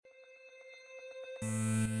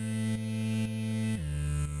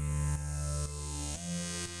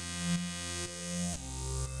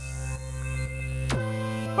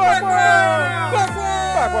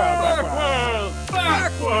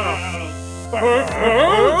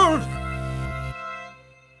Are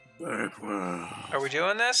we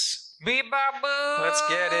doing this? Bee-bop-boo! Let's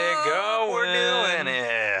get it going. We're doing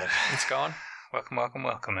it. It's going. Welcome,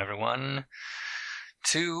 everyone,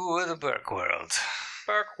 to the Burke World.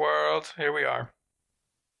 Burke World. Here we are.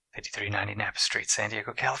 5390 Napa Street, San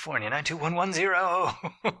Diego, California,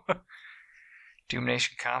 92110. Doom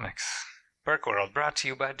Nation Comics. Burke World, brought to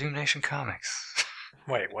you by Doom Nation Comics.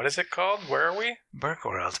 Wait, what is it called? Where are we? Burke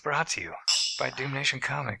World, brought to you by Doom Nation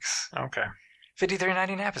Comics. Okay.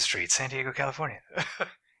 5390 Napa Street, San Diego, California.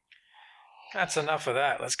 That's enough of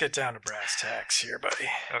that. Let's get down to brass tacks here, buddy.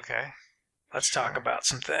 Okay. Let's talk about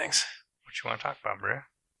some things. What you want to talk about, bro?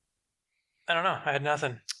 I don't know. I had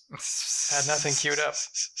nothing. I had nothing queued up.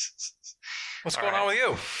 What's going on with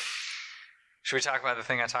you? Should we talk about the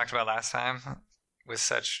thing I talked about last time with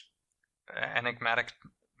such enigmatic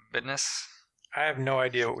business? I have no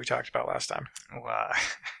idea what we talked about last time. Well,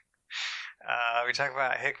 we talked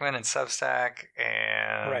about Hickman and Substack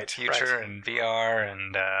and Future and VR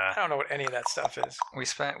and I don't know what any of that stuff is. we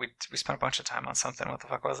spent a bunch of time on something. What the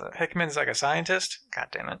fuck was it? Hickman's like a scientist? God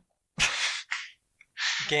damn it.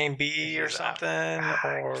 Game B or something?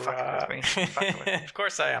 Or of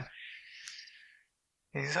course I am.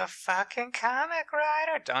 He's a fucking comic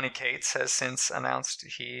writer. Donny Cates has since announced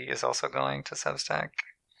he is also going to Substack.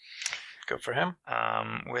 Good for him.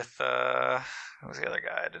 With who was the other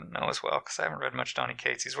guy I didn't know as well because I haven't read much Donny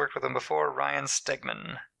Cates. He's worked with him before. Ryan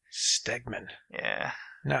Stegman. Stegman. Yeah.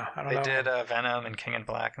 No, I don't know. They did Venom and King in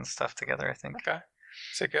Black and stuff together, I think. Okay.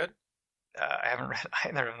 Is it good? I haven't read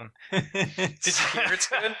either of them. Did you hear it's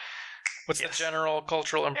good? What's the general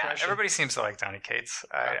cultural impression? Yeah, everybody seems to like Donny Cates.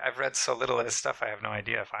 I've read so little of his stuff, I have no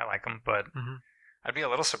idea if I like him, but I'd be a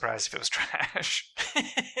little surprised if it was trash.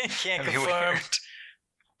 Can't confirm.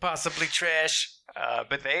 Possibly trash.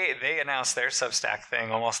 But they announced their Substack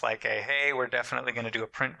thing almost like a, hey, we're definitely going to do a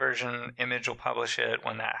print version. Image will publish it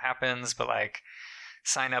when that happens, but like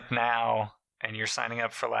sign up now. And you're signing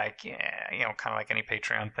up for like, kind of like any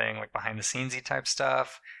Patreon thing, like behind the scenesy type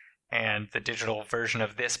stuff, and the digital version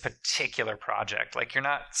of this particular project. Like you're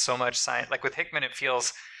not so much like with Hickman, it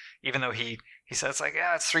feels, even though he says like,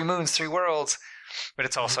 yeah, it's 3 moons, 3 worlds, but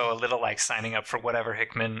it's also a little like signing up for whatever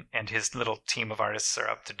Hickman and his little team of artists are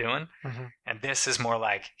up to doing. And this is more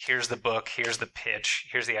like, here's the book, here's the pitch,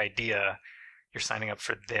 here's the idea. You're signing up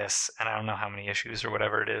for this, and I don't know how many issues or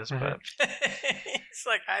whatever it is, but it's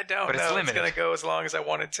like I don't know. It's limited. It's gonna go as long as I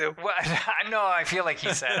want it to. Well, I know. I feel like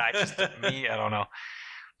he said. I don't know.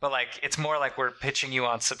 But like, it's more like we're pitching you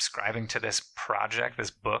on subscribing to this project, this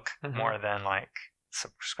book, more than like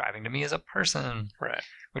subscribing to me as a person, right?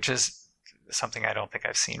 Which is something I don't think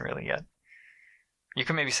I've seen really yet. You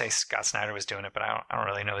can maybe say Scott Snyder was doing it, but I don't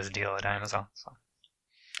really know his deal at Amazon. So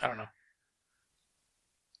I don't know.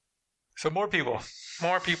 So more people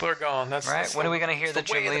are going. That's right. When are we going to hear that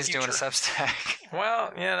Jim Lee's doing a future. Substack?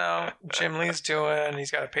 Well, Jim Lee's doing.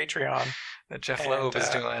 He's got a Patreon. That Jeff Loeb is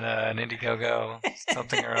doing an Indiegogo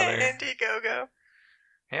something or other. Indiegogo.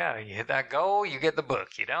 Yeah, you hit that goal, you get the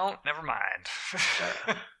book. You don't, never mind.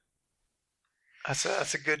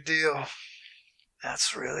 That's a good deal.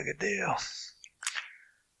 That's a really good deal.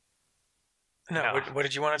 No. What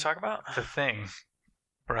did you want to talk about? The Thing,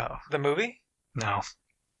 bro. The movie? No.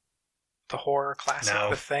 The horror classic, No.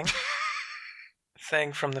 The Thing?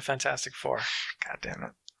 Thing from the Fantastic Four. God damn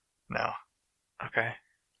it. No. Okay.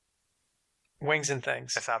 Wings and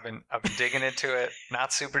Things. Yes, I've been digging into it.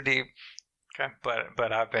 Not super deep. Okay.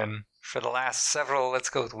 But I've been, for the last several, let's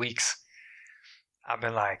go with weeks, I've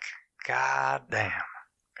been like, God damn.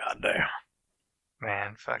 God damn.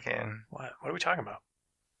 Man, fucking. What are we talking about?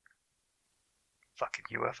 Fucking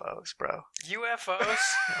UFOs, bro.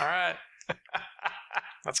 UFOs? All right.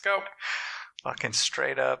 Let's go. Fucking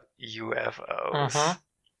straight up UFOs.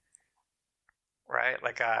 Right?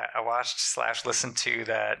 Like I watched / listened to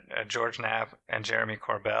that George Knapp and Jeremy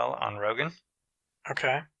Corbell on Rogan.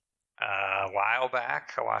 Okay. A while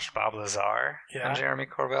back, I watched Bob Lazar and Jeremy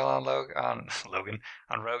Corbell on Rogan.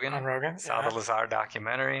 On Rogan. Saw the Lazar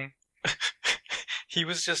documentary. He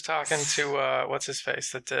was just talking to what's his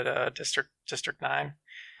face that did District 9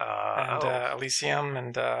 and Elysium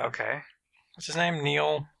and okay. What's his name?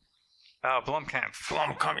 Neil. Blomkamp.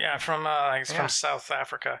 Blomkamp. Yeah, from from South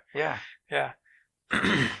Africa. Yeah. Yeah.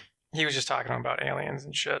 He was just talking about aliens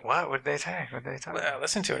and shit. What would they say?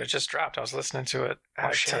 Listen to it. It just dropped. I was listening to it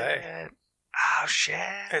today. Oh shit!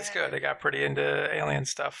 It's good. They got pretty into alien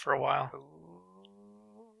stuff for a while.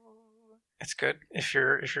 Ooh. It's good if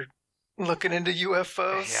you're looking into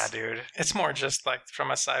UFOs. Yeah, dude. It's more just like from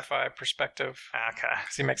a sci-fi perspective. Okay.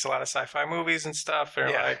 Because he makes a lot of sci-fi movies and stuff. And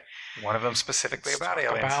Yeah. like, One of them specifically about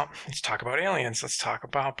aliens. Let's talk about aliens. Let's talk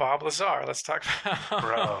about Bob Lazar. Let's talk about...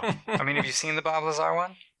 Bro. I mean, have you seen the Bob Lazar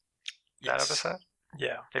one? That Yes. episode?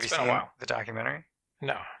 Yeah. Have you been seen a while. the documentary?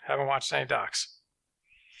 No, haven't watched any docs.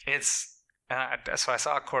 It's so I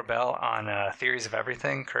saw Corbell on Theories of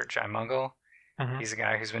Everything. Kurt Jaimungal. Mhm. He's a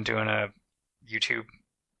guy who's been doing a YouTube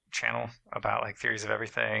channel about like theories of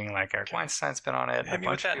everything. Like Eric Weinstein's been on it. Hit me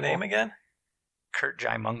with that name again. Kurt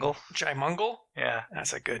Jaimungal. Jaimungal? Yeah,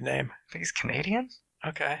 That's a good name. I think he's Canadian.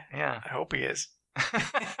 Okay. Yeah, I hope he is.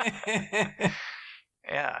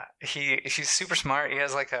 yeah. He's super smart. He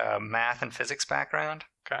has like a math and physics background.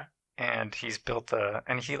 Okay. And he's built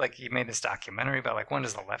he made this documentary about like when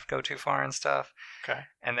does the left go too far and stuff. Okay.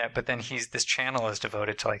 But then this channel is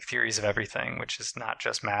devoted to like theories of everything, which is not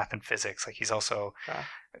just math and physics. Like he's also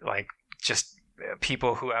like just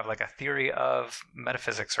people who have like a theory of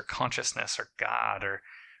metaphysics or consciousness or God, or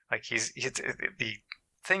like the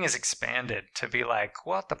thing is expanded to be like,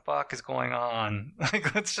 what the fuck is going on?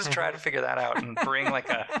 Like, let's just try to figure that out and bring like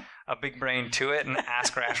a big brain to it and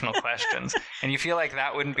ask rational questions. And you feel like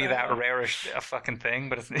that wouldn't be that rare a fucking thing,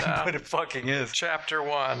 but but it fucking is. Chapter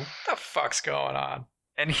 1. What the fuck's going on?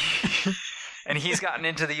 And he's gotten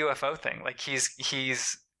into the UFO thing. Like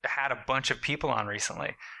he's had a bunch of people on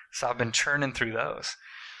recently, so I've been churning through those.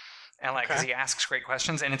 And like, because he asks great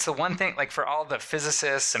questions, and it's the one thing, like for all the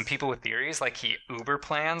physicists and people with theories, like he Uber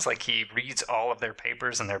plans, like he reads all of their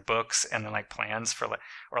papers and their books, and then like plans for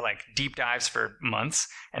like deep dives for months,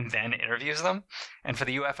 and then interviews them. And for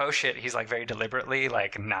the UFO shit, he's like very deliberately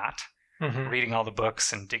like not reading all the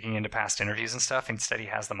books and digging into past interviews and stuff. Instead, he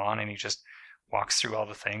has them on and he just walks through all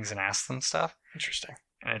the things and asks them stuff. Interesting.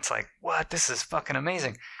 And it's like, what? This is fucking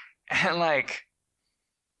amazing. And like,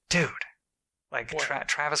 dude. Like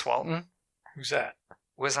Travis Walton. Who's that?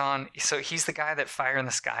 Was on. So he's the guy that Fire in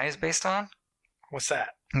the Sky is based on. What's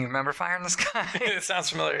that? You remember Fire in the Sky? It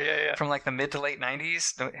sounds familiar. Yeah. From like the mid to late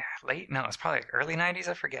 90s. No, it's probably like early 90s.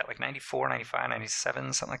 I forget. Like 94, 95,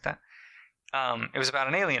 97, something like that. It was about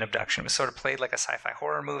an alien abduction. It was sort of played like a sci-fi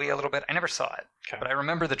horror movie a little bit. I never saw it. Okay. But I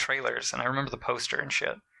remember the trailers and I remember the poster and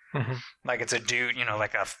shit. Like it's a dude,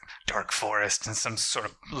 like a dark forest and some sort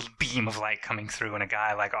of beam of light coming through and a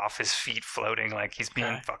guy like off his feet floating like he's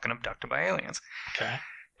being fucking abducted by aliens. Okay.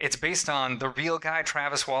 It's based on the real guy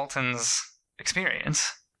Travis Walton's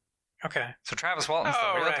experience. Okay. So Travis Walton's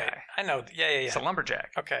the real guy. I know. Yeah. He's a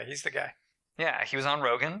lumberjack. Okay, he's the guy. Yeah, he was on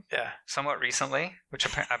Rogan. Yeah. Somewhat recently, which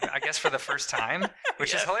I guess for the first time,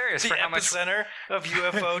 which is hilarious. The for how much epicenter of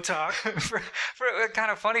UFO talk. for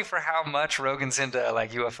kind of funny for how much Rogan's into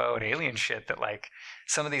like UFO and alien shit that like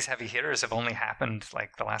some of these heavy hitters have only happened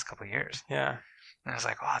like the last couple of years. Yeah. And I was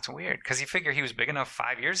like, oh, that's weird. Because you figure he was big enough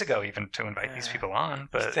 5 years ago even to invite these people on.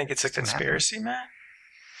 But you think it's a conspiracy, man?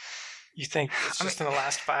 You think it's just in the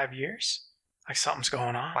last 5 years? Like something's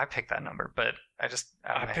going on? Well, I picked that number, but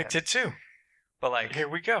I picked it too. But like, here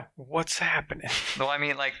we go. What's happening? Well, I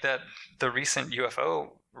mean, like the recent UFO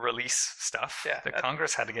release stuff that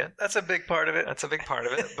Congress had to get. That's a big part of it. That's a big part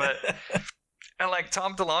of it. But and like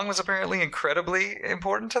Tom DeLonge was apparently incredibly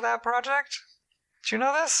important to that project. Did you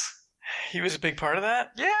know this? He was a big part of that?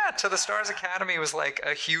 Yeah, to the Stars Academy was like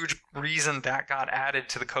a huge reason that got added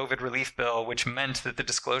to the COVID relief bill, which meant that the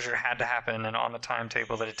disclosure had to happen and on the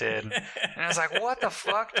timetable that it did. And I was like, what the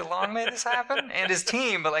fuck? DeLonge made this happen? And his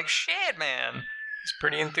team, but like, shit, man. He's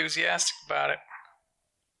pretty enthusiastic about it.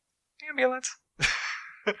 Ambulance.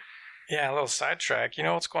 Yeah, a little sidetrack. You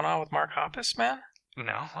know what's going on with Mark Hoppus, man?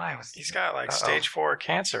 No, why? He's got like stage 4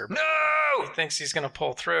 cancer. No! He thinks he's going to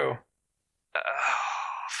pull through.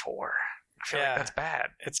 4. I feel like that's bad.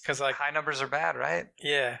 It's because like high numbers are bad, right?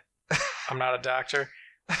 Yeah. I'm not a doctor.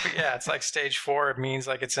 But yeah, it's like stage 4. It means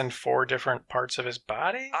like it's in 4 different parts of his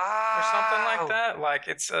body or something like that. Like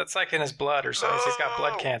it's like in his blood or something. He's got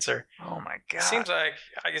blood cancer. Oh my god! Seems like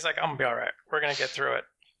he's like, I'm gonna be all right. We're gonna get through it.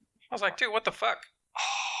 I was like, dude, what the fuck?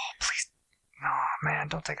 Oh please, oh man,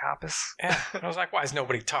 don't take Hoppus. Yeah. I was like, why is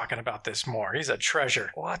nobody talking about this more? He's a treasure.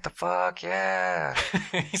 What the fuck? Yeah.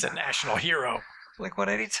 He's a national hero. Like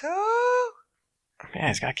 182. Yeah,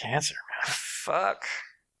 he's got cancer, man. Fuck.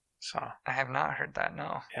 So I have not heard that.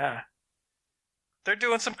 No. Yeah. They're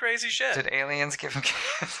doing some crazy shit. Did aliens give him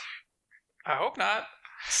cancer? I hope not.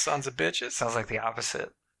 Sons of bitches. Sounds like the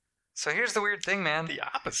opposite. So here's the weird thing, man. The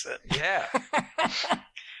opposite. Yeah.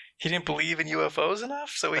 He didn't believe in UFOs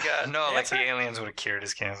enough, so we got no. cancer? Like the aliens would have cured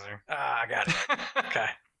his cancer. Ah, I got it. Okay.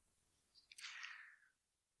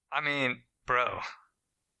 I mean, bro.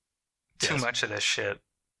 Too much of this shit.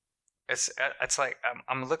 It's like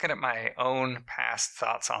I'm looking at my own past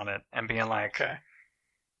thoughts on it and being like, Okay.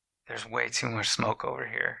 there's way too much smoke over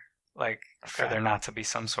here, like for there not to be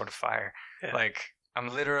some sort of fire. Yeah. Like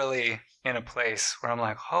I'm literally in a place where I'm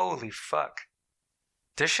like, holy fuck,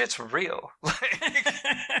 this shit's real. Like,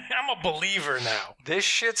 I'm a believer now. this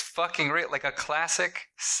shit's fucking real. Like a classic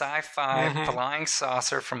sci-fi flying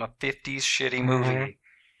saucer from a 50s shitty movie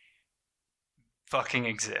fucking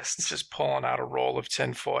exists. Just pulling out a roll of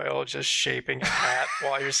tinfoil, just shaping a hat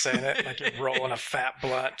while you're saying it, like you're rolling a fat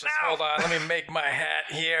blunt. Just hold on, let me make my hat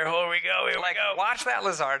here. Here we go. Here Like, we go. watch that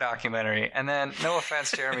Lazar documentary, and then, no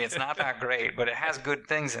offense, Jeremy, it's not that great, but it has good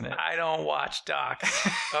things in it. I don't watch docs.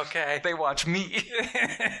 Okay. They watch me.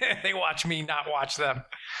 They watch me not watch them,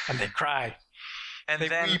 and they cry. And They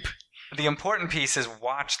then weep. the important piece is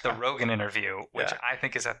watch the Rogan interview, which Yeah. I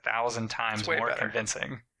think is 1,000 times It's way more better.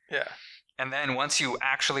 convincing. Yeah. And then once you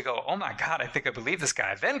actually go, oh my God, I think I believe this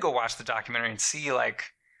guy, then go watch the documentary and see like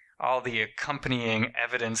all the accompanying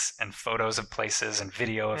evidence and photos of places and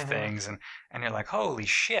video of things. And you're like, holy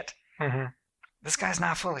shit, this guy's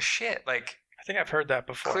not full of shit. Like, I think I've heard that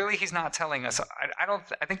before. clearly he's not telling us.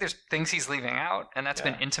 I think there's things he's leaving out, and that's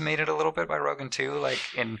been intimated a little bit by Rogan too. Like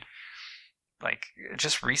in like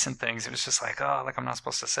just recent things, it was just like, oh, like I'm not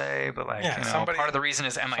supposed to say, but like, you know, part of the reason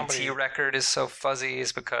his MIT record is so fuzzy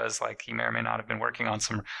is because like he may or may not have been working on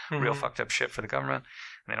some real fucked up shit for the government.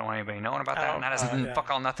 And they don't want anybody knowing about that, and that has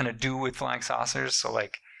fuck all nothing to do with flying saucers. So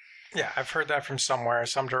like, yeah, I've heard that from somewhere,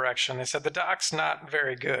 some direction. They said the doc's not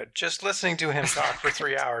very good. Just listening to him talk for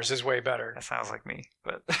 3 hours is way better. that sounds like me,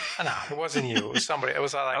 but No, it wasn't you. It was somebody. It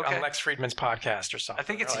was like on Lex Friedman's podcast or something. I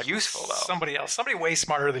think it's Like, useful though. Somebody else, somebody way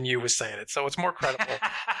smarter than you was saying it, so it's more credible.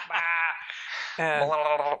 And-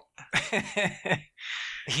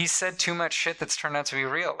 He said too much shit that's turned out to be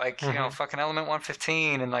real. Like, you know, fucking Element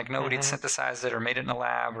 115, and like nobody had synthesized it or made it in a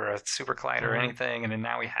lab or a super collider or anything. And then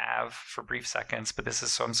now we have for brief seconds, but this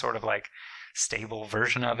is some sort of like stable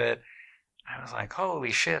version of it. I was like,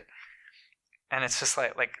 holy shit. And it's just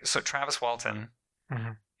like, so Travis Walton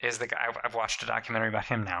is the guy. I've watched a documentary about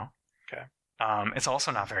him now. Okay. It's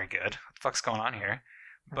also not very good. What the fuck's going on here?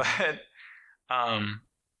 But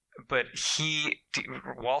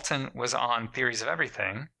Walton was on Theories of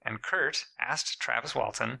Everything, and Kurt asked Travis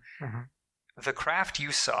Walton, the craft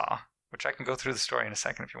you saw, which I can go through the story in a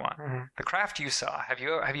second if you want. The craft you saw, have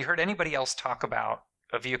you heard anybody else talk about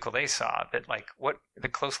a vehicle they saw that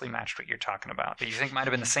that closely matched what you're talking about, that you think might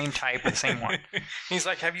have been the same type or the same one? He's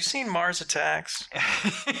like, have you seen Mars Attacks?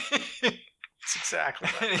 It's exactly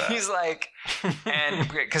like that. He's like, and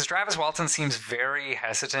because Travis Walton seems very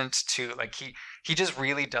hesitant to, like, he just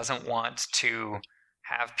really doesn't want to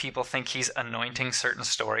have people think he's anointing certain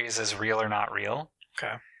stories as real or not real.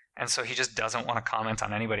 Okay. And so he just doesn't want to comment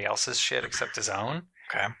on anybody else's shit except his own.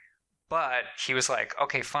 Okay. But he was like,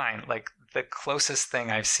 okay, fine. Like, the closest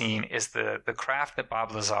thing I've seen is the craft that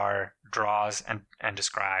Bob Lazar draws and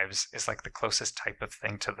describes is like the closest type of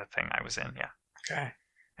thing to the thing I was in. Yeah. Okay.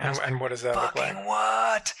 And what does that look like? Fucking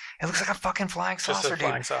what? It looks like a fucking flying saucer, Just a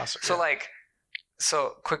flying saucer. So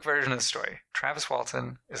so quick version of the story. Travis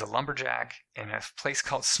Walton is a lumberjack in a place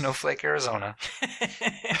called Snowflake, Arizona.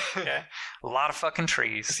 Okay. A lot of fucking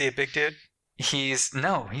trees. Is he a big dude? He's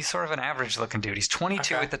sort of an average looking dude. He's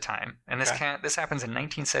 22 at the time, and this happens in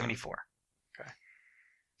 1974. Okay.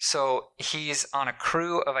 So he's on a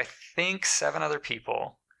crew of I think 7 other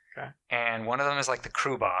people. Okay. And one of them is like the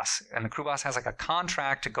crew boss, and the crew boss has like a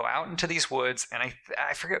contract to go out into these woods, and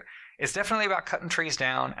I forget, it's definitely about cutting trees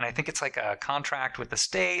down, and I think it's like a contract with the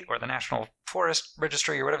state or the National Forest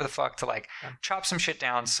Registry or whatever the fuck to like chop some shit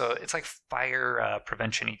down. So it's like fire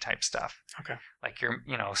prevention-y type stuff. Okay. Like you're,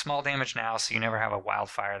 small damage now, so you never have a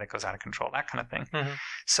wildfire that goes out of control, that kind of thing.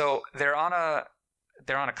 So they're on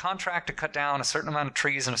a contract to cut down a certain amount of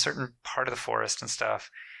trees in a certain part of the forest and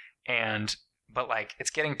stuff, but like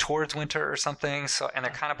it's getting towards winter or something, and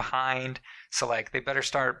they're kind of behind, so like they better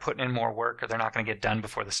start putting in more work or they're not going to get done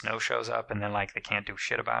before the snow shows up, and then like they can't do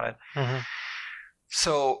shit about it.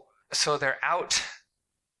 So they're out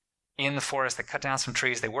in the forest, they cut down some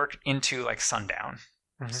trees, they work into like sundown.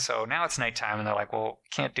 So now it's nighttime, and they're like, well,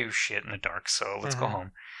 can't do shit in the dark, so let's go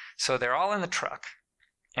home. So they're all in the truck,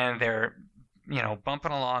 and they're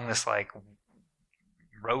bumping along this like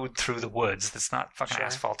road through the woods that's not fucking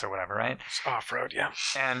asphalt or whatever, right? It's off-road, yeah.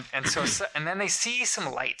 And then they see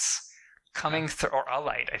some lights coming through, or a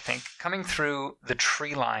light, I think, coming through the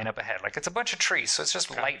tree line up ahead. Like, it's a bunch of trees, so it's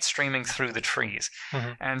just light streaming through the trees.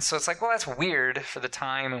 And so it's like, well, that's weird for the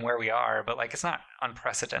time and where we are, but like, it's not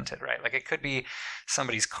unprecedented, right? Like, it could be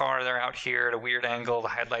somebody's car, they're out here at a weird angle, the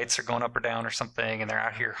headlights are going up or down or something, and they're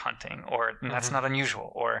out here hunting, and that's not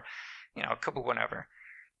unusual. Or a couple whatever,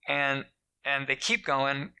 and they keep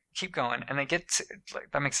going, and they get to,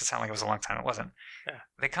 like, that makes it sound like it was a long time. It wasn't. Yeah.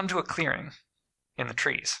 They come to a clearing in the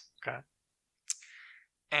trees. Okay.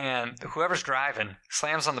 And whoever's driving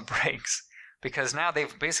slams on the brakes because now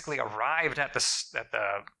they've basically arrived at the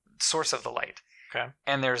source of the light. Okay.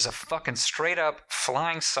 And there's a fucking straight up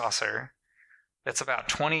flying saucer that's about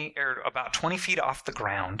 20 feet off the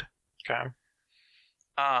ground. Okay.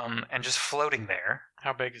 And just floating there.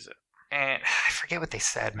 How big is it? And I forget what they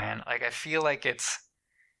said, man. Like, I feel like it's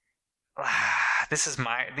these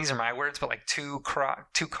are my words, but like two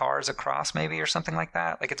cars across maybe, or something like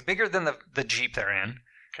that. Like, it's bigger than the Jeep they're in.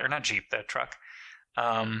 Okay. Or not Jeep, the truck.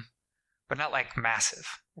 But not like massive.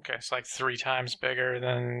 Okay, so like 3 times bigger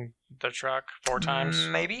than the truck, 4 times?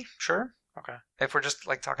 Maybe, sure. Okay. If we're just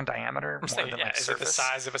like talking diameter, I'm more thinking, than like is surface. it the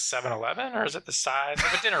size of a 7-Eleven or is it the size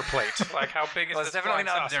of a dinner plate? Like, how big is Well, it's definitely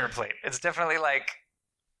not saucer? a dinner plate. It's definitely like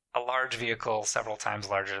a large vehicle, several times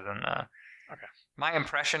larger than the. Okay. My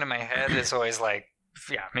impression in my head is always like,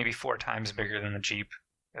 yeah, maybe 4 times bigger than the Jeep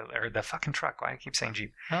or the fucking truck. Why do I keep saying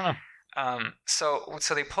Jeep? Oh. So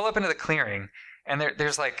they pull up into the clearing, and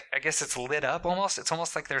there's like, I guess it's lit up almost. It's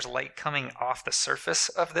almost like there's light coming off the surface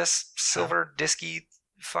of this silver disky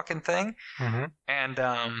fucking thing, Mm-hmm.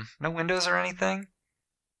 and no windows or anything,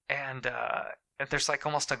 and there's like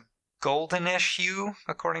almost a goldenish hue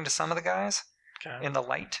according to some of the guys Okay. in the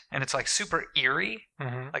light, and it's like super eerie.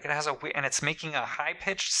 Mm-hmm. Like, it has and it's making a high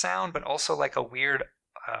pitched sound, but also like a weird,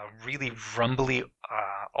 really rumbly,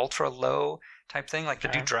 ultra low type thing. Like, the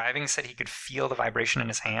Okay. dude driving said he could feel the vibration in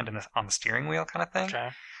his hand and on the steering wheel, kind of thing. Okay.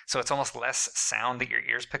 So it's almost less sound that your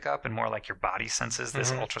ears pick up and more like your body senses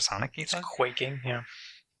this Mhm. ultrasonic-y It's thing. quaking, yeah.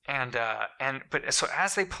 But so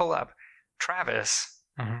as they pull up, Travis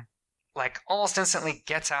Mhm. like almost instantly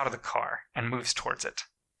gets out of the car and moves towards it.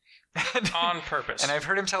 On purpose. And I've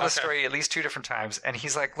heard him tell the Okay. story at least 2 different times, and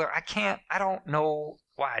he's like, "Look, I don't know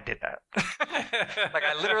why I did that. Like,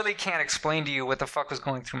 I literally can't explain to you what the fuck was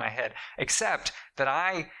going through my head, except that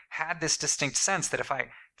I had this distinct sense that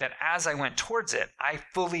that as I went towards it, I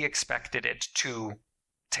fully expected it to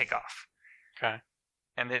take off." Okay.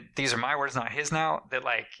 And that these are my words, not his now, that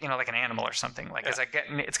like, like an animal or something. Like, as I get,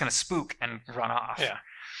 it's going to spook and run off. Yeah.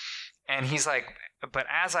 And he's like, but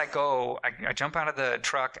as I go, I jump out of the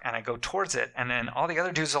truck and I go towards it. And then all the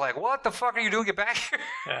other dudes are like, "What the fuck are you doing? Get back here."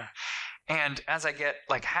 Yeah. And as I get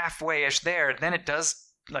like halfway-ish there, then it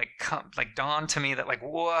does like dawn to me that like,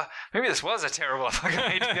 whoa, maybe this was a terrible fucking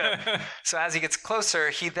idea. So as he gets closer,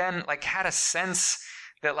 he then like had a sense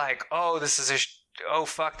that like, oh, oh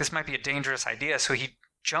fuck, this might be a dangerous idea. So he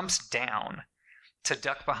jumps down to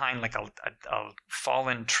duck behind like a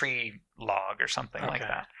fallen tree log or something like Okay.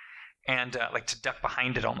 that. And like to duck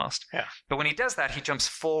behind it almost. Yeah. But when he does that, he jumps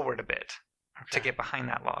forward a bit to Okay. get behind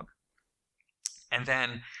that log. And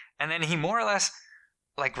then he more or less,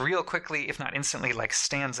 like real quickly, if not instantly, like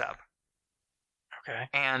stands up. Okay.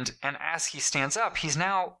 And as he stands up, he's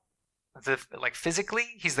now physically,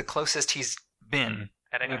 he's the closest he's been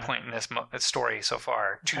at any Yeah. point in this story so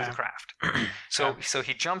far to Okay. the craft. So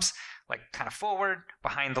he jumps like kind of forward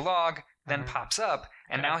behind the log, then Mhm. pops up,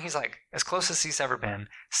 and Okay. now he's like as close as he's ever been.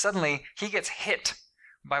 Suddenly, he gets hit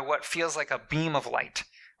by what feels like a beam of light,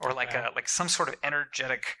 or like Okay. like some sort of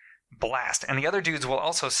energetic blast. And the other dudes will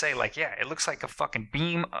also say like, yeah, it looks like a fucking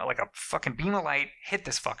beam, like a fucking beam of light hit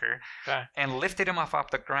this fucker Okay. and lifted him off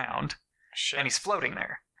the ground, Shit. and he's floating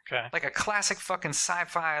there. Okay. Like a classic fucking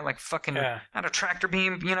sci-fi, like fucking, Yeah. not a tractor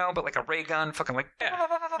beam, but like a ray gun, fucking like. Yeah.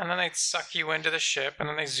 And then they suck you into the ship, and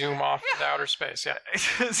then they zoom off into outer space. Yeah.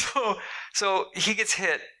 So he gets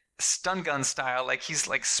hit stun gun style, like he's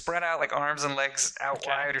like spread out like arms and legs out Okay.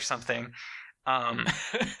 wide or something. And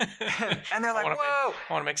they're like, I whoa.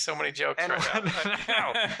 want to make so many jokes And right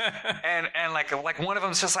now. And like one of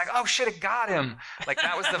them's just like, oh shit, it got him. Like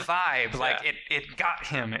that was the vibe. Like Yeah. it got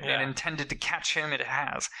him. It Yeah. intended to catch him. It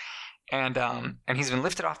has. And he's been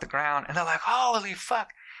lifted off the ground, and they're like, holy fuck.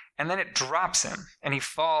 And then it drops him, and he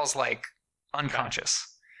falls like unconscious.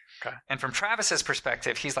 Okay. And from Travis's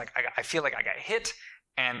perspective, he's like, I feel like I got hit,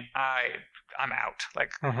 and I'm out,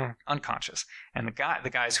 like Mhm. unconscious. And the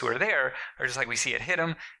guys who are there are just like, we see it hit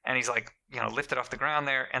him, and he's like, lifted off the ground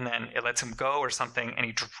there, and then it lets him go or something, and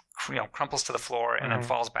he crumples to the floor and then Mhm.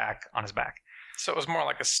 falls back on his back. So it was more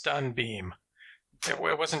like a stun beam. It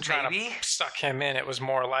wasn't trying Maybe. to suck him in. It was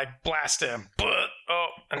more like blast him. Oh,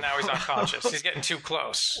 and now he's unconscious. He's getting too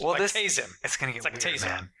close. Well, like, this- tase him. It's gonna get It's like weird, tasing.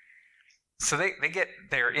 man. So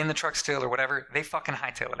they're in the truck still or whatever. They fucking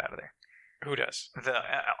hightail it out of there. Who does?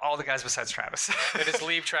 All the guys besides Travis. They just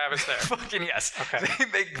leave Travis there. Fucking yes. Okay.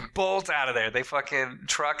 They bolt out of there. They fucking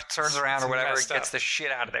truck turns around or whatever and gets the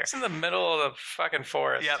shit out of there. It's in the middle of the fucking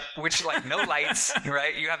forest. Yep. Which like no lights,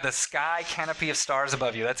 right? You have the sky canopy of stars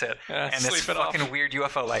above you. That's it. Yeah, and this fucking weird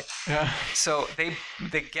UFO light. Yeah. So they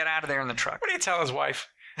get out of there in the truck. What do you tell his wife?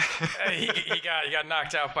 he got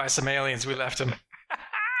knocked out by some aliens. We left him.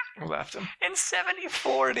 In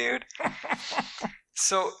 74, dude.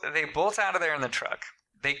 So they bolt out of there in the truck.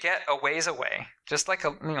 They get a ways away, just like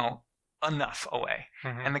enough away.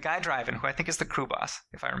 Mm-hmm. And the guy driving, who I think is the crew boss,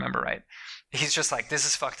 if I remember right, he's just like, this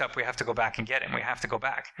is fucked up. We have to go back and get him. We have to go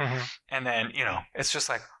back. Mm-hmm. And then, it's just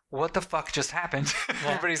like, what the fuck just happened? Yeah.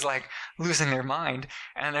 Everybody's like losing their mind.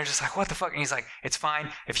 And they're just like, what the fuck? And he's like, it's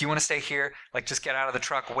fine. If you want to stay here, like just get out of the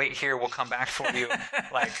truck, wait here. We'll come back for you.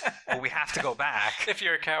 Well, we have to go back. If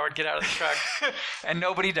you're a coward, get out of the truck. And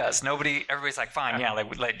nobody does. Everybody's like, fine. Yeah,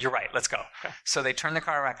 you're right. Let's go. Okay. So they turn the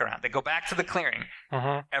car back around. They go back to the clearing.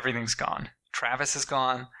 Mm-hmm. Everything's gone. Travis is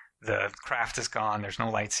gone. The craft is gone. There's no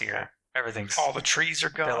lights here. Okay. Everything's... All the trees are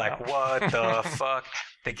gone. They're like, what the fuck?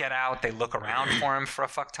 They get out. They look around for him for a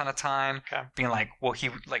fuck ton of time. Okay. Being like, well,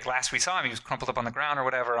 last we saw him, he was crumpled up on the ground or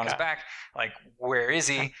whatever on his back. Like, where is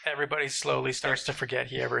he? Everybody slowly starts to forget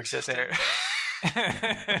he ever existed.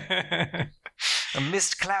 A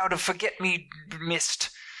mist cloud of forget-me mist.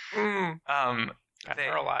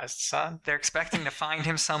 Paralyzed, son. They're expecting to find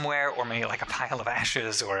him somewhere, or maybe like a pile of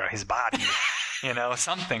ashes or his body.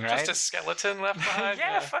 Something, right? Just a skeleton left behind?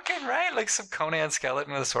 Yeah, fucking right. Like some Conan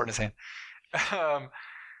skeleton with a sword in his hand.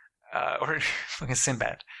 Or fucking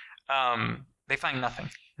Sinbad. They find nothing.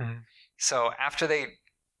 Mm-hmm. So after they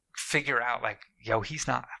figure out, like, yo, he's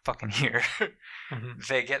not fucking here, mm-hmm.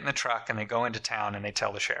 they get in the truck and they go into town and they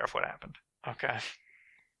tell the sheriff what happened. Okay.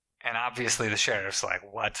 And obviously the sheriff's like,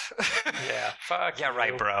 what? Yeah, fuck yeah,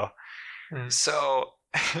 right, bro. Mm-hmm.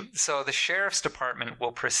 So the sheriff's department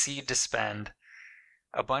will proceed to spend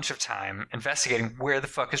a bunch of time investigating where the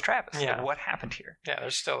fuck is Travis. Yeah. Like, what happened here? Yeah,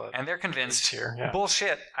 there's still and they're convinced here. Yeah.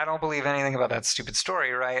 Bullshit. I don't believe anything about that stupid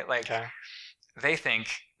story, right? Like, okay. They think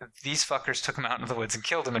these fuckers took him out into the woods and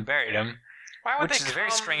killed him and buried him. Why would which they is a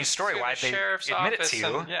very strange story. Why they admit it to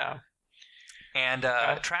you? Yeah. And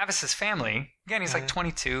Travis's family, again, he's like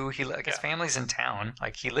 22. His family's in town.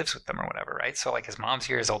 Like, he lives with them or whatever, right? So, like, his mom's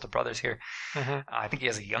here, his older brother's here. Mm-hmm. I think he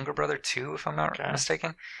has a younger brother, too, if I'm not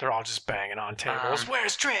mistaken. They're all just banging on tables.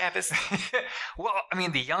 Where's Travis? Well, I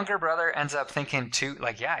mean, the younger brother ends up thinking, too,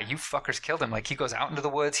 like, yeah, you fuckers killed him. Like, he goes out into the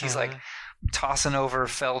woods. He's, like, tossing over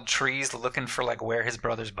felled trees, looking for, like, where his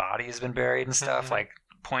brother's body has been buried and stuff. Like,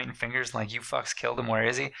 pointing fingers, like, you fucks killed him. Where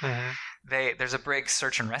is he? There's a big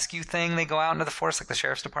search and rescue thing. They go out into the forest, like the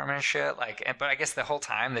sheriff's department and shit. Like, but I guess the whole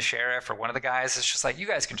time the sheriff or one of the guys is just like, you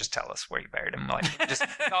guys can just tell us where you buried him. Like, just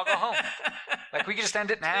I'll go home. Like, we can just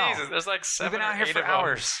end it now. Jesus, there's like 7 We've been out here or 8 for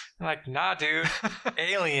hours. I'm like, nah, dude,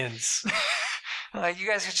 aliens. Like, you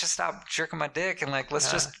guys just stop jerking my dick and like,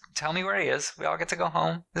 let's just tell me where he is. We all get to go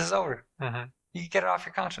home. This is over. Mm-hmm. You can get it off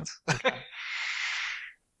your conscience. Okay.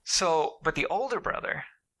 So, but the older brother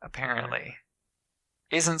apparently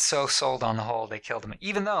isn't so sold on the whole they killed him.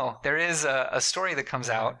 Even though there is a story that comes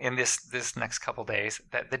out in this next couple days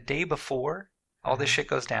that the day before all this shit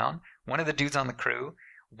goes down, one of the dudes on the crew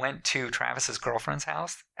went to Travis's girlfriend's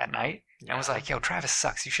house at night and was like, yo, Travis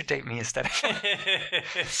sucks. You should date me instead of him.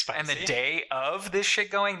 And the day of this shit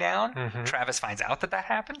going down, Travis finds out that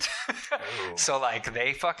happened. So, like,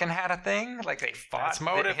 they fucking had a thing. Like, they fought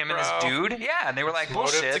him and his dude. Yeah, and they were like,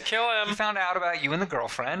 bullshit. To kill him. He found out about you and the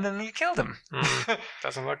girlfriend, and you killed him.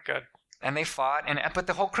 Doesn't look good. And they fought, but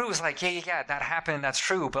the whole crew was like, yeah, that happened, that's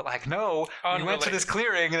true. But, like, no, we went to this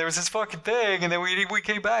clearing, and there was this fucking thing, and then we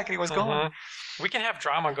came back, and he was gone. We can have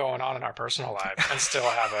drama going on in our personal lives and still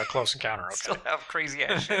have a close encounter. Okay? Still have crazy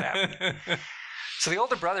ass shit happening. So the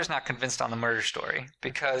older brother's not convinced on the murder story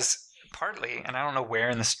because partly, and I don't know where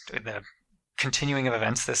in the continuing of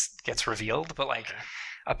events this gets revealed, but like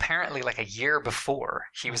apparently like a year before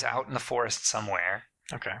he was out in the forest somewhere.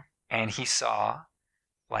 Okay. And he saw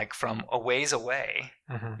like from a ways away,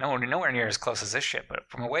 nowhere near as close as this shit, but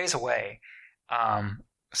from a ways away,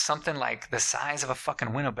 something like the size of a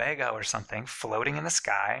fucking Winnebago or something floating in the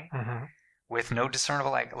sky with no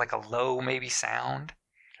discernible like a low maybe sound.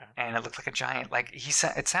 And it looked like a giant, like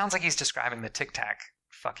it sounds like he's describing the Tic Tac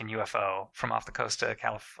fucking UFO from off the coast of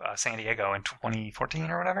San Diego in 2014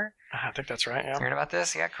 or whatever. I think that's right. Yeah. You heard about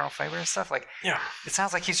this? Yeah, Colonel Faber and stuff. Like, yeah, it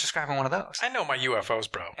sounds like he's describing one of those. I know my UFOs,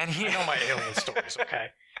 bro. And I know my alien stories. Okay.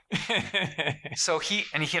 So he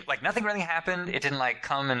like nothing really happened. It didn't like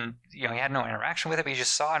come and he had no interaction with it. But he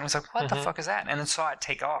just saw it and was like, "What the fuck is that?" And then saw it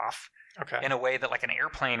take off Okay. in a way that like an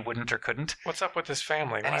airplane wouldn't or couldn't. What's up with his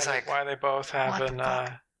family? And he's like, why are they both having?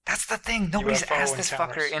 That's the thing. Nobody's UFO asked this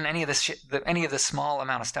encounters. fucker in any of this shit, any of the small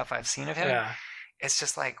amount of stuff I've seen of him. Yeah. It's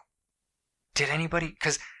just like, did anybody?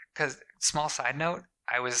 Because small side note,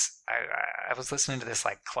 I was listening to this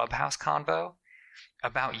like Clubhouse convo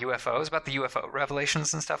about UFOs, about the UFO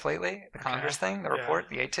revelations and stuff lately, the Congress thing, the report,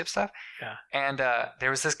 the ATIP stuff. Yeah. And there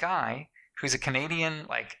was this guy who's a Canadian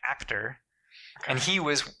like actor, and he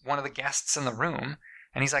was one of the guests in the room.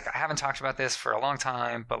 And he's like, I haven't talked about this for a long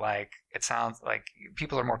time, but like it sounds like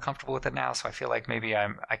people are more comfortable with it now, so I feel like maybe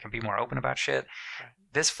I can be more open about shit. Okay.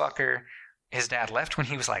 This fucker, his dad left when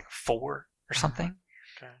he was like 4 or something.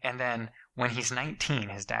 Okay. And then when he's 19,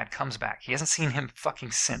 his dad comes back. He hasn't seen him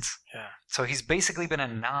fucking since. Yeah. So he's basically been a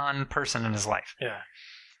non-person in his life. Yeah.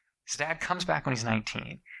 His dad comes back when he's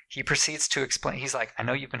 19. He proceeds to explain. He's like, I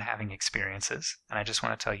know you've been having experiences, and I just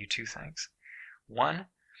want to tell you 2 things. 1,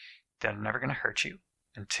 they're never going to hurt you.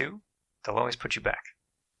 And 2, they'll always put you back.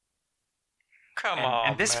 Come on.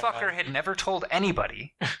 And this man. fucker had never told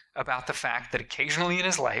anybody about the fact that occasionally in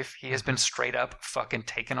his life, he has been straight up fucking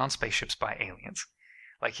taken on spaceships by aliens.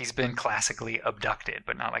 Like he's been classically abducted,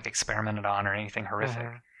 but not like experimented on or anything horrific.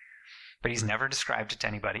 Mm-hmm. But he's never described it to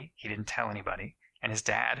anybody. He didn't tell anybody. And his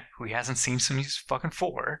dad, who he hasn't seen since he's fucking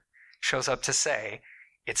 4, shows up to say,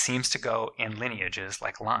 it seems to go in lineages,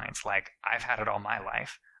 like lines. Like, I've had it all my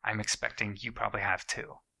life. I'm expecting you probably have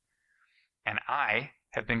too. And I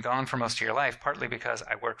have been gone for most of your life, partly because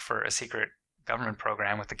I work for a secret government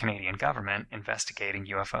program with the Canadian government investigating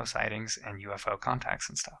UFO sightings and UFO contacts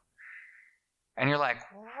and stuff. And you're like,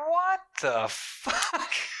 what the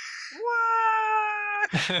fuck?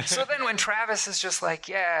 What? So then when Travis is just like,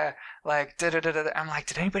 yeah, like, da-da-da-da, I'm like,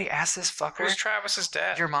 did anybody ask this fucker? Who's Travis's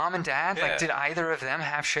dad? Your mom and dad? Yeah. Like, did either of them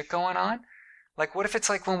have shit going on? Like, what if it's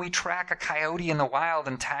like when we track a coyote in the wild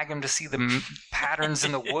and tag him to see the patterns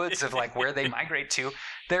in the woods of like where they migrate to?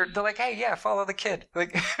 They're like, hey, yeah, follow the kid.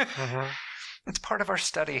 Like, it's part of our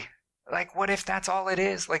study. Like, what if that's all it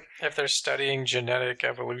is? Like, if they're studying genetic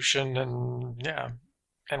evolution and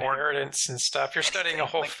inheritance and stuff, you're studying a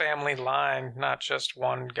whole family line, not just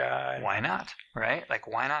one guy. Why not? Right? Like,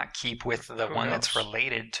 why not keep with the Who one knows? that's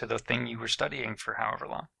related to the thing you were studying for however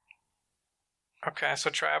long? Okay, so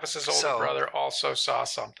Travis's older brother also saw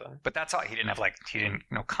something. But that's all. He didn't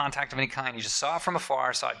contact of any kind. He just saw it from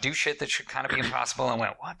afar, saw it do shit that should kind of be impossible, and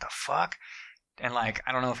went, what the fuck? And like,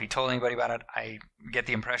 I don't know if he told anybody about it. I get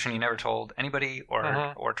the impression he never told anybody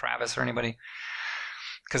or Travis or anybody.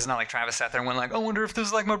 Because it's not like Travis sat there and went like, I wonder if this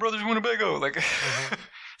is like my brother's Winnebago. Like,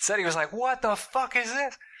 said he was like, what the fuck is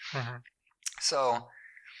this?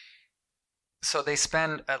 So they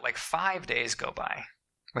spend like 5 days go by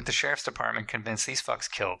with the sheriff's department convinced these fucks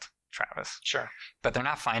killed Travis. Sure. But they're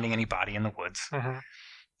not finding any body in the woods.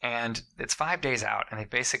 And it's 5 days out, and they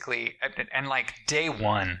basically, and like day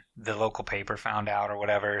 1, the local paper found out or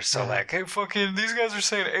whatever. So like, hey, fucking, these guys are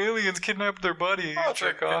saying aliens kidnapped their buddy. Oh,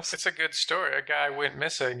 it's a good story. A guy went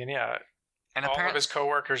missing, and and all of his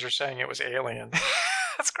coworkers are saying it was aliens.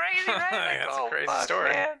 That's crazy, right? Like, That's a crazy story.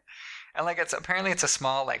 Man. And like, it's a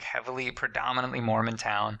small, like heavily, predominantly Mormon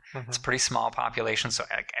town. It's a pretty small population, so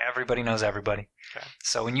like everybody knows everybody. Okay.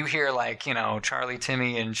 So when you hear like, Charlie,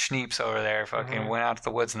 Timmy, and Schneeps over there fucking went out to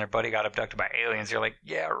the woods and their buddy got abducted by aliens, you're like,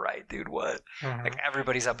 yeah, right, dude, what? Like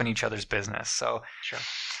everybody's up in each other's business. So,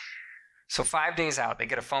 So 5 days out, they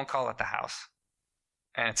get a phone call at the house,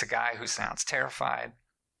 and it's a guy who sounds terrified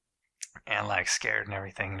and like scared and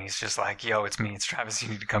everything, and he's just like, yo, it's me, it's Travis, you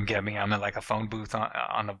need to come get me. I'm at like a phone booth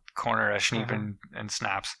on the corner of Schneep and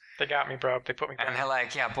Snaps. They got me, bro. They put me down. And they're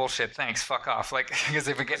like, yeah, bullshit, thanks, fuck off. Like, because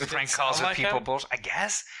they've been getting prank calls with people, bullshit, I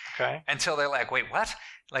guess. Okay. Until they're like, wait, what?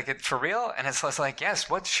 Like, it for real? And it's like, yes,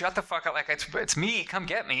 what? Shut the fuck up. Like, it's me, come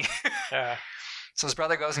get me. Yeah. So his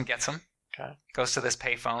brother goes and gets him. Okay. Goes to this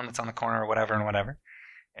payphone that's on the corner or whatever.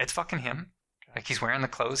 It's fucking him. Okay. Like, he's wearing the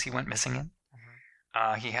clothes he went missing in.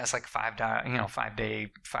 He has like 5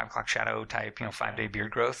 o'clock shadow type, 5-day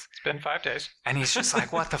beard growth. It's been 5 days. And he's just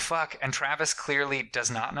like, what the fuck? And Travis clearly does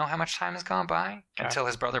not know how much time has gone by until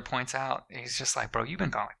his brother points out. He's just like, bro, you've been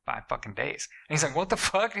gone like 5 fucking days. And he's like, what the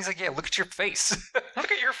fuck? And he's like, yeah, look at your face.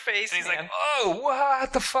 Look at your face, and he's man. like, oh,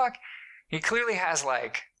 what the fuck? He clearly has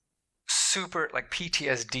like super like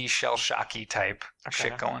PTSD shell shocky type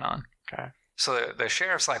shit going on. Okay. So the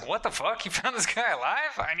sheriff's like, what the fuck? You found this guy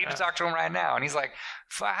alive? I need to talk to him right now. And he's like,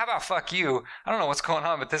 how about fuck you? I don't know what's going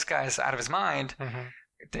on, but this guy's out of his mind.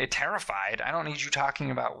 Terrified. I don't need you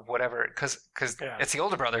talking about whatever. Because it's the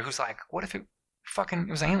older brother who's like, what if it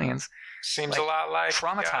was aliens? Seems like, a lot like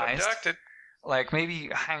traumatized. Abducted. Like,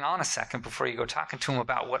 maybe hang on a second before you go talking to him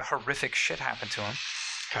about what horrific shit happened to him.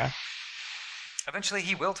 Okay. Eventually,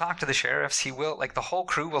 he will talk to the sheriffs. He will, like, the whole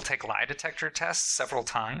crew will take lie detector tests several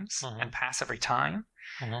times and pass every time.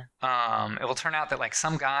 It will turn out that, like,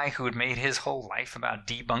 some guy who had made his whole life about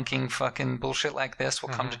debunking fucking bullshit like this will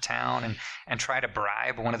come to town and try to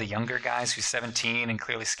bribe one of the younger guys who's 17 and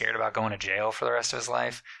clearly scared about going to jail for the rest of his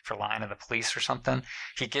life for lying to the police or something.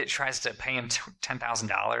 He tries to pay him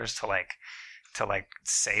 $10,000 to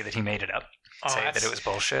say that he made it up, say that it was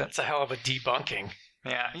bullshit. It's a hell of a debunking.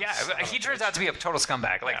 Yeah. He turns out to be a total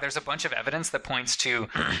scumbag. Like, there's a bunch of evidence that points to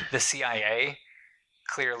the CIA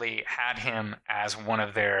clearly had him as one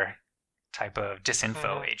of their type of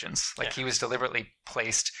disinfo agents. Like, he was deliberately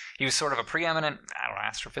placed. He was sort of a preeminent, I don't know,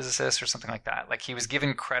 astrophysicist or something like that. Like, he was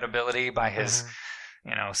given credibility by his,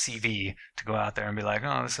 CV to go out there and be like,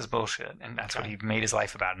 oh, this is bullshit. And that's what he made his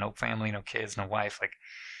life about. No family, no kids, no wife. Like,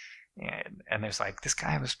 and there's like, this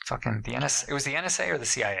guy was fucking the NSA. It was the NSA or the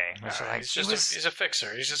CIA. He's a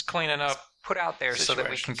fixer. He's just cleaning up. Put out there so that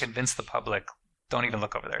we can convince the public, don't even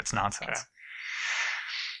look over there. It's nonsense. Okay.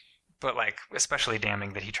 But, like, especially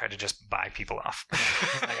damning that he tried to just buy people off.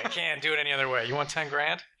 Like, I can't do it any other way. You want 10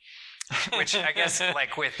 grand? Which I guess,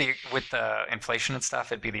 like, with the inflation and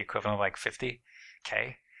stuff, it'd be the equivalent of like $50K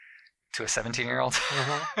to a 17-year-old.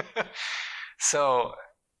 So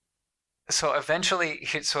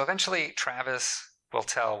eventually Travis will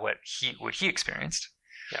tell what he experienced.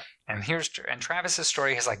 Yeah. And Travis's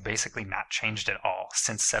story has, like, basically not changed at all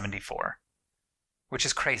since 74, which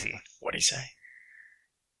is crazy. What'd he say?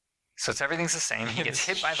 So everything's the same. He gets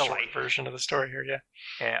hit by the light. Version of the story here, yeah.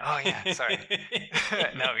 Yeah. Oh, yeah. Sorry.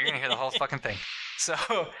 No, you're gonna hear the whole fucking thing. So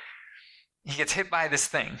he gets hit by this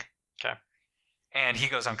thing. Okay. And he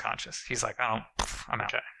goes unconscious. He's like, I'm out.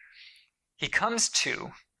 Okay. He comes to,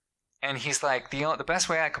 and he's like, the best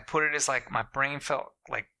way I could put it is, like, my brain felt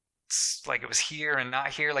like it was here and not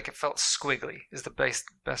here. Like, it felt squiggly is the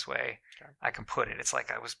best way I can put it. It's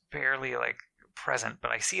like I was barely, like, present, but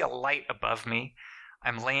I see a light above me.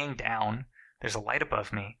 I'm laying down. There's a light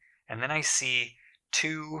above me. And then I see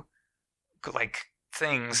two, like,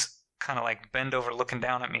 things kind of, like, bend over looking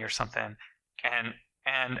down at me or something.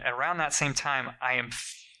 And around that same time, I am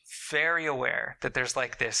very aware that there's,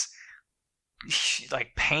 like, this,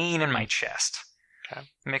 like, pain in my chest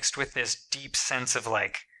mixed with this deep sense of,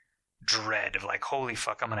 like, dread of, like, holy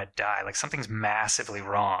fuck, I'm going to die. Like, something's massively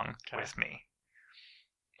wrong with me.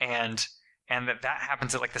 And that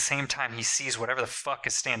happens at, like, the same time he sees whatever the fuck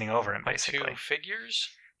is standing over him, basically. Two figures?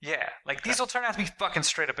 Yeah. Like, these will turn out to be fucking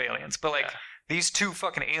straight up aliens. But, like, these two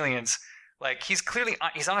fucking aliens, like, he's clearly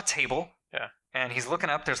he's on a table. Yeah. And he's looking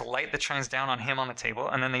up. There's a light that shines down on him on the table.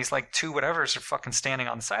 And then these, like, two whatevers are fucking standing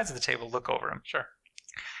on the sides of the table, look over him. Sure.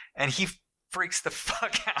 And he freaks the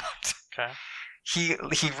fuck out. Okay. He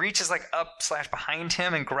reaches, like, up / behind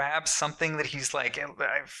him and grabs something that he's like, it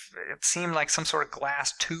seemed like some sort of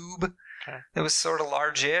glass tube. Okay. It was sort of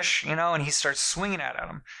large-ish, and he starts swinging at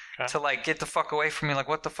him to, like, get the fuck away from me. Like,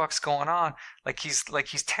 what the fuck's going on? Like he's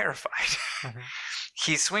terrified.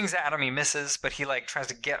 He swings at him, he misses, but he, like, tries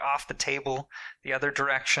to get off the table the other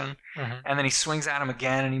direction, and then he swings at him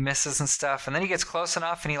again and he misses and stuff, and then he gets close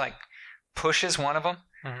enough and he, like, pushes one of them,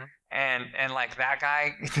 and like, that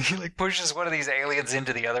guy, he, like, pushes one of these aliens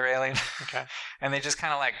into the other alien, and they just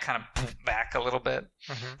kind of back a little bit.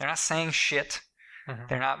 They're not saying shit.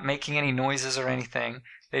 They're not making any noises or anything.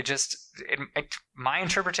 They just, my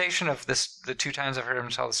interpretation of this, the two times I've heard him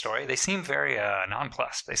tell the story, they seem very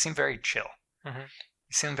nonplussed. They seem very chill. They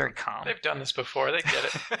seem very calm. They've done this before. They get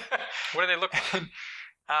it. What do they look like?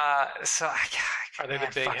 Are they the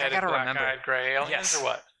big-headed, black-eyed gray aliens or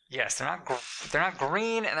what? Yes, they're not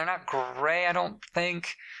green and they're not gray, I don't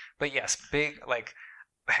think. But yes, big, like,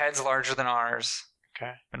 heads larger than ours.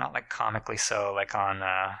 Okay. But not, like, comically so, like on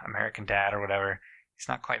American Dad or whatever. He's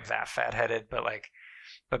not quite that fat-headed,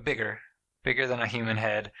 but bigger than a human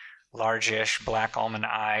head, large-ish, black almond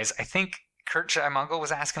eyes. I think Kurt Mungle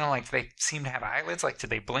was asking him, like, do they seem to have eyelids? Like, did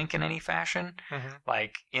they blink in any fashion?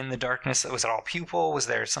 Like, in the darkness, was it all pupil? Was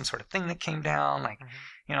there some sort of thing that came down? Like,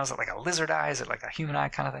 is it like a lizard eye? Is it like a human eye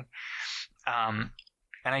kind of thing? And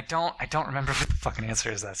I don't remember what the fucking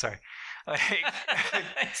answer is to that. Sorry. Like,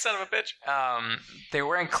 son of a bitch. They were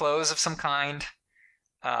wearing clothes of some kind.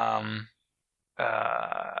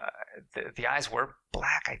 The eyes were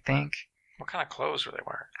black, I think. What kind of clothes were they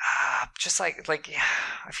wearing? Just like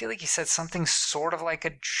I feel like he said something sort of like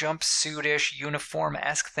a jumpsuit-ish,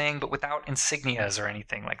 uniform-esque thing, but without insignias or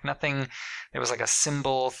anything. Like, nothing. There was like a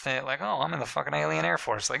symbol thing, like, oh, I'm in the fucking alien Air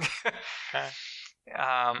Force. Like,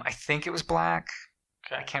 I think it was black.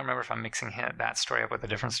 Okay. I can't remember if I'm mixing that story up with a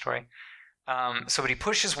different story. So but he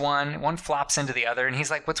pushes one flops into the other, and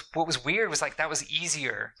he's like, what was weird was like that was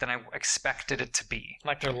easier than I expected it to be.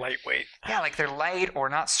 Like they're lightweight. Yeah, like they're light or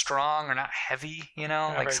not strong or not heavy,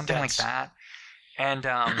 like something dense. like that. And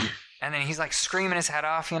and then he's like screaming his head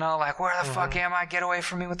off, like, where the fuck am I? Get away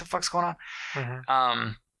from me! What the fuck's going on?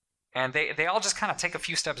 Mm-hmm. And they all just kind of take a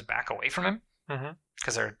few steps back away from him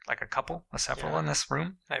because they're like a several in this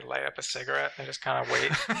room. They light up a cigarette and just kind of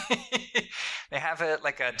wait. They have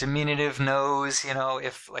like a diminutive nose,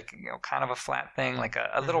 if like kind of a flat thing, like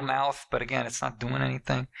a little mouth, but again, it's not doing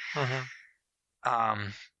anything.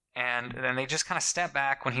 And then they just kind of step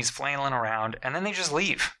back when he's flailing around, and then they just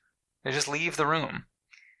leave. They just leave the room,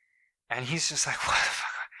 and he's just like, what the fuck?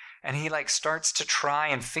 And he like starts to try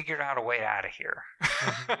and figure out a way out of here.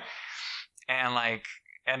 And like,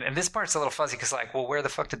 and this part's a little fuzzy because like, well, where the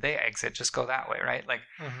fuck did they exit? Just go that way, right? Like,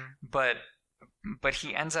 but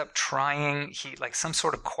he ends up trying, like some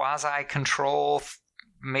sort of quasi control,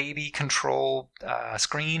 maybe control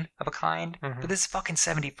screen of a kind. But this is fucking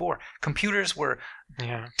 74. Computers were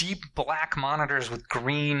deep black monitors with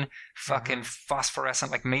green fucking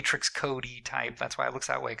phosphorescent, like matrix code-y type. That's why it looks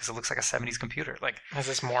that way, because it looks like a 70s computer. Like, has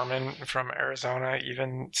this Mormon from Arizona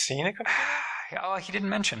even seen a computer? Oh, he didn't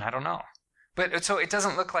mention. I don't know. But so it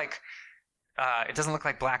doesn't look like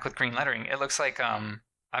black with green lettering. It looks like I'm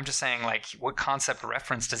just saying, like, what concept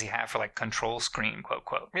reference does he have for like control screen, quote,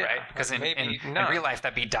 right? Because in real life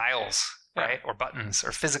that'd be dials, right, or buttons,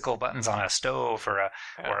 or physical buttons on a stove or a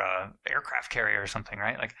aircraft carrier or something,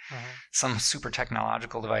 right? Like some super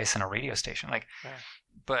technological device in a radio station, like.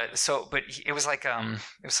 But it was like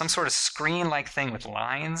it was some sort of screen-like thing with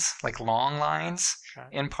lines, like long lines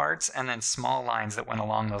in parts, and then small lines that went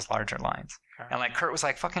along those larger lines. And like Kurt was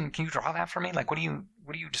like, "Fucking, can you draw that for me? Like, what are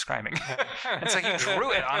you describing?" And so he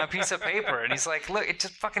drew it on a piece of paper, and he's like, "Look, it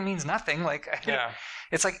just fucking means nothing. Like,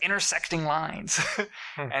 it's like intersecting lines."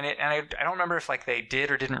 And I don't remember if like they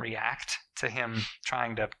did or didn't react to him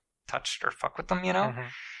trying to touch or fuck with them,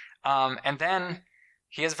 and then.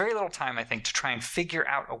 He has very little time, I think, to try and figure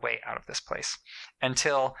out a way out of this place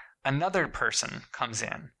until another person comes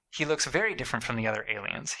in. He looks very different from the other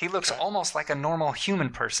aliens. He looks almost like a normal human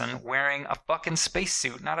person wearing a fucking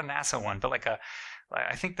spacesuit, not a NASA one, but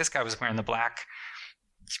I think this guy was wearing the black,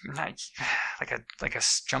 like a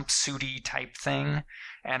jumpsuity type thing,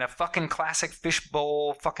 and a fucking classic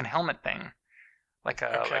fishbowl fucking helmet thing. Like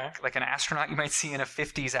like an astronaut you might see in a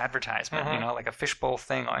 50s advertisement, like a fishbowl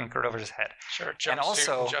thing anchored over his head. Sure, and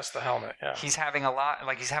also just the helmet. Yeah, he's having a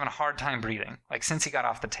hard time breathing. Like since he got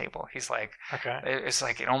off the table, he's like, it's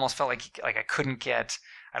like it almost felt like I couldn't get.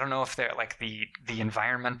 I don't know if they're like the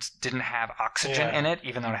environment didn't have oxygen in it,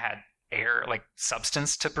 even though it had air, like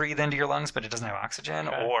substance to breathe into your lungs, but it doesn't have oxygen,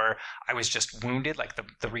 or I was just wounded, like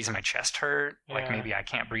the reason my chest hurt, like maybe I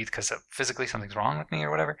can't breathe because physically something's wrong with me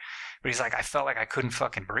or whatever. But he's like, I felt like I couldn't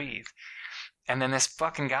fucking breathe. And then this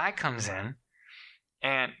fucking guy comes in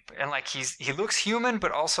and like he looks human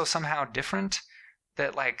but also somehow different.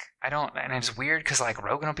 That like and it's weird because like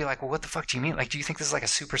Rogan will be like, well, what the fuck do you mean? Like, do you think this is like a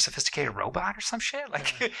super sophisticated robot or some shit?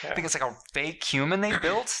 Like, I think it's like a fake human they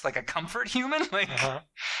built, like a comfort human. Like,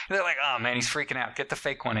 they're like, oh man, he's freaking out. Get the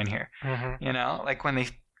fake one in here. Like when they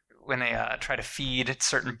try to feed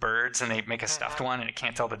certain birds and they make a stuffed one and it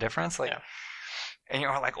can't tell the difference. Like, and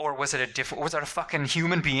you're like, or was it a fucking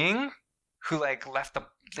human being who like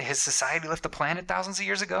his society left the planet thousands of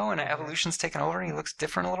years ago and evolution's taken over and he looks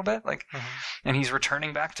different a little bit, like, and he's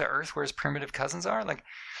returning back to Earth where his primitive cousins are, like,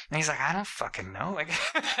 and he's like, I don't fucking know, like,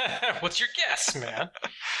 what's your guess, man?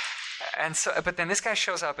 And so, but then this guy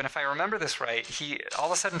shows up, and if I remember this right, all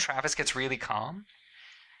of a sudden Travis gets really calm,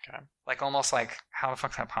 like almost like, how the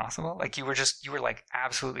fuck's that possible? Like you were like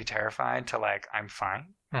absolutely terrified to like, I'm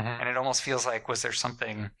fine, and it almost feels like, was there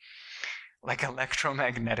something like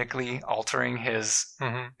electromagnetically altering his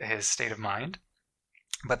state of mind?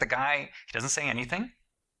 But the guy, he doesn't say anything.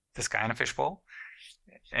 This guy in a fishbowl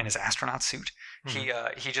in his astronaut suit,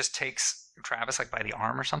 he just takes Travis like by the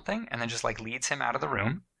arm or something, and then just like leads him out of the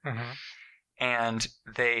room. And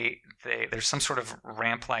there's some sort of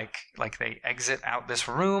ramp, like they exit out this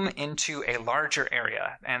room into a larger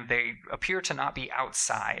area, and they appear to not be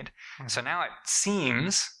outside. So now it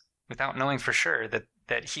seems, without knowing for sure, that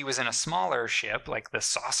he was in a smaller ship, like the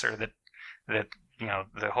saucer that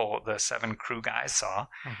the 7 crew guys saw,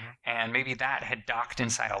 and maybe that had docked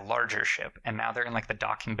inside a larger ship, and now they're in like the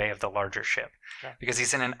docking bay of the larger ship, because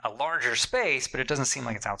he's in a larger space, but it doesn't seem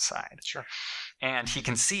like it's outside. Sure. And he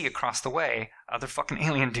can see across the way other fucking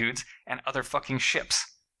alien dudes and other fucking ships,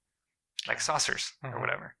 like saucers or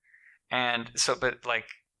whatever. And so, but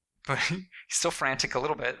he's still frantic a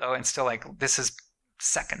little bit though, and still like, this is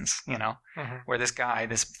seconds, you know, Mm-hmm. where this guy,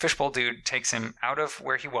 this fishbowl dude, takes him out of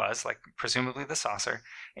where he was, like presumably the saucer,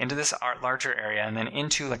 into this larger area, and then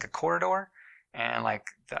into like a corridor, and like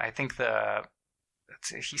I think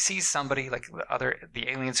he sees somebody, like the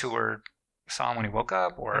aliens who saw him when he woke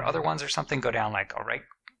up, or other ones or something, go down like a right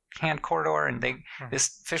hand corridor, and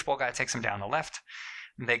this fishbowl guy takes him down the left.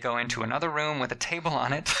 They go into another room with a table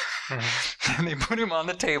on it, and they put him on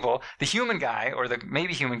the table. The human guy, or the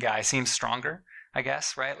maybe human guy, seems stronger, I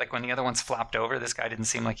guess, right? Like when the other ones flopped over, this guy didn't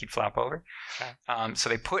seem like he'd flop over. Okay. So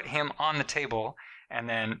they put him on the table, and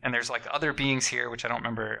there's like other beings here, which I don't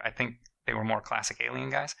remember. I think they were more classic alien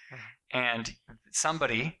guys. And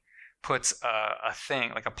somebody puts a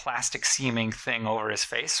thing, like a plastic seeming thing over his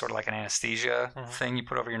face, sort of like an anesthesia thing you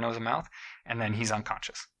put over your nose and mouth, and then he's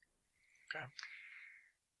unconscious. Okay.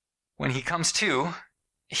 When he comes to,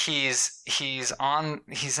 he's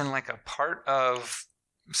in like a part of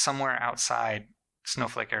somewhere outside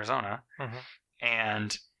Snowflake, Arizona,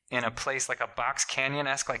 and in a place like a box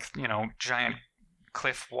canyon-esque, like, you know, giant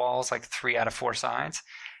cliff walls, like 3 out of 4 sides.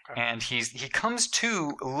 Okay. And he comes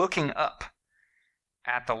to looking up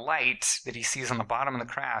at the light that he sees on the bottom of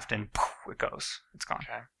the craft, and poof, it goes. It's gone.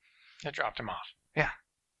 Okay. It dropped him off. Yeah.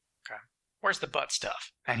 Okay. Where's the butt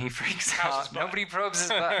stuff? And he freaks out. Nobody probes his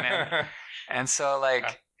butt, man. And so,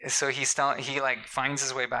 like, he like finds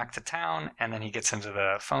his way back to town, and then he gets into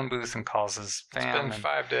the phone booth and calls his fam. It's been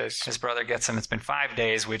 5 days. His brother gets him. It's been 5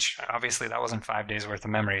 days, which obviously that wasn't 5 days worth of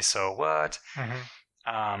memories. So what?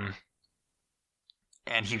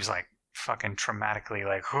 And he was like fucking traumatically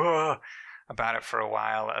like about it for a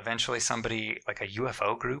while. Eventually, somebody, like a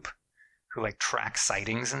UFO group who like track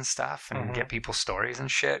sightings and stuff and get people's stories and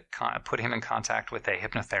shit, put him in contact with a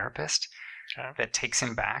hypnotherapist that takes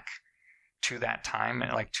him back to that time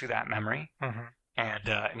and like to that memory.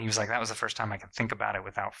 And he was like, that was the first time I could think about it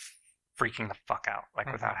without freaking the fuck out,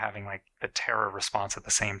 like without having like the terror response at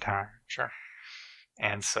the same time. Sure.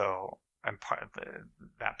 And so, and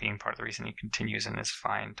that being part of the reason he continues and is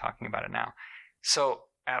fine talking about it now. So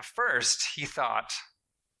at first he thought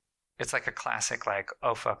it's like a classic, like,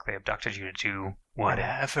 oh fuck, they abducted you to do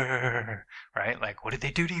whatever, right? Like, what did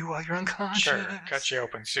they do to you while you're unconscious? Sure, cut you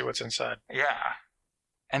open, see what's inside. Yeah.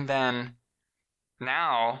 And then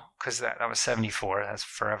now, because that was 74, that's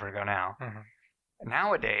forever ago now.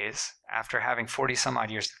 Nowadays, after having 40 some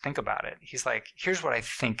odd years to think about it, he's like, here's what I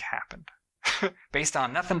think happened. Based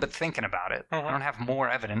on nothing but thinking about it. I don't have more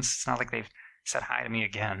evidence. It's not like they've said hi to me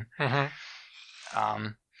again.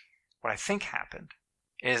 What I think happened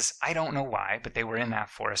is, I don't know why, but they were in that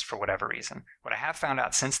forest for whatever reason. What I have found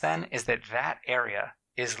out since then is that that area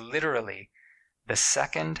is literally the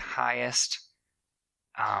second highest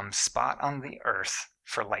spot on the earth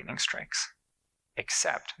for lightning strikes.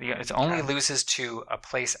 Except it only loses to a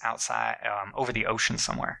place outside, over the ocean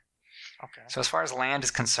somewhere. Okay. So as far as land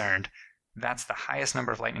is concerned, that's the highest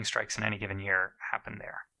number of lightning strikes in any given year happen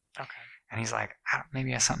there. Okay. And he's like,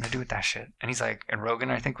 maybe it has something to do with that shit. And he's like, and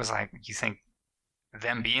Rogan, I think, was like, you think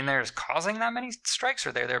them being there is causing that many strikes,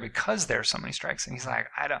 or they're there because there's so many strikes? And he's like,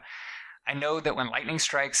 I know that when lightning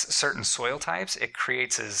strikes certain soil types, it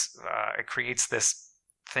creates this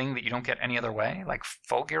thing that you don't get any other way, like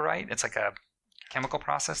fulgurite. It's like a chemical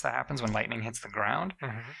process that happens when lightning hits the ground.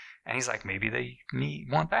 And he's like, maybe they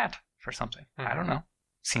want that for something. I don't know.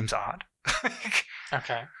 Seems odd.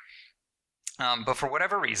 Okay. But for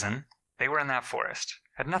whatever reason, they were in that forest.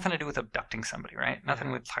 Had nothing to do with abducting somebody, right?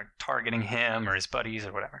 Nothing with targeting him or his buddies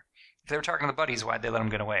or whatever. If they were targeting the buddies, why'd they let him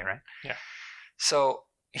get away, right? Yeah. So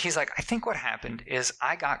he's like, I think what happened is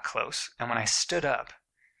I got close, and when I stood up,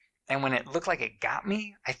 and when it looked like it got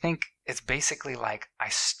me, I think it's basically like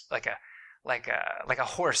like a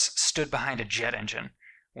horse stood behind a jet engine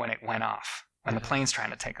when it went off, when the plane's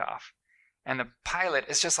trying to take off. And the pilot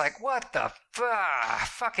is just like, what the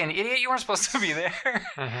fucking idiot, you weren't supposed to be there.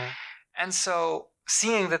 And so,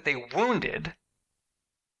 seeing that they wounded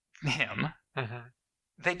him,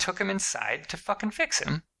 they took him inside to fucking fix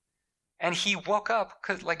him. And he woke up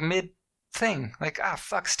like mid-thing, like,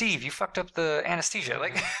 fuck, Steve, you fucked up the anesthesia.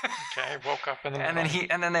 Like, okay, woke up in the middle.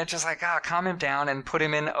 And then they're just like, calm him down and put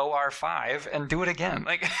him in OR5 and do it again.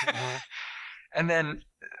 Like, and then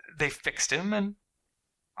they fixed him, and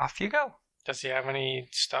off you go. Does he have any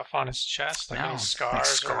stuff on his chest? Like no, any scars? Like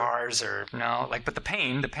scars or no. Like, but the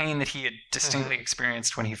pain that he had distinctly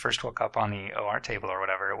experienced when he first woke up on the OR table or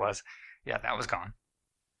whatever it was, yeah, that was gone.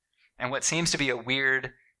 And what seems to be a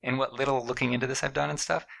weird, in what little looking into this I've done and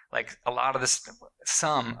stuff, like a lot of this,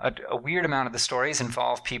 a weird amount of the stories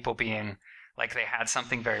involve people being like they had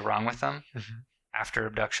something very wrong with them. After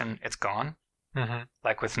abduction, it's gone.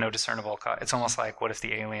 Like with no discernible cause. It's almost like, what if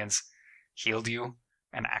the aliens healed you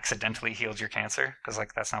and accidentally healed your cancer, because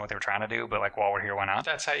like that's not what they were trying to do, but like while we're here, why not?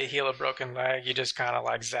 That's how you heal a broken leg. You just kind of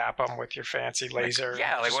like zap them with your fancy laser.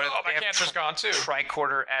 Like what? My cancer's gone too.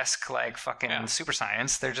 Tricorder-esque like fucking super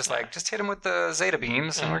science. They're just like, just hit him with the zeta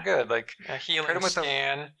beams and we're good. Like healing hit him with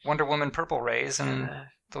scan. the Wonder Woman purple rays and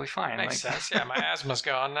they'll be fine. Makes sense. Yeah, my asthma's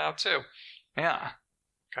gone now too. Yeah.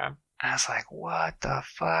 Okay. And I was like, what the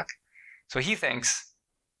fuck? So he thinks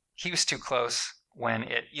he was too close. When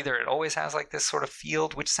it always has like this sort of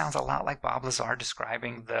field, which sounds a lot like Bob Lazar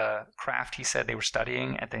describing the craft he said they were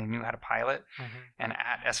studying and they knew how to pilot. And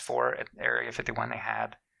at S4 at Area 51, they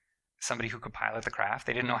had somebody who could pilot the craft.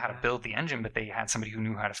 They didn't know how to build the engine, but they had somebody who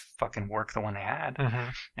knew how to fucking work the one they had.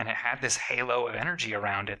 And it had this halo of energy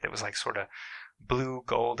around it that was like sort of blue,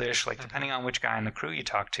 goldish, like depending on which guy in the crew you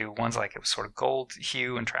talk to. One's like it was sort of gold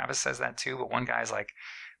hue, and Travis says that too. But one guy's like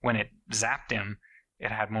when it zapped him, it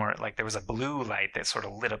had more, like, there was a blue light that sort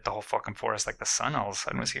of lit up the whole fucking forest, like the sun all of a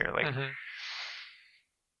sudden was here. Like,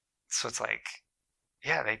 so it's like,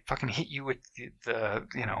 yeah, they fucking hit you with the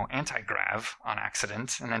anti-grav on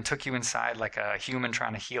accident and then took you inside like a human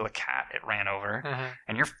trying to heal a cat it ran over.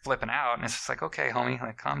 And you're flipping out. And it's just like, okay, homie,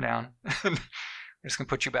 like, calm down. We're just going to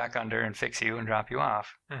put you back under and fix you and drop you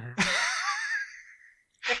off.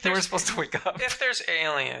 They were supposed to wake up. If there's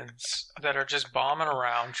aliens that are just bombing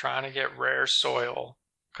around trying to get rare soil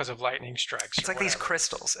because of lightning strikes, it's like these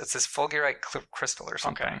crystals. It's this fulgurite crystal or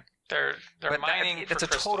something. Okay. They're mining. It's a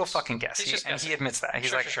total fucking guess. He admits that.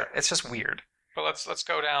 He's it's just weird. But let's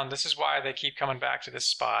go down. This is why they keep coming back to this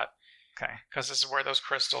spot. Okay. Because this is where those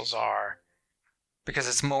crystals are. Because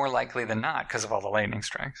it's more likely than not because of all the lightning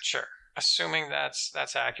strikes. Sure. Assuming that's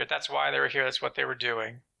accurate. That's why they were here. That's what they were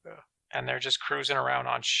doing. And they're just cruising around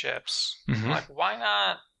on ships. Like, why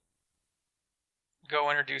not go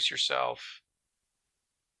introduce yourself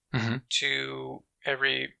to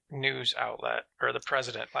every news outlet or the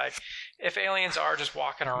president? Like, if aliens are just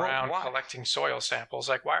walking around collecting soil samples,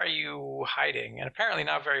 like, why are you hiding? And apparently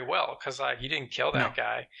not very well, because, like, you didn't kill that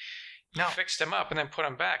guy. You fixed him up and then put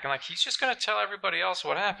him back. And, like, he's just going to tell everybody else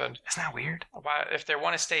what happened. Isn't that weird? If they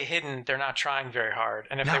want to stay hidden, they're not trying very hard.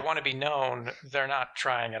 And if they want to be known, they're not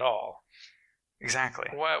trying at all. Exactly.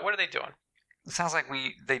 What are they doing? It sounds like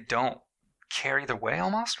they don't care either way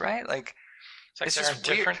almost, right? Like, it's they're just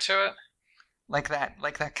indifferent to it? Like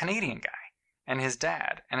that Canadian guy and his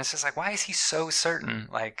dad. And it's just like, why is he so certain,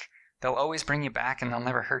 like, they'll always bring you back and they'll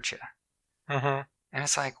never hurt you? And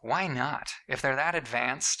it's like, why not? If they're that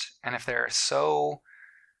advanced and if they're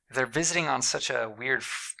visiting on such a weird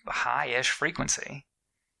high-ish frequency,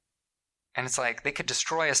 and it's like they could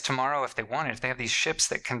destroy us tomorrow if they wanted. If they have these ships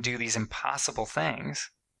that can do these impossible things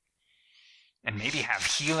and maybe have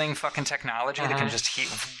healing fucking technology that can just heal,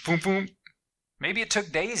 boom, boom. Maybe it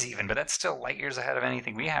took days even, but that's still light years ahead of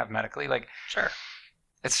anything we have medically. Like, sure.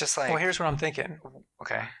 It's just like... Well, here's what I'm thinking.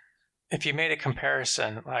 Okay. If you made a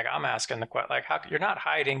comparison, like I'm asking the question, like, how you're not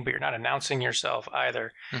hiding, but you're not announcing yourself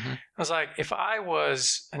either. I was like, if I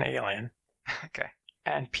was an alien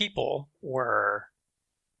and people were...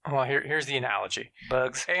 Well, here's the analogy.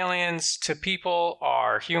 Bugs. Aliens to people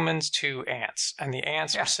are humans to ants. And the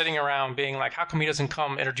ants are sitting around being like, how come he doesn't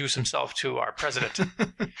come introduce himself to our president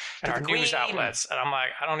and our news outlets? And I'm like,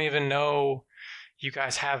 I don't even know you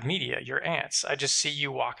guys have media. You're ants. I just see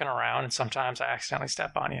you walking around and sometimes I accidentally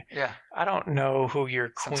step on you. Yeah. I don't know who your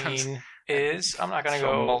queen is. I'm not going to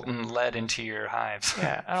go molten lead into your hives.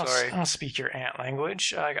 Yeah. I don't speak your ant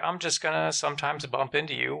language. Like, I'm just going to sometimes bump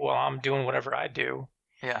into you while I'm doing whatever I do.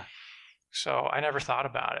 Yeah. So I never thought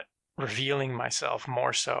about it, revealing myself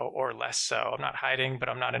more so or less so. I'm not hiding, but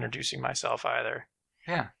I'm not introducing myself either.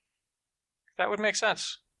 Yeah. That would make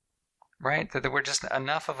sense. Right? That we're just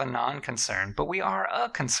enough of a non-concern, but we are a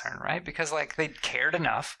concern, right? Because, like, they cared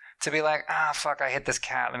enough to be like, fuck, I hit this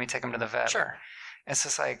cat. Let me take him to the vet. Sure. It's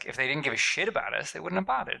just like, if they didn't give a shit about us, they wouldn't have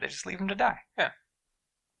bothered. They just leave him to die. Yeah.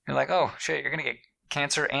 You're like, oh, shit, you're going to get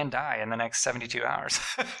cancer and die in the next 72 hours.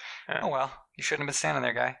 Oh, well, you shouldn't have been standing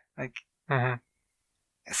there, guy. Like,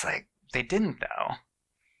 It's like, they didn't, though.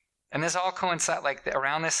 And this all coincides, like,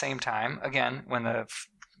 around this same time, again, when the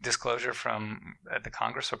disclosure from the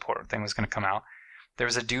Congress report thing was going to come out, there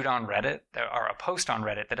was a dude on Reddit, or a post on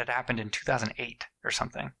Reddit that had happened in 2008 or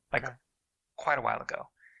something, like quite a while ago.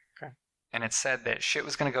 Okay. And it said that shit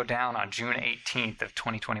was going to go down on June 18th of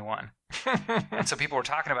 2021. And so people were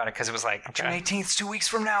talking about it because it was like, June 18th is 2 weeks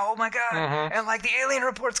from now. Oh my God. And like the alien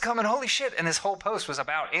report's coming. Holy shit. And this whole post was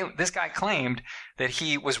about, this guy claimed that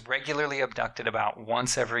he was regularly abducted about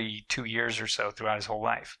once every 2 years or so throughout his whole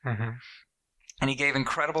life. And he gave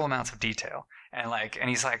incredible amounts of detail. And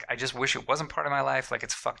he's like, I just wish it wasn't part of my life. Like,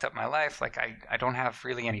 it's fucked up my life. Like, I don't have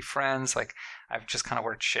really any friends. Like, I've just kind of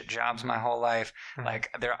worked shit jobs my whole life. Mm-hmm. Like,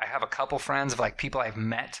 I have a couple friends of like people I've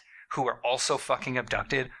met who were also fucking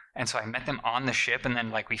abducted. And so I met them on the ship, and then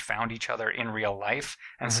like we found each other in real life.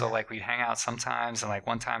 And so like we'd hang out sometimes. And like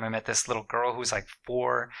one time I met this little girl who was like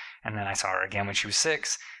 4, and then I saw her again when she was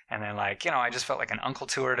 6. And then like, I just felt like an uncle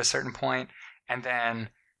to her at a certain point. And then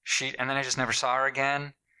I just never saw her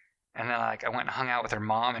again. And then like I went and hung out with her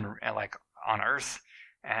mom and like on Earth,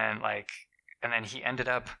 and then he ended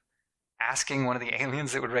up asking one of the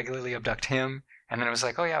aliens that would regularly abduct him. And then it was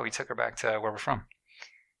like, oh yeah, we took her back to where we're from.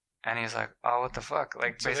 And he's like, oh, what the fuck?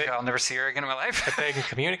 Like, so basically, I'll never see her again in my life. But they can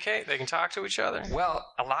communicate? They can talk to each other? Well,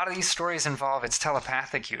 a lot of these stories involve, it's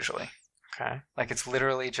telepathic usually. Okay. Like, it's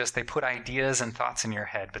literally just, they put ideas and thoughts in your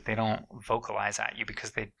head, but they don't vocalize at you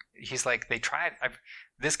because this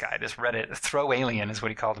Reddit, Throw Alien is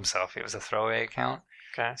what he called himself. It was a throwaway account.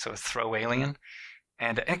 Okay. So Throw Alien.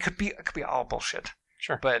 And it could be all bullshit.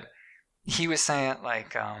 Sure. But he was saying,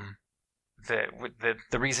 like,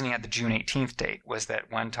 the reason he had the June 18th date was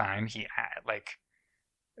that one time he had, like,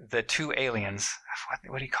 the 2 aliens,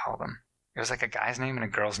 what do you call them? It was like a guy's name and a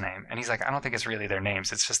girl's name. And he's like, I don't think it's really their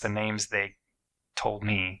names. It's just the names they told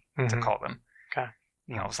me to call them. Okay.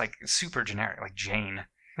 It was like super generic, like Jane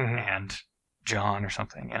and John or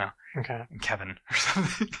something, Okay. And Kevin or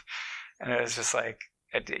something. And it was just like,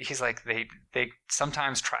 he's like, they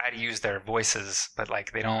sometimes try to use their voices, but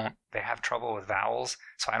like they have trouble with vowels.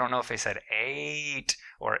 So I don't know if they said 8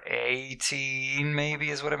 or 18 maybe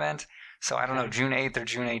is what it meant. So I don't know, June 8th or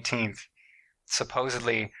June 18th.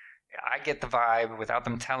 Supposedly, I get the vibe without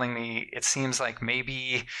them telling me. It seems like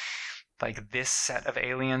maybe like this set of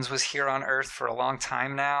aliens was here on Earth for a long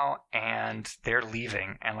time now, and they're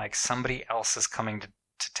leaving, and like somebody else is coming to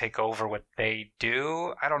take over what they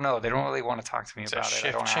do. I don't know. They don't really want to talk to me about it.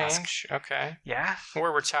 Shift change. Ask. Okay. Yeah.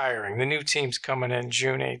 We're retiring. The new team's coming in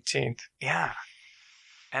June 18th. Yeah.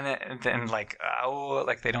 And then like,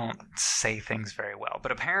 like they don't say things very well.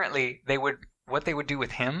 But apparently what they would do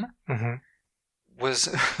with him was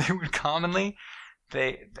they would commonly,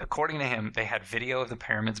 according to him, they had video of the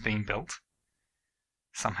pyramids being built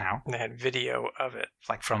somehow. They had video of it.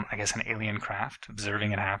 Like from, I guess, an alien craft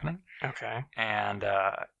observing it happening. Okay. And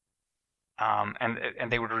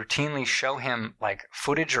they would routinely show him like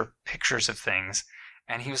footage or pictures of things.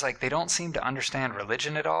 And he was like, they don't seem to understand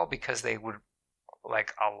religion at all, because they would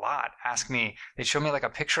like a lot ask me, they'd show me like a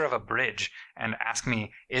picture of a bridge and ask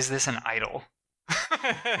me, is this an idol?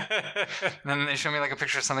 And then they show me like a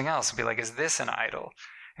picture of something else and be like, is this an idol?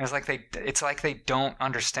 And it's like they don't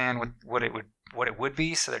understand what it would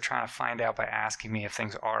be, so they're trying to find out by asking me if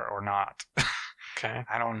things are or not. Okay.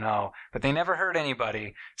 I don't know. But they never hurt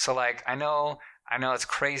anybody. So like I know it's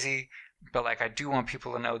crazy, but like I do want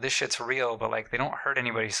people to know this shit's real, but like they don't hurt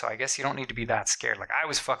anybody, so I guess you don't need to be that scared. Like I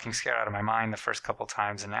was fucking scared out of my mind the first couple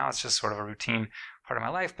times, and now it's just sort of a routine part of my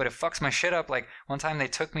life, but it fucks my shit up. Like one time they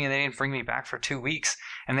took me and they didn't bring me back for 2 weeks,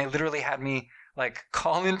 and they literally had me like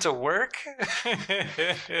call into work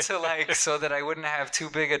to like so that I wouldn't have too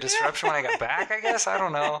big a disruption when I got back, I guess. I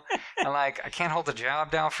don't know. And like I can't hold the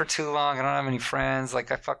job down for too long. I don't have any friends. Like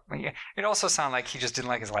it also sounded like he just didn't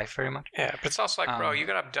like his life very much. Yeah, but it's also like, bro, you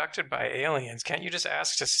got abducted by aliens. Can't you just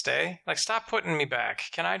ask to stay? Like, stop putting me back.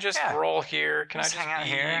 Can I just roll here? Can I just hang out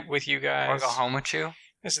be here with you guys? Or go home with you?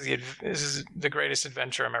 This is the greatest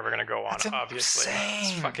adventure I'm ever going to go on, obviously.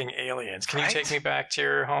 It's fucking aliens. Can you take me back to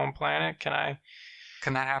your home planet? Can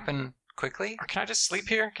that happen quickly? Or can I just sleep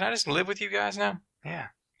here? Can I just live with you guys now? Yeah.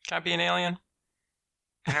 Can I be an alien?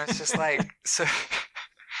 And it's just like, so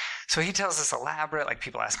he tells this elaborate, like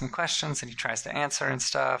people ask him questions and he tries to answer and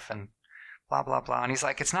stuff and blah, blah, blah. And he's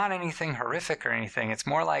like, it's not anything horrific or anything. It's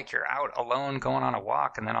more like you're out alone going on a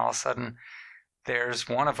walk, and then all of a sudden there's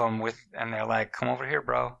one of them and they're like, come over here,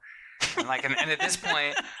 bro. And like, and at this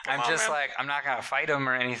point, I'm not going to fight him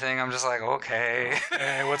or anything. I'm just like, okay.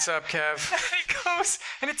 Hey, what's up, Kev? He goes,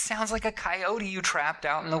 and it sounds like a coyote you trapped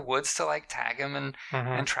out in the woods to like tag him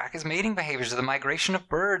and track his mating behaviors or the migration of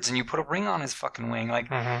birds. And you put a ring on his fucking wing. Like,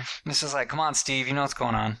 this is like, come on, Steve, you know what's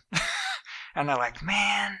going on. And they're like,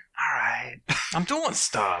 man, all right. I'm doing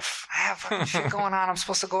stuff. I have fucking shit going on. I'm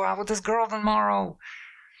supposed to go out with this girl tomorrow.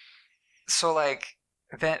 So like,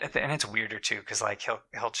 and it's weirder too, because like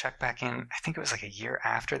he'll check back in. I think it was like a year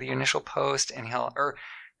after the initial post, and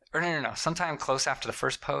no, sometime close after the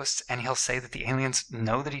first post, and he'll say that the aliens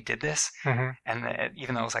know that he did this, and that,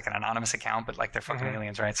 even though it was like an anonymous account, but like they're fucking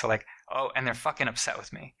aliens, right? So like, and they're fucking upset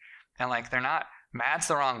with me, and like they're not mad's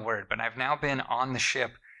the wrong word, but I've now been on the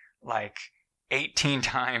ship like 18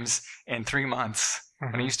 times in 3 months.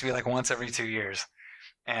 Mhm. And it used to be like once every 2 years.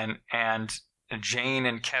 And Jane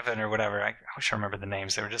and Kevin or whatever, I wish I remember the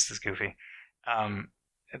names. They were just as goofy.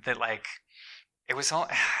 That like, it was all,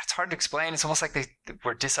 it's hard to explain. It's almost like they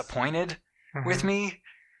were disappointed with me.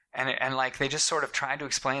 And like, they just sort of tried to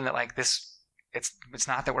explain that like this, it's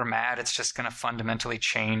not that we're mad. It's just going to fundamentally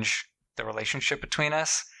change the relationship between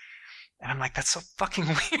us. And I'm like, that's so fucking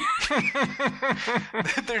weird.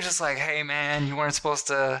 They're just like, hey man, you weren't supposed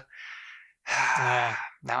to.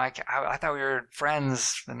 Now I thought we were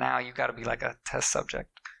friends, and now you got to be like a test subject.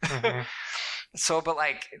 Mhm. So, but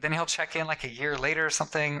like, then he'll check in like a year later or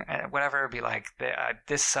something, whatever, be like,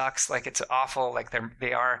 this sucks, like it's awful, like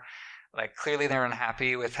they are, like clearly they're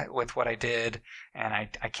unhappy with what I did, and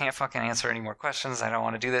I can't fucking answer any more questions. I don't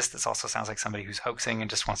want to do this. This also sounds like somebody who's hoaxing and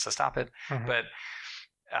just wants to stop it. Mhm. But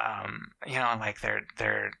you know, like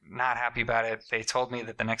they're not happy about it. They told me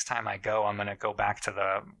that the next time I go, I'm gonna go back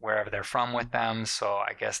to wherever they're from with them. So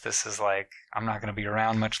I guess this is like, I'm not gonna be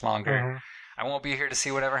around much longer. Mhm. I won't be here to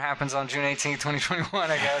see whatever happens on June 18th, 2021,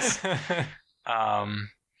 I guess.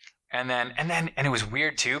 And it was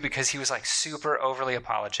weird too, because he was like super overly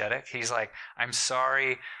apologetic. He's like, I'm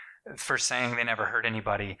sorry for saying they never hurt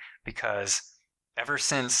anybody, because ever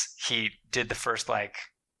since he did the first like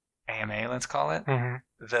AMA, let's call it, Mhm.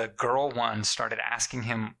 the girl one started asking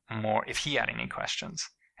him more if he had any questions.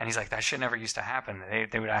 And he's like, that shit never used to happen.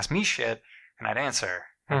 They would ask me shit and I'd answer.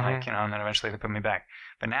 And like, you know, and then eventually they put me back.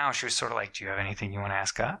 But now she was sort of like, do you have anything you want to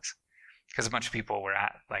ask us? Because a bunch of people were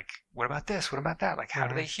like, what about this? What about that? Like, how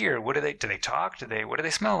do they hear? What do they talk? What do they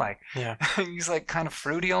smell like? Yeah. He's like kind of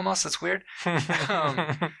fruity almost. It's weird.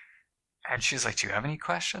 And she's like, do you have any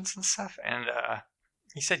questions and stuff? And,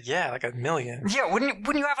 He said, yeah, like 1 million. yeah, wouldn't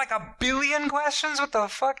you have like 1 billion questions? What the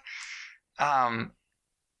fuck? And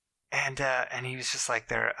he was just like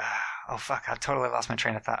there. Oh fuck! I totally lost my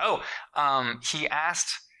train of thought. He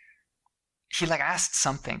asked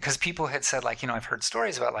something, because people had said like, you know, I've heard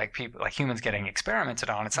stories about like people, like humans getting experimented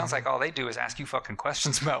on. It sounds like all they do is ask you fucking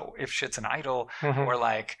questions about if shit's an idol, or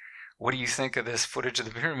like, what do you think of this footage of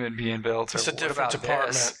the pyramid being built? Or It's a what different about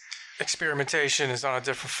department. this? Experimentation is on a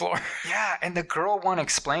different floor. Yeah, and the girl one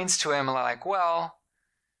explains to him like, well,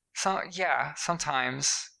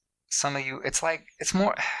 sometimes some of you, it's like, it's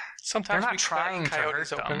more. Sometimes They're not we trying to hurt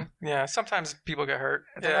coyotes open. them. Yeah, sometimes people get hurt.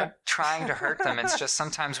 They're not trying to hurt them. It's just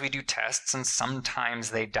sometimes we do tests and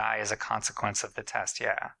sometimes they die as a consequence of the test.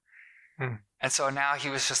 Yeah. And so now he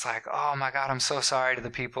was just like, oh my God, I'm so sorry to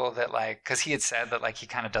the people that like, because he had said that like he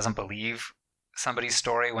kind of doesn't believe somebody's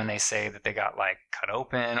story when they say that they got like cut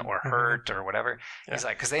open or hurt or whatever. Yeah. He's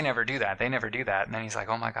like, because they never do that. They never do that. And then he's like,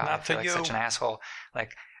 oh my God, Not I feel to like you. such an asshole.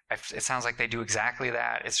 Like, it sounds like they do exactly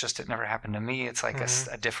that. It's just, it never happened to me. It's like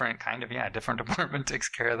a different kind of, a different department takes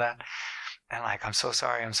care of that. And like, I'm so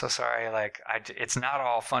sorry. Like, it's not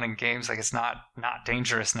all fun and games. Like, it's not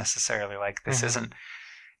dangerous necessarily. Like, this isn't.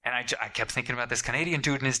 And I kept thinking about this Canadian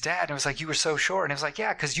dude and his dad. And it was like, you were so sure. And it was like,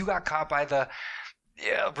 yeah, because you got caught by the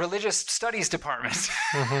religious studies department.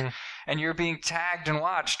 And you're being tagged and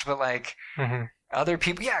watched. But like, other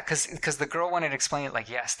people, because the girl wanted to explain it like,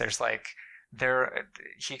 yes, there's like,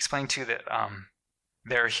 he explained too that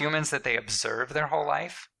there are humans that they observe their whole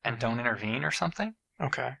life and don't intervene or something.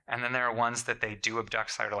 Okay. And then there are ones that they do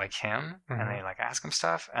abduct, sort of like him, and they like ask him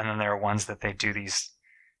stuff. And then there are ones that they do these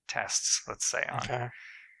tests, let's say, on. Okay.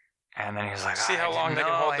 And then he was like, See how long they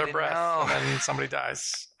can hold their breath, and then somebody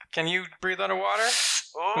dies. Can you breathe underwater?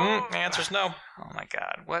 The answer's no. Oh my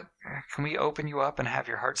God! What? Can we open you up and have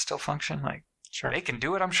your heart still function? Like, Sure. they can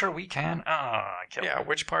do it. I'm sure we can. Oh, I killed Yeah. him.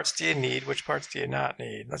 Which parts do you need? Which parts do you not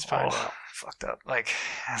need? Let's find out. Fucked up. Like,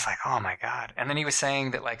 I was like, oh my God. And then he was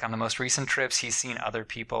saying that like on the most recent trips, he's seen other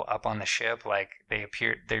people up on the ship. Like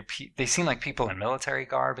they seem like people in military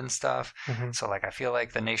garb and stuff. So like, I feel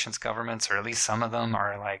like the nation's governments, or at least some of them,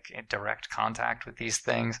 are like in direct contact with these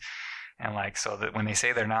things. And like, so that when they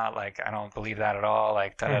say they're not, like, I don't believe that at all.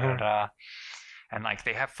 Like, da-da-da-da. And like,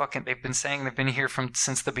 they've been saying they've been here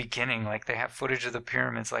since the beginning. Like, they have footage of the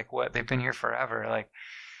pyramids. Like, what? They've been here forever. Like,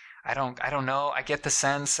 I don't know. I get the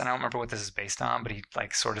sense, and I don't remember what this is based on, but he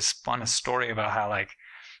like sort of spun a story about how like,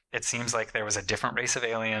 it seems like there was a different race of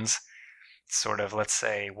aliens sort of, let's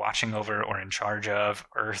say, watching over or in charge of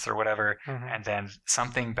Earth or whatever. And then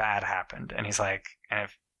something bad happened. And he's like, and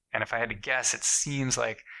if I had to guess, it seems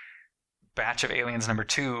like batch of aliens number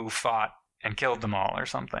 2 fought and killed them all or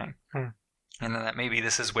something. And then that maybe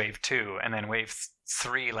this is wave 2, and then wave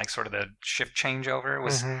 3, like sort of the shift changeover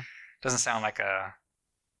doesn't sound like a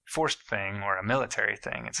forced thing or a military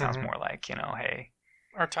thing. It sounds more like, you know, hey,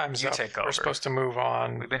 our time's up. take over. We're supposed to move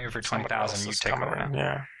on. We've been here for 20,000. You take over now.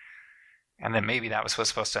 Yeah. And then maybe that was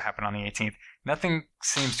supposed to happen on the 18th. Nothing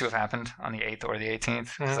seems to have happened on the 8th or the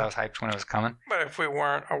 18th because I was hyped when it was coming. But if we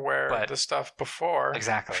weren't aware of the stuff before.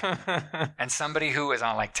 Exactly. And somebody who was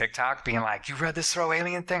on like TikTok being like, you read this throw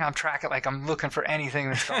alien thing? I'm tracking, like I'm looking for anything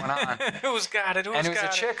that's going on. Who's got it? And it was a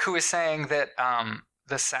chick who was saying that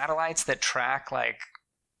the satellites that track like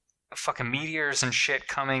fucking meteors and shit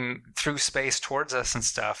coming through space towards us and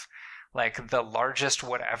stuff, like the largest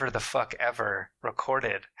whatever the fuck ever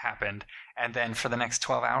recorded happened, and then for the next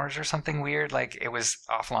 12 hours or something weird, like it was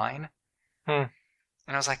offline. And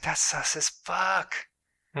I was like, that's sus as fuck.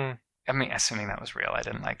 I mean, assuming that was real, I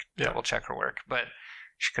didn't like double check her work, but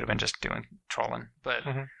she could have been just doing trolling. But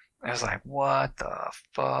I was like, what the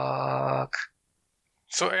fuck?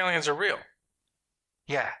 So aliens are real.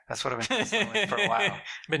 Yeah, that's what I've been feeling for a while.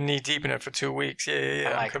 Been knee deep in it for 2 weeks.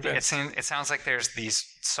 Yeah. Like, it sounds like there's these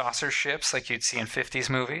saucer ships like you'd see in 50s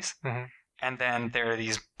movies. And then there are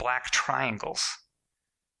these black triangles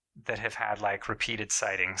that have had like repeated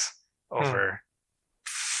sightings over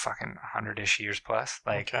fucking 100-ish years plus.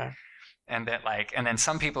 Like, and that like, and then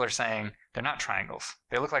some people are saying they're not triangles.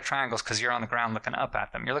 They look like triangles because you're on the ground looking up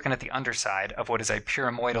at them. You're looking at the underside of what is a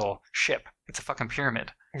pyramidal ship. It's a fucking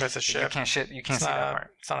pyramid. That's a ship. You can't see that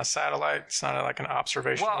part. It's not a satellite. It's not like an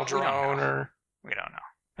observational drone we don't know.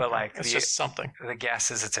 But like it's just something. The guess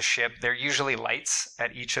is it's a ship. There are usually lights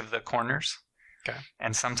at each of the corners. Okay.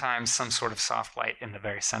 And sometimes some sort of soft light in the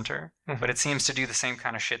very center. But it seems to do the same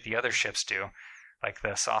kind of shit the other ships do. Like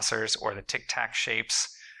the saucers or the tic-tac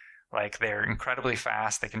shapes. Like they're incredibly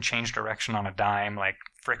fast. They can change direction on a dime. Like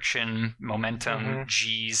friction, momentum,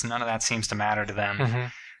 G's. None of that seems to matter to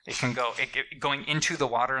them. It can go going into the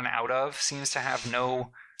water and out of seems to have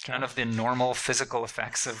none of the normal physical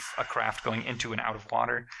effects of a craft going into and out of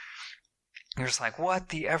water. You're just like, what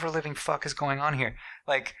the ever-living fuck is going on here?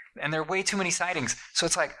 Like, and there are way too many sightings. So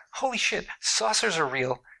it's like, holy shit, saucers are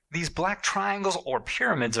real. These black triangles or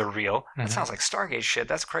pyramids are real. That sounds like Stargate shit.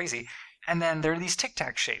 That's crazy. And then there are these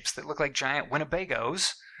tic-tac shapes that look like giant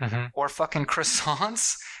Winnebagos or fucking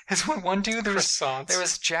croissants. Is what one dude, there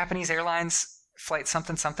was Japanese Airlines flight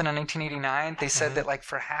something in 1989. They said that like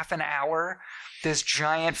for half an hour, this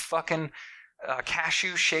giant fucking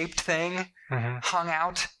cashew-shaped thing hung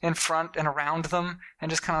out in front and around them and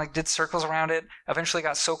just kind of like did circles around it. Eventually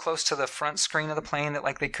got so close to the front screen of the plane that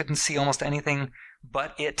like they couldn't see almost anything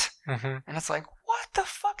but it. And it's like, what the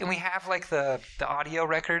fuck? And we have like the audio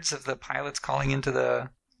records of the pilots calling into the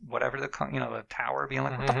whatever the tower, being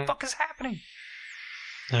like, what the fuck is happening?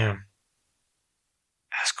 Yeah.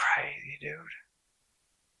 That's crazy, dude.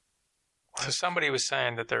 So somebody was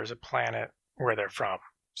saying that there's a planet where they're from.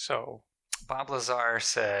 So Bob Lazar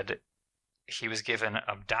said he was given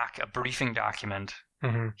a briefing document.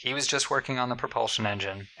 He was just working on the propulsion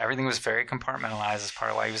engine. Everything was very compartmentalized as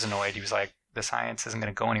part of why he was annoyed. He was like, the science isn't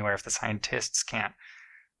going to go anywhere if the scientists can't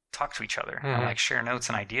talk to each other and like share notes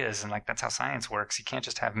and ideas. And like, that's how science works. You can't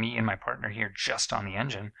just have me and my partner here just on the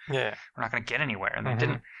engine. Yeah. We're not going to get anywhere. And they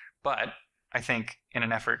didn't. But I think in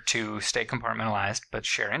an effort to stay compartmentalized but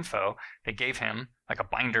share info, they gave him like a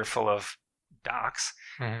binder full of docs.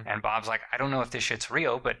 And Bob's like, I don't know if this shit's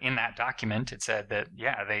real, but in that document it said that,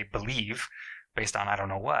 yeah, they believe, based on I don't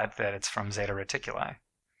know what, that it's from Zeta Reticuli.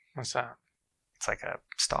 What's that? It's like a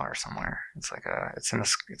star somewhere. It's like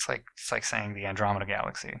saying the Andromeda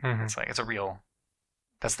Galaxy. It's like,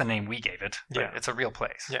 that's the name we gave it. But it's a real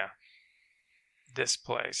place. Yeah. This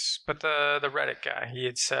place. But the Reddit guy, he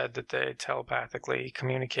had said that they telepathically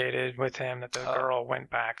communicated with him that the girl went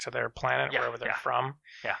back to their planet, wherever they're from.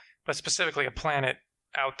 Yeah. But specifically a planet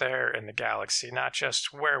out there in the galaxy, not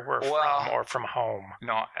just where we're from or from home.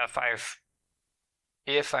 No,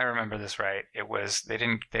 if I remember this right, it was they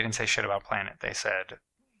didn't say shit about planet. They said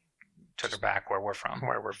took her back where we're from.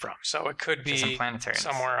 So it could be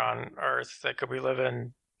somewhere on Earth. They could be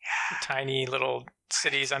living tiny little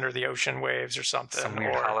cities under the ocean waves or something. Some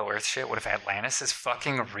weird Hollow Earth shit. What if Atlantis is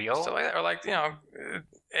fucking real? So or like,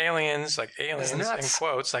 aliens, in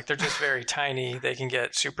quotes, like they're just very tiny. They can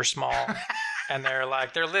get super small. And they're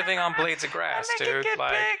living on blades of grass, and dude. Can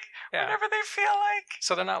get big whenever they feel like.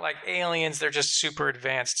 So they're not like aliens, they're just super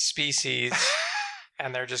advanced species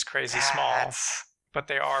and they're just crazy small. But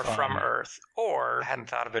they are from Earth. Or I hadn't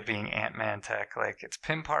thought of it being Ant-Man tech. Like, it's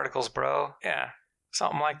Pym particles, bro. Yeah.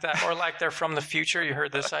 Something like that. Or like they're from the future. You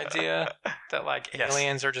heard this idea that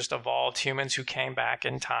aliens are just evolved humans who came back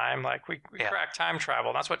in time. Like we cracked time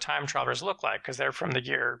travel. That's what time travelers look like because they're from the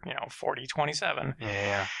year 4027.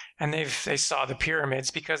 Yeah. And they saw the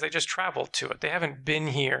pyramids because they just traveled to it. They haven't been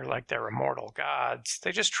here like they're immortal gods.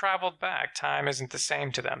 They just traveled back. Time isn't the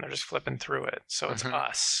same to them. They're just flipping through it. So it's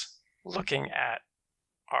us looking at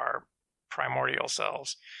our primordial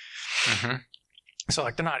selves. Mm-hmm. So,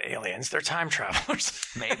 like, they're not aliens. They're time travelers.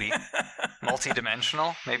 Maybe.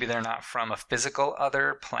 Multi-dimensional. Maybe they're not from a physical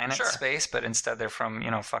other planet Sure. space, but instead they're from,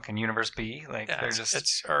 fucking Universe B. Like, Yeah, they're just...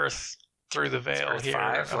 it's Earth through the veil Earth here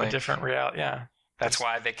 5, of like- a different reality. Yeah. That's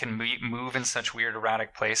why they can move in such weird,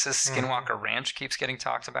 erratic places. Skinwalker Ranch keeps getting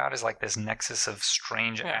talked about as like this nexus of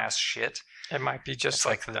strange-ass shit. It might be just It's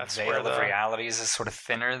like the that's veil where of realities is sort of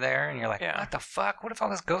thinner there, and you're like, Yeah. what the fuck? What if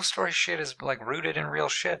all this ghost story shit is like rooted in real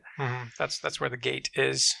shit? That's where the gate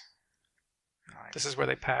is. This is where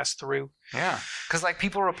they pass through. Yeah, because like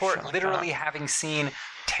people report Shit like literally having seen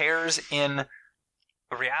tears in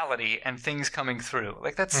reality and things coming through.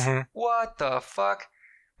 Like that's what the fuck.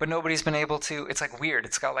 But nobody's been able to. It's like weird.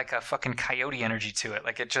 It's got like a fucking coyote energy to it.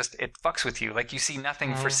 Like it fucks with you. Like you see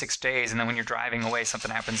nothing for 6 days, and then when you're driving away, something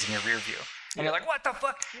happens in your rear view, and you're like, "What the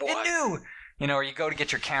fuck? What? It knew." Or you go to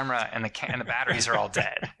get your camera, and the batteries are all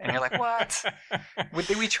dead, and you're like, "What?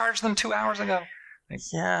 Did we charge them 2 hours ago?"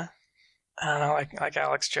 Yeah. I don't know, like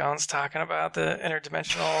Alex Jones talking about the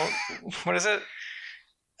interdimensional. What is it?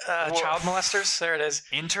 Child molesters. There it is.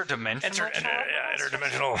 Interdimensional.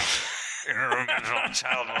 Interdimensional. Interdimensional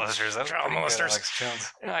child molesters. That's Child pretty good, molesters. Alex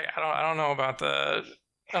Jones. Like, I don't know about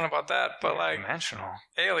that, but like Interdimensional.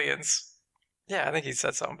 aliens. Yeah, I think he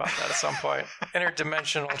said something about that at some point.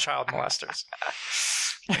 Interdimensional child molesters.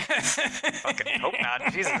 Fucking hope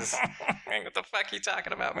not. Jesus. What the fuck are you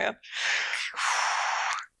talking about, man?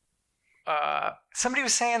 Somebody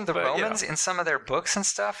was saying the But, Romans in some of their books and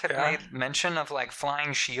stuff had Yeah. made mention of like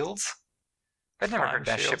flying shields. I'd never Flying heard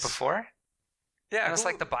that shit shields. before. Yeah, And it's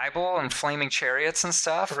like the Bible and flaming chariots and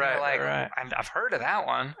stuff. Right, and you're like, right. I've heard of that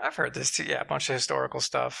one. I've heard this too. Yeah, a bunch of historical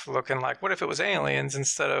stuff looking like, what if it was aliens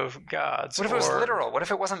instead of gods? What if it was Or- literal? What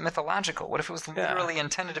if it wasn't mythological? What if it was Yeah. literally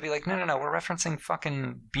intended to be like, no, we're referencing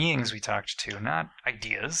fucking beings we talked to, not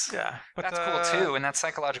ideas. Yeah, but That's cool too, and that's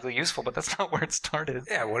psychologically useful, but that's not where it started.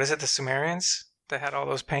 Yeah, what is it? The Sumerians? They had all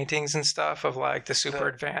those paintings and stuff of like the super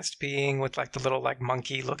advanced being with like the little like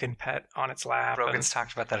monkey looking pet on its lap. Rogan's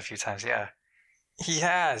talked about that a few times, yeah. He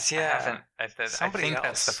has, yeah. I haven't. I Somebody think else.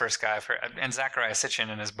 that's the first guy I've heard. And Zachariah Sitchin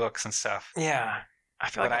in his books and stuff. Yeah. I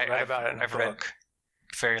feel like But I read about it in a I've read book.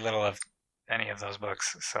 very little of any of those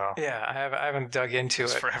books, so Yeah, I haven't dug into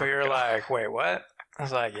It's it. forever But you're ago. like, wait, what? I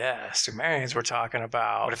was like, yeah, Sumerians were talking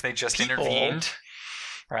about. what if they just people. intervened?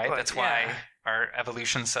 Right. But, That's why yeah. our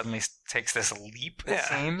evolution suddenly takes this leap. It Yeah.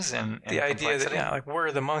 seems, in the idea that complexity. like we're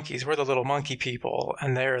the monkeys, we're the little monkey people,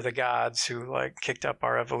 and they're the gods who like kicked up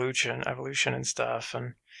our evolution and stuff,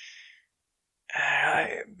 and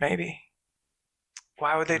maybe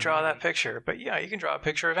why would they draw that picture? But yeah, you can draw a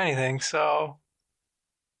picture of anything. So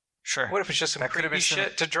Sure. what if it's just some That could have creepy been some-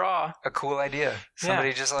 shit to draw? A cool idea.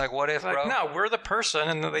 Somebody just like, what if, Like, bro? no, we're the person,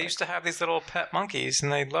 and they used to have these little pet monkeys,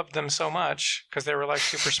 and they loved them so much because they were like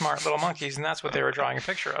super smart little monkeys, and that's what they were drawing a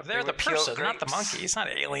picture of. They're They the would peel person, not the grapes. monkeys, not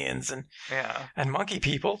aliens Yeah. and monkey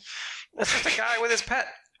people. That's just a guy with his pet.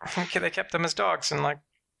 They kept them as dogs, and like,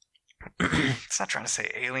 It's not trying to say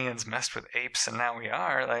aliens messed with apes and now we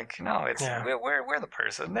are. Like, no, it's Yeah. we're the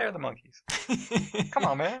person. They're the monkeys. Come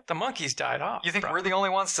on, man. the monkeys died off. You think bro. we're the only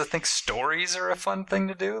ones to think stories are a fun thing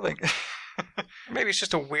to do? Like, Maybe it's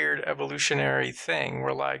just a weird evolutionary thing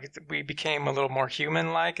where like we became a little more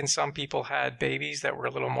human-like, and some people had babies that were a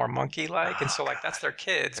little more monkey-like, and so like that's their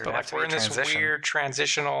kids. There'd But have like to we're be in a this transition. weird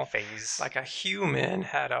transitional. phase. Like a human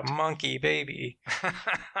had a monkey baby, oh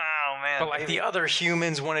man. but like the other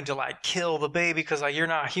humans wanted to like kill the baby because like you're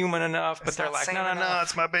not human enough. But It's they're not like, sane no, enough."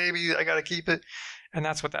 it's my baby. I gotta keep it. And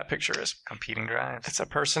that's what that picture is. competing drives. It's a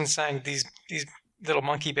person saying these little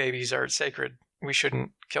monkey babies are sacred. We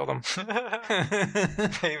shouldn't kill them.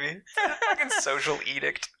 Maybe. Fucking social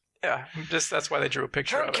edict. Yeah, just that's why they drew a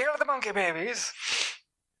picture Don't of it. kill the monkey babies.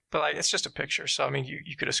 But like, it's just a picture. So I mean,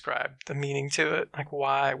 you could ascribe the meaning to it. Like,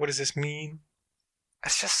 why? What does this mean?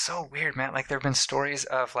 It's just so weird, man. Like there have been stories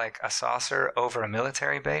of like a saucer over a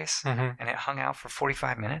military base, Mm-hmm. and it hung out for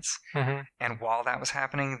 45 minutes. Mm-hmm. And while that was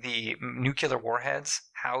happening, the nuclear warheads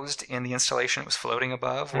housed in the installation it was floating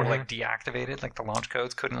above were like deactivated, like the launch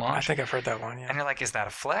codes couldn't I launch. think I've heard that one. And Yeah. you're like, is that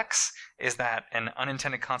a flex? Is that an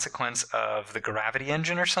unintended consequence of the gravity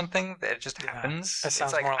engine or something that it just Yeah. happens? It It's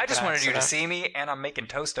sounds like, more like I just an wanted you to accident. see me and I'm making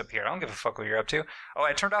toast up here. I don't give a fuck what you're up to. Oh,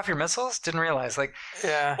 I turned off your missiles? Didn't realize. Like,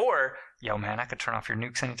 Yeah. or, yo, man, I could turn off your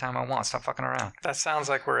nukes anytime I want. Stop fucking around. That sounds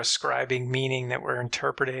like we're ascribing meaning that we're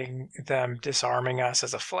interpreting them disarming us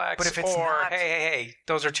as a flex. But if it's or not- hey,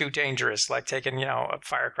 those are too dangerous, like taking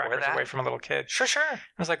firecrackers that. away from a little kid. Sure. I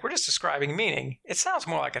was like, we're just describing meaning. It sounds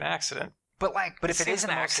more like an accident, But if it seems is an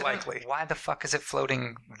the most accident, likely. why the fuck is it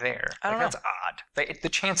floating there? I don't know. That's odd. The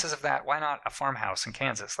chances of that, why not a farmhouse in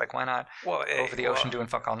Kansas? Why not over the ocean doing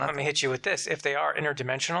fuck all nothing? Let me hit you with this. If they are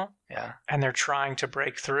interdimensional and they're trying to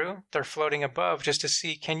break through, they're floating above just to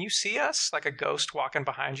see, can you see us? Like a ghost walking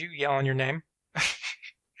behind you, yelling your name.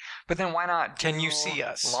 But then why not can you see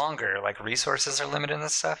us? Longer? Resources are limited and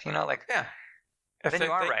stuff, Yeah. Then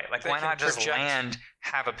you are right. Why not just land,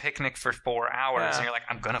 have a picnic for 4 hours, and you're like,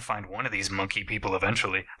 I'm going to find one of these monkey people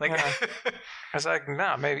eventually. I was like,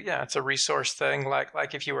 no, maybe, it's a resource thing.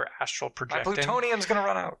 Like if you were astral projecting. My plutonium's going to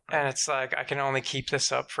run out. And it's like, I can only keep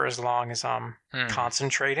this up for as long as I'm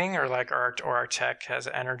concentrating, or our tech has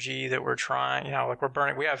energy that we're trying, we're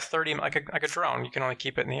burning. We have 30, like a drone. You can only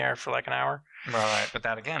keep it in the air for an hour. Right, but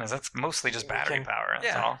that again that's mostly just battery power.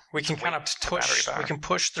 That's all. We can kind of push. We can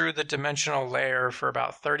push through the dimensional layer for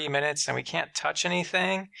about 30 minutes, and we can't touch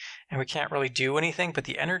anything, and we can't really do anything. But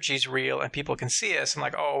the energy's real, and people can see us. And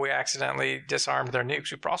we accidentally disarmed their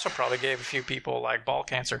nukes. We also probably gave a few people ball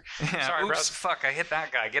cancer. Yeah, sorry, oops, fuck! I hit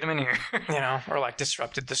that guy. Get him in here. Or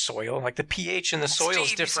disrupted the soil. The pH in the soil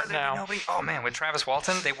is different now. Oh man, with Travis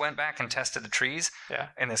Walton, they went back and tested the trees. Yeah.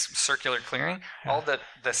 In this circular clearing, all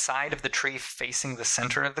the side of the tree facing the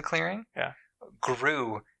center of the clearing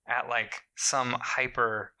grew at some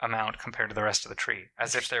hyper amount compared to the rest of the tree,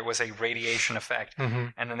 as if there was a radiation effect. Mm-hmm.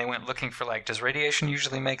 And then they went looking for does radiation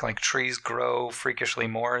usually make trees grow freakishly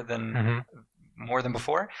more than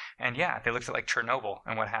before? And they looked at Chernobyl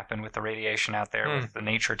and what happened with the radiation out there with the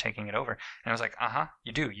nature taking it over. And it was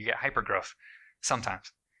you get hypergrowth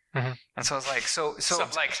sometimes. Mm-hmm. And so I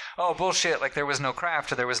was oh bullshit, there was no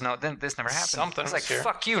craft, or there was no, then this never happened. Something I was here.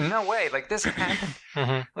 Fuck you, no way, this happened.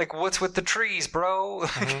 Mm-hmm. What's with the trees, bro?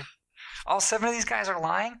 All 7 of these guys are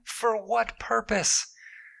lying? For what purpose?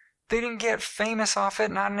 They didn't get famous off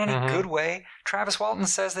it, not in any good way. Travis Walton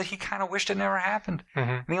says that he kind of wished it never happened.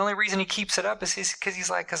 And the only reason he keeps it up is because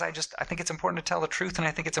he's because I think it's important to tell the truth, and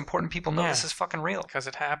I think it's important people know this is fucking real. Because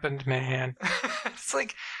it happened, man. It's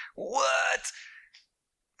what?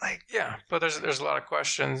 But there's a lot of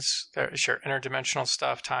questions. Sure, interdimensional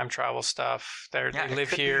stuff, time travel stuff. They live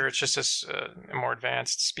here. It's just a more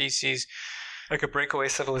advanced species. A breakaway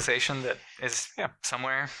civilization that is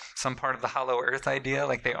somewhere, some part of the hollow earth idea.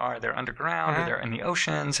 They're underground, or they're in the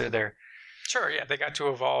oceans, or they're... Sure, they got to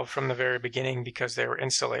evolve from the very beginning because they were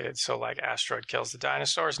insulated. So, asteroid kills the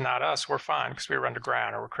dinosaurs, not us. We're fine because we were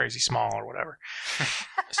underground, or we're crazy small, or whatever.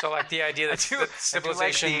 So, the idea that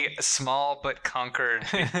civilization... I do the small but conquered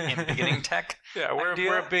in beginning tech. Yeah,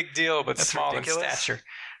 we're a big deal, but that's small ridiculous. In stature.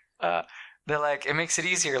 They're it makes it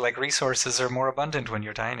easier. Resources are more abundant when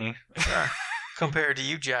you're tiny. Sure. Compared to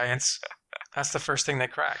you giants. That's the first thing they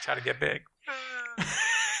cracked, how to get big.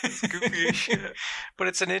 It's goofy as shit. But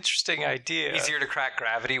it's an interesting idea. Easier to crack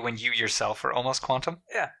gravity when you yourself are almost quantum?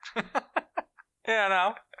 Yeah. Yeah, I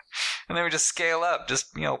know. And then we just scale up.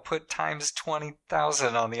 Just, put times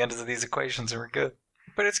 20,000 on the ends of these equations and we're good.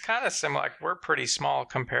 But it's kind of similar. We're pretty small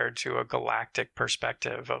compared to a galactic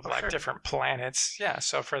perspective of different planets. Yeah,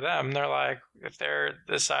 so for them, they're if they're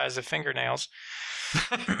the size of fingernails...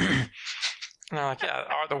 No,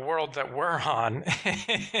 the world that we're on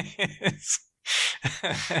is...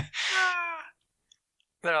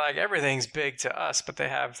 They're everything's big to us, but they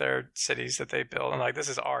have their cities that they build, and this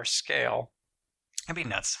is our scale. It'd be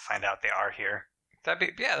nuts to find out they are here.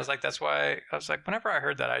 It was that's why I was whenever I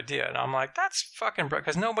heard that idea, and I'm that's fucking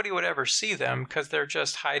because nobody would ever see them because they're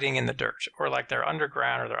just hiding in the dirt, or they're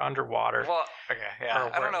underground, or they're underwater. Well, okay,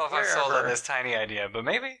 yeah. I don't know if I'm sold on this tiny idea, but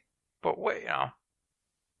maybe. But wait,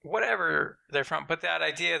 whatever they're from, but that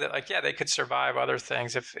idea that they could survive other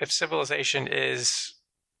things if civilization is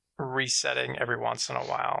resetting every once in a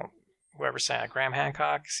while. Whoever's saying it, Graham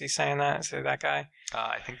Hancock, is he saying that? Is it that guy?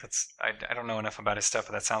 I think that's I don't know enough about his stuff,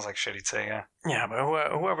 but that sounds like shit he'd say. Yeah, but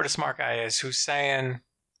whoever the smart guy is who's saying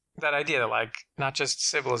that idea that not just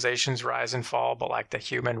civilizations rise and fall, but the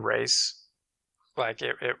human race,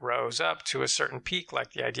 it rose up to a certain peak,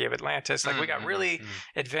 the idea of Atlantis. We got really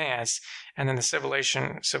advanced, and then the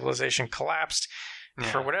civilization collapsed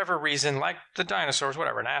for whatever reason, the dinosaurs,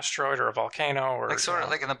 whatever, an asteroid or a volcano, or in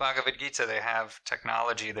the Bhagavad Gita, they have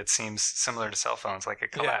technology that seems similar to cell phones.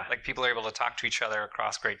 People are able to talk to each other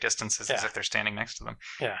across great distances as if they're standing next to them.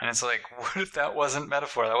 Yeah, and it's what if that wasn't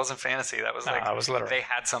metaphor? That wasn't fantasy. That was that was literal. They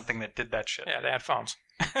had something that did that shit. Yeah, they had phones.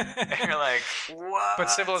 And you're what?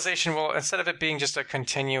 But civilization will, instead of it being just a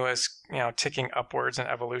continuous, ticking upwards in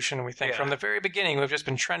evolution, we think from the very beginning we've just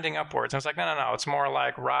been trending upwards. And it's no. It's more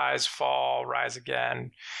rise, fall, rise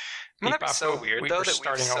again. Wouldn't that be so weird, though, that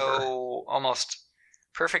we've so almost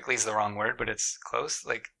perfectly is the wrong word, but it's close,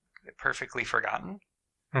 perfectly forgotten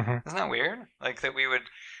Mm-hmm. Isn't that weird? Like that we would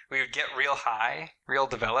get real high, real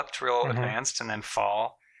developed, real Mhm. advanced, and then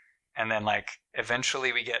fall. And then, like,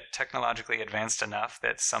 eventually we get technologically advanced enough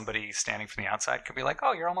that somebody standing from the outside could be like,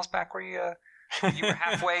 "Oh, you're almost back where you were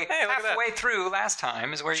halfway Hey, look at that. halfway through last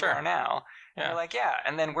time is where Sure. you are now." And Yeah. you're like, "Yeah."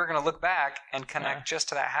 And then we're going to look back and connect just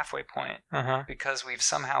to that halfway point Uh-huh. because we've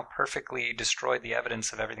somehow perfectly destroyed the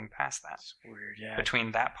evidence of everything past that That's weird, yeah.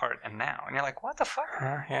 between that part and now. And you're like, "What the fuck?"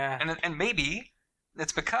 Yeah. And maybe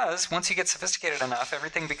it's because once you get sophisticated enough,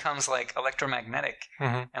 everything becomes like electromagnetic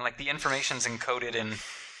Mhm. and like the information's encoded in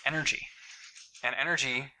energy. And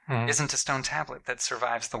energy Mhm. isn't a stone tablet that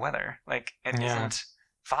survives the weather. Like it Yeah. isn't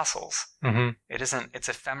fossils. Mhm. It isn't. It's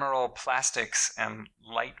ephemeral plastics and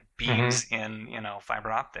light beams in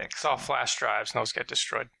fiber optics. It's all flash drives, and those get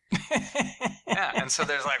destroyed. Yeah, and so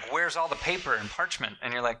there's like, where's all the paper and parchment?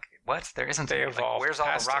 And you're like, what? There isn't. They any. Like, evolved where's all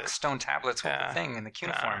the past rock it. stone tablets with Yeah. the thing in the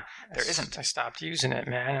cuneiform? There isn't. I stopped using it,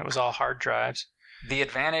 man. It was all hard drives. The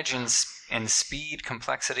advantage in speed,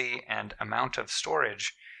 complexity, and amount of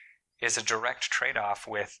storage is a direct trade-off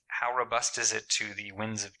with how robust is it to the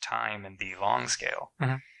winds of time and the long scale.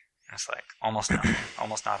 Mhm. And it's like almost nothing,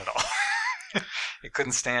 almost not at all. It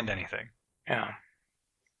couldn't stand anything. Yeah.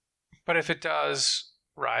 But if it does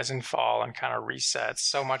rise and fall and kind of resets,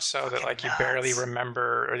 so much so that Fucking like you barely nuts.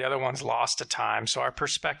 remember, or the other one's lost to time. So our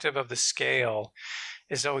perspective of the scale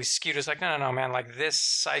is always skewed. It's like, no, man, like this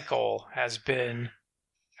cycle has been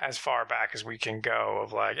as far back as we can go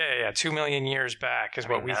of like, yeah, 2 million years back is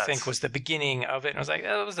what we nuts. think was the beginning of it. And I was like,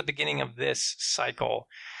 oh, it was the beginning of this cycle.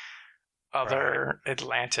 Other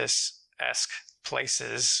Atlantis-esque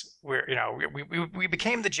places where, we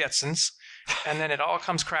became the Jetsons, and then it all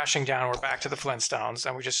comes crashing down. We're back to the Flintstones,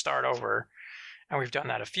 and we just start over. And we've done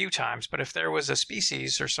that a few times. But if there was a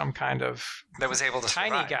species or some kind of That was able to tiny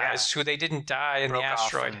survive, guys who they didn't die in Broke the off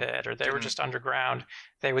asteroid and hit, or they were didn't- just underground,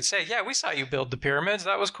 they would say, yeah, we saw you build the pyramids.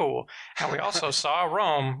 That was cool. And we also saw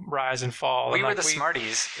Rome rise and fall. We and were like, the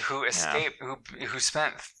smarties who escaped, who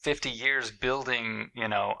spent 50 years building,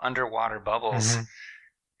 underwater bubbles Mhm.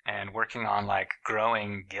 and working on like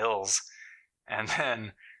growing gills,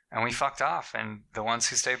 and we fucked off, and the ones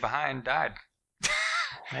who stayed behind died.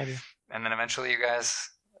 Maybe. And then eventually, you guys,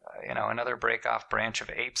 another break-off branch of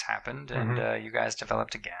apes happened, and you guys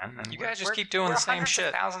developed again. And You guys just keep doing the same hundreds of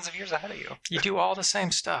shit. thousands of years ahead of you. You do all the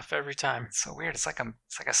same stuff every time. It's so weird. It's like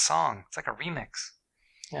a song. It's like a remix.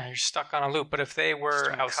 Yeah, you're stuck on a loop. But if they Just were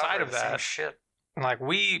doing a outside cover of the same that, shit. like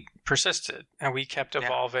we persisted and we kept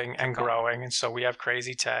evolving and going. growing, and so we have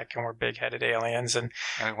crazy tech and we're big-headed aliens, and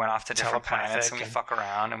And we went off to different planets, and we Telepathic fuck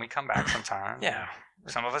around, and we come back sometimes. yeah,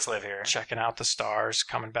 Some of us live here. checking out the stars,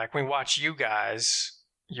 coming back. We watch you guys.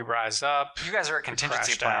 You rise up. You guys are a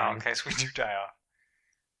contingency crash plan down. in case we do die off.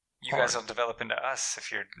 You Or- guys will develop into us if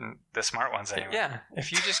you're the smart ones anyway. Yeah,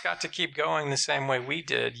 if you just got to keep going the same way we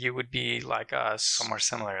did, you would be like us. Somewhere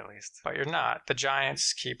similar, at least. But you're not. The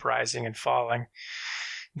giants keep rising and falling,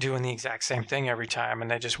 doing the exact same thing every time, and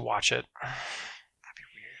they just watch it. That'd be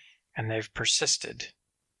weird. And they've persisted.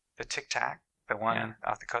 The Tic Tac, the one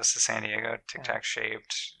off the coast of San Diego, Tic Tac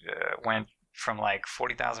shaped, went from like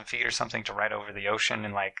 40,000 feet or something to right over the ocean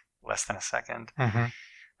in like less than a second. Mm-hmm.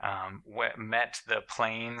 Met the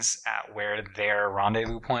planes at where their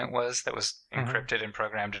rendezvous point was that was Mhm. encrypted and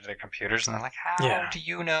programmed into their computers, and they're like, how Yeah. do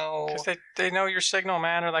you know? Because they know your signal,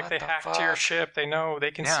 man, or like What they the hacked to your fuck? ship. They know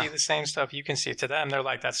they can Yeah. see the same stuff you can see. To them, they're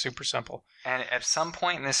like, that's super simple. And at some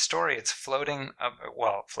point in this story, it's floating.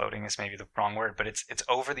 Well, floating is maybe the wrong word, but it's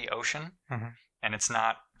over the ocean, Mhm. and it's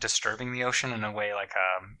not disturbing the ocean in a way like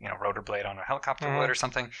a rotor blade on a helicopter Mhm. would or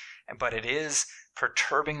something. But it is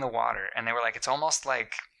perturbing the water, and they were like, it's almost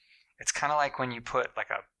like it's kind of like when you put like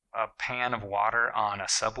a pan of water on a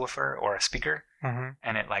subwoofer or a speaker, Mm-hmm.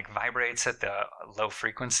 and it like vibrates at the low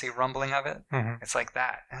frequency rumbling of it. Mm-hmm. It's like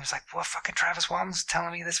that. And it's like, well, fucking Travis Walton's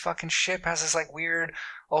telling me this fucking ship has this like weird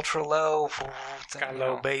ultra low. It's got a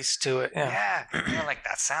low bass to it. Yeah. Yeah. Like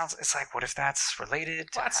that sounds, it's like, what if that's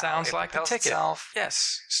related to Well, that how sounds it like the propels ticket. itself?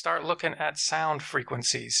 Yes. Start looking at sound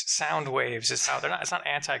frequencies. Sound waves is how they're not. It's not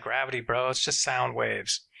anti-gravity, bro. It's just sound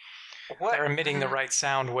waves. What? They're emitting the right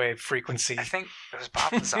sound wave frequency. I think it was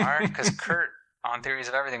Bob Lazar, because Kurt on Theories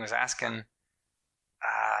of Everything was asking,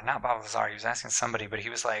 not Bob Lazar, he was asking somebody, but he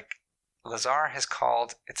was like, Lazar has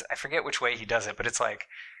called, I forget which way he does it, but it's like,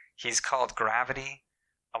 he's called gravity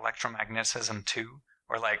electromagnetism 2,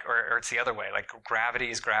 or it's the other way, like gravity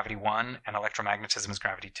is gravity 1 and electromagnetism is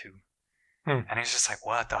gravity 2. And he's just like,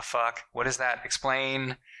 what the fuck? What does that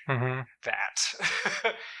explain? Mm-hmm.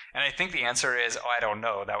 That. And I think the answer is, I don't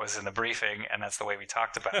know. That was in the briefing, and that's the way we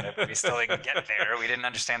talked about it. But we still didn't get there. We didn't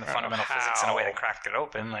understand the fundamental physics in a way that cracked it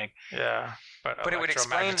open. Like, yeah, but it would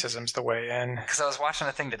explain electromagnetism's the way in. Because I was watching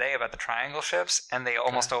a thing today about the triangle ships, and they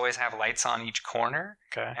almost always have lights on each corner.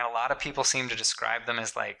 Okay. And a lot of people seem to describe them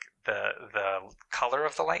as like the color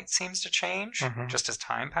of the light seems to change just as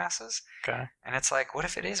time passes. Okay. And it's like, what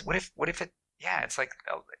if it is? What if it? Yeah, it's like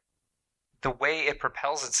the way it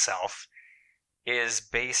propels itself is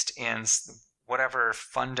based in whatever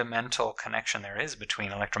fundamental connection there is between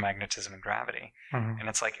electromagnetism and gravity. And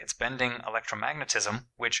it's like it's bending electromagnetism,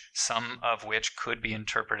 some of which could be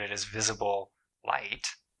interpreted as visible light.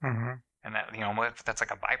 And that, that's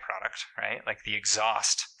like a byproduct, right? Like the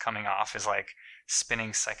exhaust coming off is like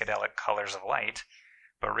spinning psychedelic colors of light,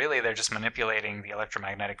 but really they're just manipulating the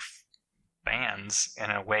electromagnetic bands in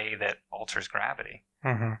a way that alters gravity.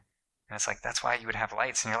 And it's like, that's why you would have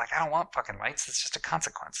lights. And you're like, I don't want fucking lights. It's just a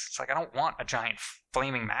consequence. It's like, I don't want a giant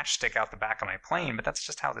flaming matchstick out the back of my plane, but that's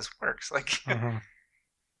just how this works. Like, fuck, man.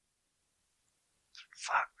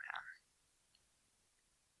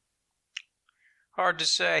 Hard to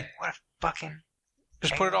say. What a fucking...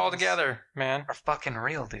 Just put it all together, man. Are fucking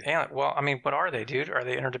real, dude. Well, I mean, what are they, dude? Are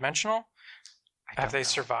they interdimensional? Have they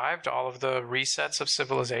survived all of the resets of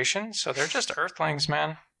civilization? So they're just Earthlings,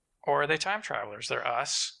 man. Or are they time travelers? They're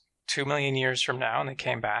us. 2 million years from now, and they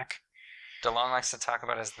came back. DeLong likes to talk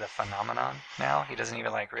about it as the phenomenon now. He doesn't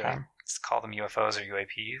even like really call them UFOs or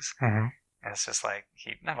UAPs. And it's just like,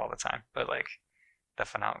 not all the time, but like the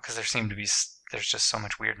phenomenon, because there's just so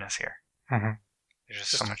much weirdness here. There's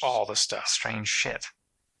just so much all the stuff, strange shit.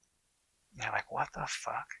 And you're like, what the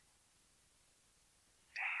fuck?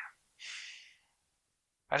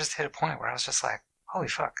 Damn. I just hit a point where I was just like, holy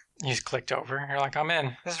fuck. You just clicked over. You're like, I'm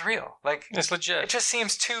in. This is real. Like, it's legit. It just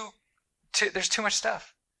seems there's too much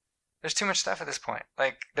stuff. There's too much stuff at this point.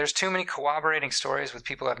 Like, there's too many corroborating stories with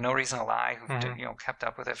people who have no reason to lie, who've kept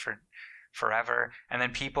up with it for forever. And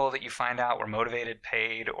then people that you find out were motivated,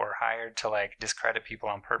 paid, or hired to like discredit people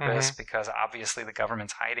on purpose because obviously the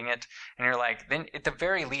government's hiding it. And you're like, then at the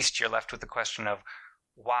very least, you're left with the question of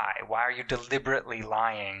why? Why are you deliberately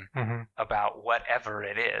lying about whatever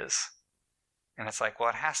it is? And it's like, well,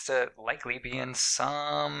 it has to likely be in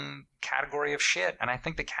some category of shit. And I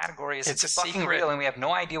think the category is it's fucking secret. Real and we have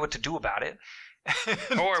no idea what to do about it.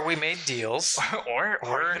 Or we made deals. or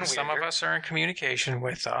some of us are in communication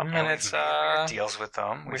with them. And it's deals with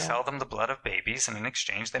them. We sell them the blood of babies, and in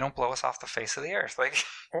exchange, they don't blow us off the face of the earth. Like,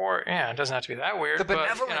 it doesn't have to be that weird. The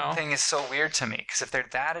benevolent thing is so weird to me, because if they're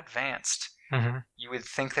that advanced, you would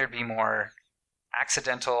think there'd be more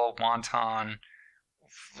accidental, wanton,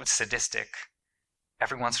 sadistic,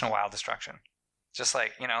 every once in a while destruction. Just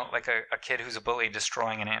like, like a kid who's a bully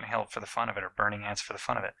destroying an anthill for the fun of it, or burning ants for the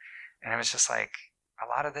fun of it. And it was just like, a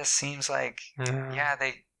lot of this seems like,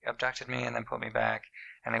 they abducted me and then put me back,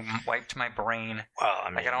 and they wiped my brain. Well, I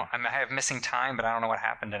mean, I have missing time, but I don't know what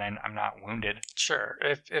happened, and I'm not wounded. Sure,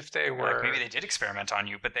 if they were, like maybe they did experiment on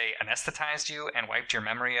you, but they anesthetized you and wiped your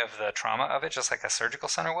memory of the trauma of it, just like a surgical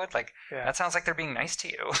center would. Like, that sounds like they're being nice to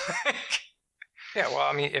you. Yeah, well,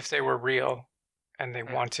 I mean, if they were real and they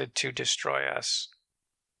wanted to destroy us,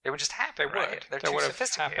 it would just happen. They would. They're too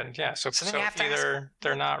sophisticated. Happened. Yeah. So either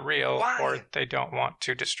they're not real or they don't want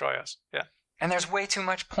to destroy us. Yeah. And there's way too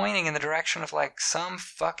much pointing in the direction of like some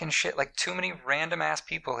fucking shit. Like, too many random ass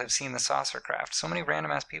people have seen the saucer craft. So many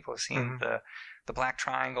random ass people have seen the black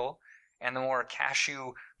triangle and the more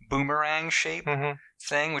cashew boomerang shape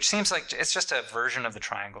thing, which seems like it's just a version of the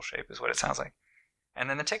triangle shape, is what it sounds like. And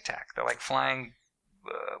then the Tic Tac, the like flying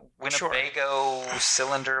Winnebago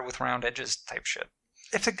cylinder with round edges type shit.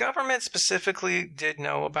 If the government specifically did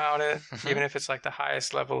know about it, even if it's like the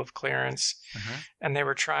highest level of clearance, and they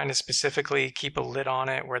were trying to specifically keep a lid on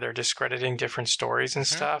it where they're discrediting different stories and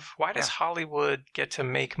stuff, why does Hollywood get to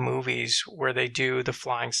make movies where they do the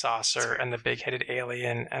flying saucer and the big-headed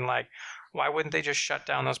alien? And like, why wouldn't they just shut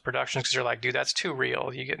down those productions? Because you're like, dude, that's too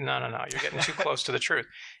real. You get no, you're getting too close to the truth.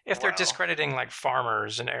 If they're discrediting like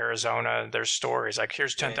farmers in Arizona, their stories, like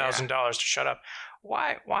here's $10,000 to shut up.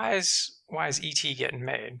 Why is E.T. getting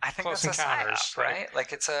made? I think Close that's Encounters, a psyop, right?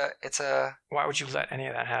 Like it's a. Why would you let any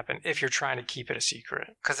of that happen if you're trying to keep it a secret?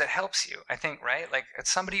 Because it helps you, I think, right? Like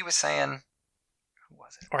somebody was saying, who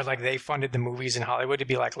was it? Or like they funded the movies in Hollywood to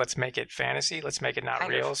be like, let's make it fantasy, let's make it not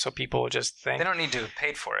real, so people will just think. They don't need to have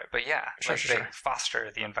paid for it, but they foster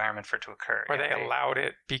the environment for it to occur. Or they allowed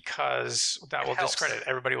it because that will discredit.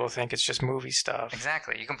 Everybody will think it's just movie stuff.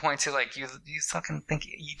 Exactly. You can point to like, you fucking think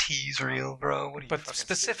E.T.'s real, bro. What do you? But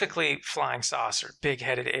specifically flying saucer,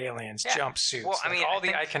 big-headed aliens, jumpsuits. Well, I mean, all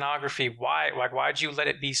the iconography. Why'd you let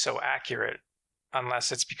it be so accurate?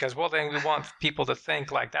 unless it's because, well, then we want people to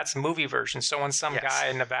think like that's movie version. So when some guy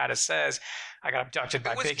in Nevada says, I got abducted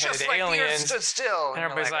by big-headed aliens, stood still. And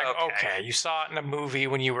everybody's like, okay, you saw it in a movie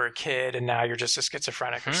when you were a kid and now you're just a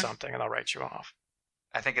schizophrenic or something, and they'll write you off.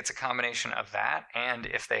 I think it's a combination of that, and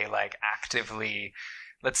if they like actively,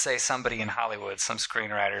 let's say somebody in Hollywood, some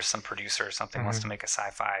screenwriter, some producer or something wants to make a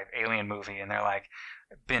sci-fi alien movie, and they're like,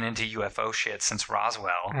 been into UFO shit since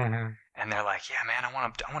Roswell, and they're like, yeah, man, I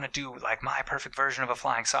want to do like my perfect version of a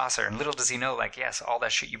flying saucer. And little does he know, like, yes, all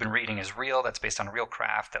that shit you've been reading is real. That's based on real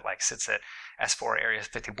craft that like sits at S4 Area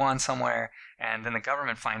 51 somewhere. And then the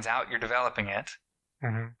government finds out you're developing it,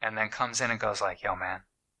 and then comes in and goes like, yo, man,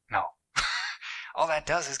 no. All that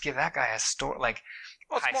does is give that guy a story, like,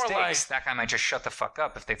 high stakes. That guy might just shut the fuck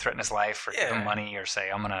up if they threaten his life or give him money or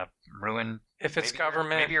say, I'm going to ruin. If it's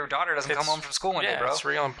government. Maybe your daughter doesn't come home from school one day, bro. It's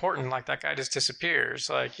real important. Like, that guy just disappears.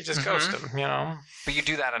 Like, you just ghost him, you know? But you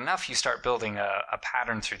do that enough, you start building a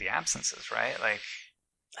pattern through the absences, right? Like,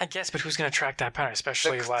 I guess, but who's going to track that pattern,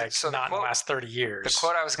 especially in the last 30 years? The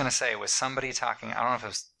quote I was going to say was somebody talking, I don't know if it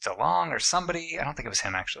was DeLong or somebody, I don't think it was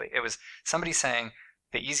him actually. It was somebody saying,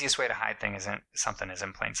 the easiest way to hide something is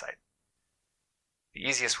in plain sight. The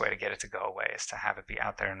easiest way to get it to go away is to have it be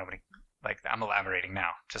out there and nobody, like, I'm elaborating now.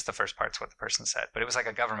 Just the first part's what the person said. But it was like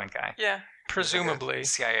a government guy. Yeah, presumably. Like a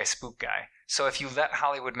CIA spook guy. So if you let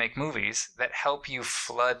Hollywood make movies that help you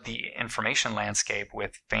flood the information landscape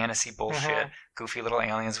with fantasy bullshit, goofy little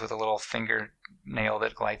aliens with a little fingernail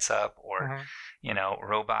that lights up, or, you know,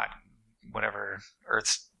 robot, whatever,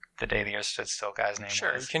 the day the Earth stood still guy's name was.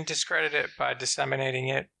 Sure, you can discredit it by disseminating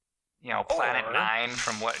it. You know, Planet Nine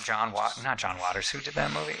from what not John Waters, who did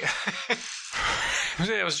that movie?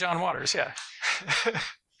 It was John Waters, yeah.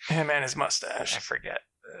 Him and his mustache. I forget.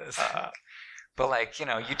 But like, you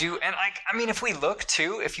know, you do, and like, I mean, if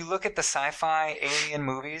you look at the sci-fi alien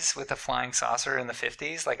movies with the flying saucer in the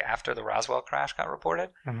 50s, like after the Roswell crash got reported,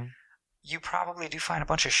 you probably do find a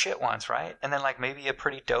bunch of shit ones, right? And then like maybe a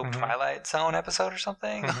pretty dope Twilight Zone episode or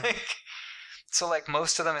something. Like, so like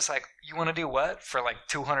most of them is like, you want to do what for like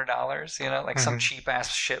 $200? You know, like some cheap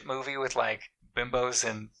ass shit movie with like bimbos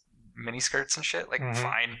and miniskirts and shit. Like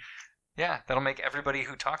fine, yeah, that'll make everybody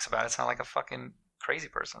who talks about it sound like a fucking crazy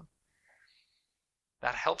person.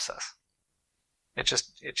 That helps us. It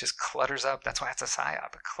just clutters up. That's why it's a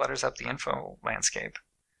psyop. It clutters up the info landscape.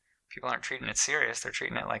 People aren't treating it serious. They're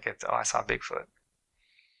treating it like it's, I saw Bigfoot.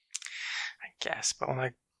 I guess, but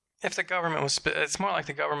like, if the government was, it's more like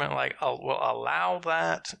the government like will allow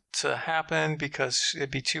that to happen because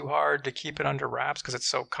it'd be too hard to keep it under wraps because it's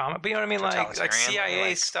so common. But you know what I mean? Like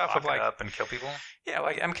CIA stuff of like up and kill people. Yeah,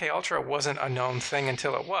 like MK Ultra wasn't a known thing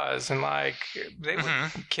until it was, and like they would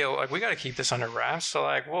kill. Like, we got to keep this under wraps, so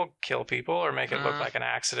like we'll kill people or make it look like an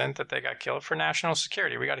accident that they got killed for national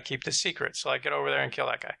security. We got to keep this secret, so like get over there and kill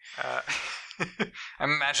that guy.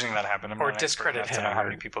 I'm imagining that happened. Or discredit him. I don't know how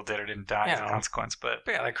many people did or didn't die as a consequence, but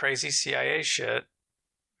yeah, like crazy CIA shit.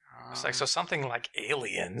 It's like, so something like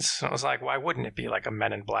aliens. So it was like, why wouldn't it be like a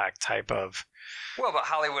Men in Black type of? Well, but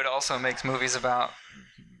Hollywood also makes movies about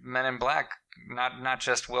Men in Black. Not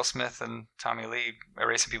just Will Smith and Tommy Lee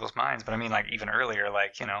erasing people's minds, but I mean like even earlier,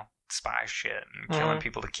 like, you know, spy shit and killing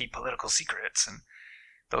people to keep political secrets, and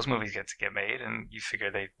those movies get made, and you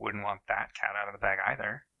figure they wouldn't want that cat out of the bag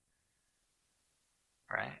either,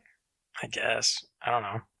 right? I guess. I don't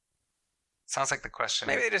know. Sounds like the question.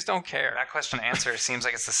 Maybe they just don't care. That question answer seems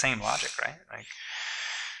like it's the same logic, right? Like,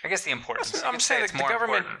 I guess the importance. I'm saying that the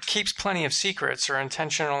government keeps plenty of secrets or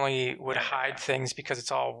intentionally would hide things because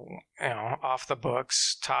it's all, you know, off the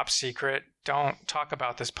books, top secret. Don't talk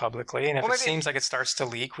about this publicly. And if it seems like it starts to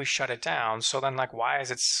leak, we shut it down. So then, like, why is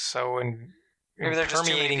it so maybe they're just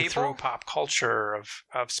permeating through pop culture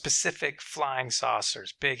of specific flying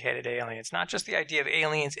saucers, big-headed aliens? Not just the idea of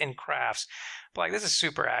aliens in crafts, but like, this is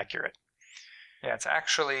super accurate. Yeah, it's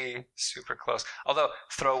actually super close. Although,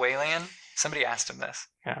 Throwalien, somebody asked him this.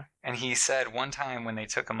 Yeah. And he said one time when they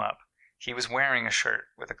took him up, he was wearing a shirt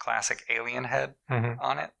with a classic alien head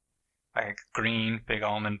on it. Like green, big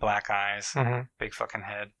almond, black eyes, big fucking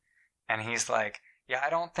head. And he's like, yeah, I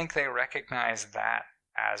don't think they recognize that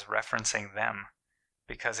as referencing them.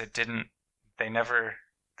 Because they didn't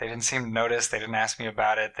seem to notice. They didn't ask me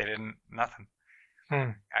about it. Nothing.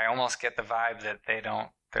 I almost get the vibe that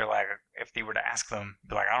they're like, if you were to ask them,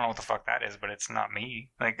 be like, I don't know what the fuck that is, but it's not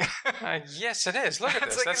me. Like, yes, it is. Look at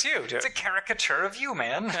this. Like that's you, dude. It's a caricature of you,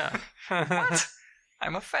 man. Yeah. What?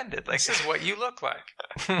 I'm offended. Like, this is what you look like.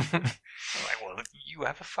 I'm like, well, you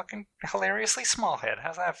have a fucking hilariously small head.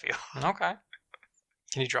 How's that feel? Okay.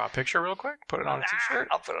 Can you draw a picture real quick? Put it on a t-shirt?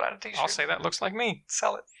 I'll put it on a t-shirt. I'll say that looks like me.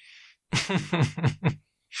 Sell it.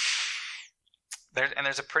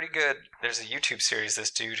 there's a YouTube series.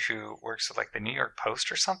 This dude who works with like the New York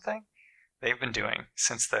Post or something. They've been doing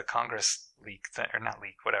since the Congress leak, or not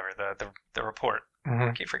leak, whatever, the report. Mm-hmm.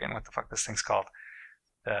 I keep forgetting what the fuck this thing's called.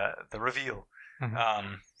 The reveal.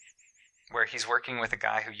 Mm-hmm. Where he's working with a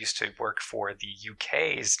guy who used to work for the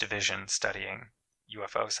UK's division studying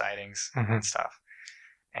UFO sightings and stuff.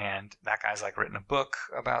 And that guy's like written a book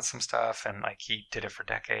about some stuff, and like he did it for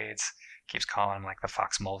decades. Keeps calling like the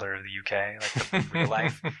Fox Mulder of the UK, like the real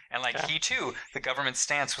life. And like he too, the government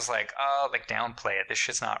stance was like, oh, like downplay it. This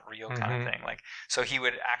shit's not real kind of thing. Like, so he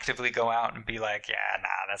would actively go out and be like, yeah, nah,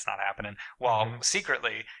 that's not happening. While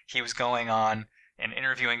secretly he was going on and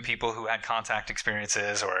interviewing people who had contact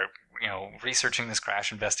experiences or, you know, researching this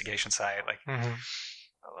crash investigation site. Like,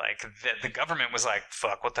 like the government was like,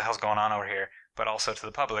 fuck, what the hell's going on over here? But also to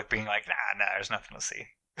the public being like, nah, there's nothing to see.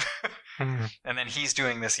 And then he's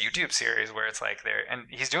doing this YouTube series where it's like there, and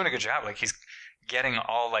he's doing a good job. Like he's getting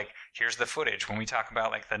all like, here's the footage when we talk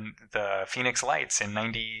about like the Phoenix lights in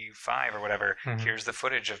 '95 or whatever. Here's the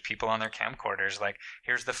footage of people on their camcorders. Like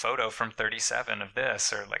here's the photo from 37 of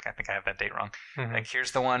this, or like I think I have that date wrong. Like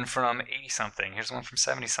here's the one from 80 something. Here's the one from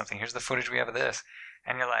 70 something. Here's the footage we have of this,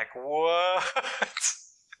 and you're like, what?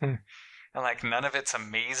 And like none of it's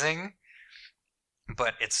amazing.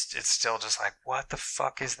 But it's still just like, what the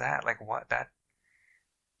fuck is that? Like, what that?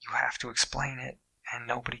 You have to explain it, and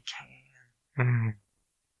nobody can.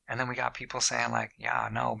 And then we got people saying like, yeah,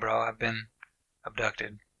 no, bro, I've been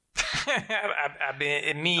abducted. I've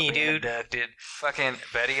been dude. Abducted. Fucking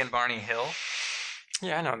Betty and Barney Hill.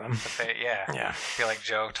 Yeah, I know them. Yeah. I feel like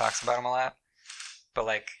Joe talks about them a lot. But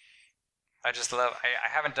like, I just love. I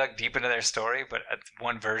haven't dug deep into their story, but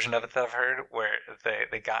one version of it that I've heard where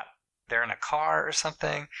they're in a car or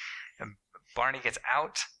something, and Barney gets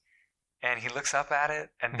out, and he looks up at it,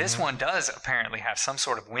 and this one does apparently have some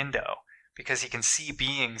sort of window because he can see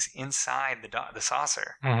beings inside the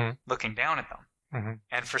saucer looking down at them.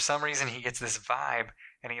 And for some reason, he gets this vibe,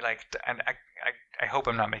 and he like, and I hope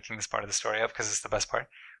I'm not making this part of the story up because it's the best part.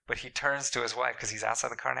 But he turns to his wife because he's outside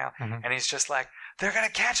the car now, and he's just like, they're going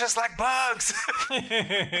to catch us like bugs.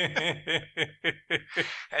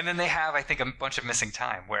 And then they have, I think, a bunch of missing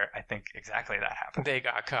time where I think exactly that happened. They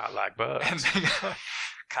got caught like bugs. And they got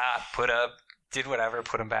caught, put up, did whatever,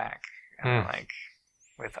 put them back. And like,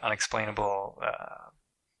 with unexplainable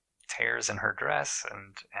tears in her dress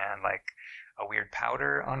and like a weird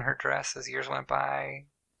powder on her dress as years went by.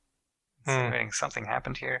 Something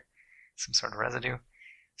happened here. Some sort of residue.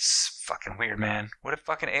 It's fucking weird, man. What if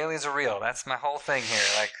fucking aliens are real? That's my whole thing here.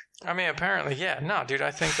 Like, I mean, apparently, yeah. No, dude, I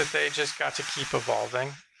think that they just got to keep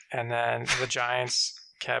evolving, and then the Giants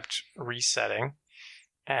kept resetting,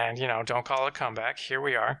 and, you know, don't call it a comeback. Here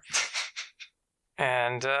we are.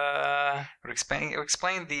 And, it would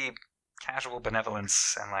explain the casual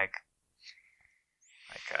benevolence and, like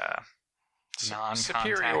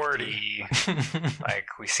superiority. Like,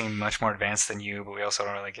 we seem much more advanced than you, but we also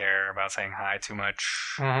don't really care about saying hi too much.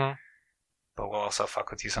 But we'll also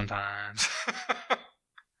fuck with you sometimes.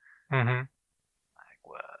 Like,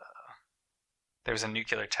 whoa. There's a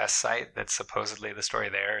nuclear test site that's supposedly, the story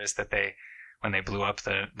there is that when they blew up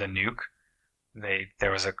the nuke,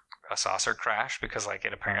 there was a saucer crash because like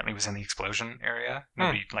it apparently was in the explosion area.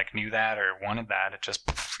 Nobody like knew that or wanted that. It just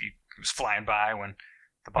it was flying by when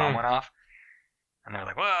the bomb went off. And they're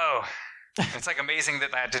like, whoa. It's like amazing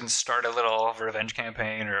that didn't start a little revenge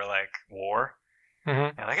campaign or like war.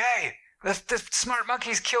 They're like, hey, the smart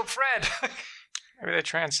monkeys killed Fred. Maybe they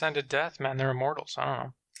transcended death, man. They're immortals. I don't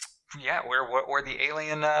know. Yeah, where the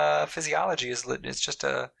alien physiology is, it's just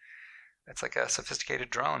it's like a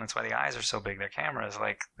sophisticated drone. That's why the eyes are so big. Their cameras,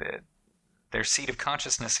 like their seat of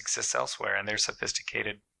consciousness exists elsewhere, and they're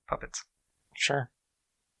sophisticated puppets. Sure.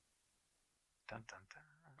 Dun, dun,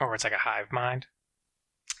 dun. Or it's like a hive mind.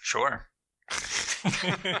 Sure.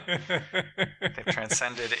 They've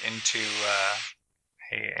transcended into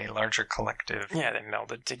a larger collective. Yeah, they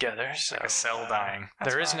melded together. So like a cell dying.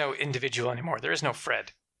 There is no individual anymore. There is no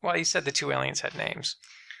Fred. Well, you said the two aliens had names.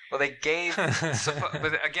 Well, they gave...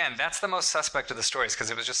 but again, that's the most suspect of the stories because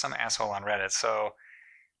it was just some asshole on Reddit. So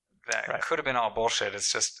that could have been all bullshit.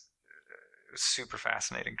 It's just super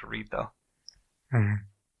fascinating to read, though.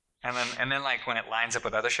 And then like when it lines up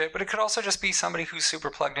with other shit, but it could also just be somebody who's super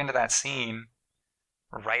plugged into that scene,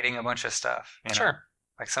 writing a bunch of stuff. You know? Sure.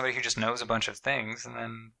 Like somebody who just knows a bunch of things and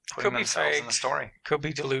then putting themselves in the story. Could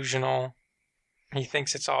be delusional. He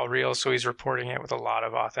thinks it's all real, so he's reporting it with a lot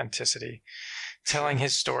of authenticity, telling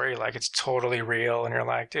his story like it's totally real, and you're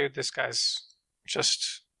like, dude, this guy's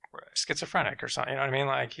just schizophrenic or something. You know what I mean?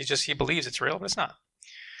 Like he believes it's real, but it's not.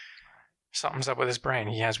 Something's up with his brain.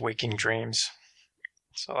 He has waking dreams.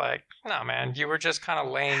 So, like, no, man, you were just kind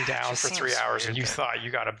of laying down for 3 hours and you thought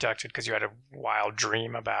you got abducted because you had a wild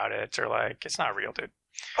dream about it, or like, it's not real, dude.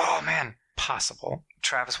 Oh, man. Possible.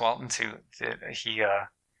 Travis Walton, too,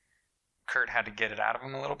 Kurt had to get it out of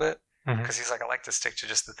him a little bit because he's like, I like to stick to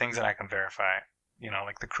just the things that I can verify. You know,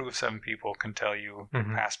 like the crew of 7 people can tell you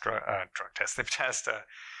past drug tests. They've tested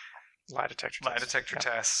lie detector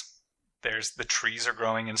tests. There's the trees are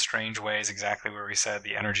growing in strange ways, exactly where we said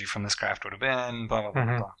the energy from this craft would have been, blah, blah,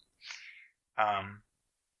 blah, blah.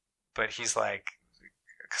 But he's like,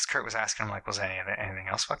 because Kurt was asking him, like, was anything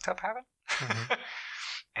else fucked up happen?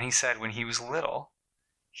 And he said when he was little,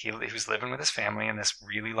 he was living with his family in this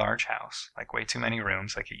really large house, like way too many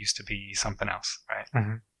rooms, like it used to be something else,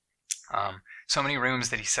 right? So many rooms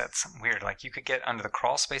that he said something weird, like you could get under the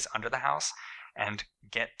crawl space under the house and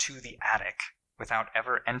get to the attic without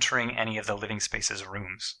ever entering any of the living space's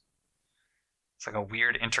rooms. It's like a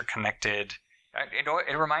weird interconnected.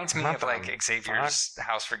 It reminds me of like Xavier's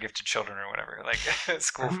House for Gifted Children or whatever. Like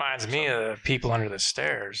school. It reminds me of the people under the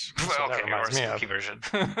stairs. Well, okay, or a spooky version.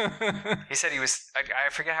 He said he was. I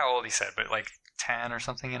forget how old he said, but like 10 or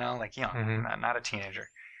something. You know, like young, not a teenager.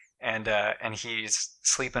 And he's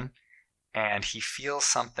sleeping, and he feels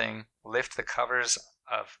something lift the covers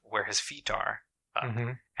of where his feet are up,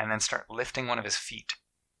 and then start lifting one of his feet.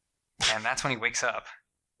 And that's when he wakes up.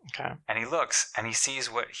 Okay. And he looks, and he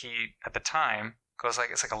sees what he, at the time, goes like,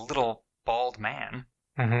 it's like a little bald man.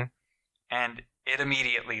 And it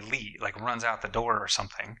immediately runs out the door or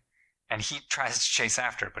something. And he tries to chase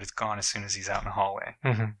after it, but it's gone as soon as he's out in the hallway.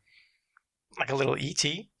 Like a little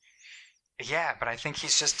E.T.? Yeah, but I think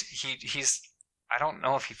he's I don't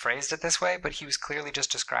know if he phrased it this way, but he was clearly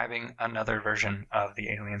just describing another version of the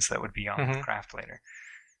aliens that would be on the craft later.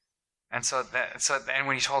 And and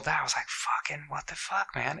when he told that, I was like, fucking, what the fuck,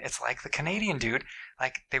 man? It's like the Canadian dude.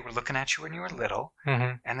 Like, they were looking at you when you were little.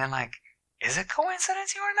 And then, like, is it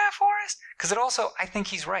coincidence you were in that forest? Because it also, I think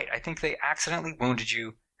he's right. I think they accidentally wounded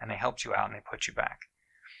you, and they helped you out, and they put you back.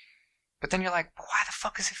 But then you're like, why the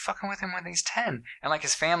fuck is he fucking with him when he's 10? And, like,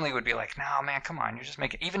 his family would be like, no, man, come on. You're just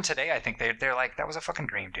making... Even today, I think they're like, that was a fucking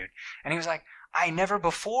dream, dude. And he was like, I never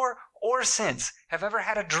before or since have ever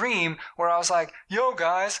had a dream where I was like, yo,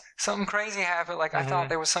 guys, something crazy happened. Like, I thought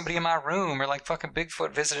there was somebody in my room, or like fucking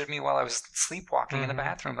Bigfoot visited me while I was sleepwalking in the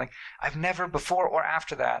bathroom. Like, I've never before or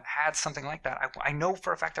after that had something like that. I know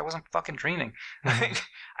for a fact I wasn't fucking dreaming. Like,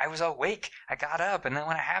 I was awake. I got up, and then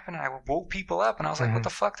when it happened, I woke people up, and I was like, what the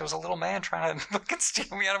fuck? There was a little man trying to fucking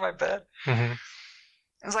steal me out of my bed. I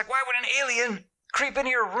was like, why would an alien creep into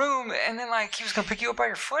your room and then, like, he was going to pick you up by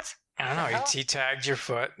your foot? I don't know. He tagged your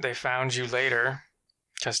foot. They found you later.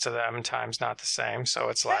 Because to them, time's not the same. So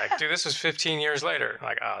it's like, dude, this was 15 years later.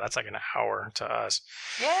 Like, oh, that's like an hour to us.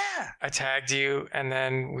 Yeah. I tagged you, and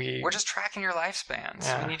then we're just tracking your lifespans.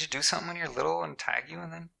 Yeah. We need to do something when you're little and tag you,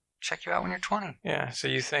 and then check you out when you're 20. Yeah. So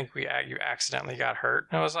you think you accidentally got hurt?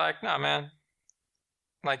 And I was like, no, man.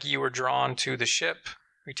 Like, you were drawn to the ship.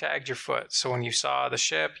 We tagged your foot. So when you saw the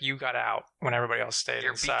ship, you got out when everybody else stayed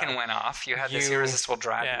Your inside. Beacon went off. You had this irresistible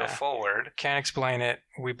drive to go forward. Can't explain it.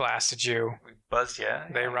 We blasted you. We buzzed you.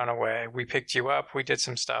 They run away. We picked you up. We did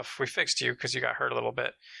some stuff. We fixed you because you got hurt a little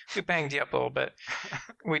bit. We banged you up a little bit.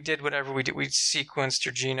 We did whatever we did. We sequenced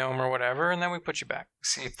your genome or whatever, and then we put you back.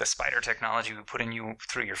 See, if the spider technology we put in you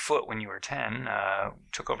through your foot when you were 10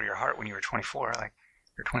 took over your heart when you were 24, like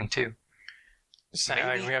you're 22.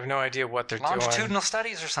 Like, we have no idea what they're doing. Longitudinal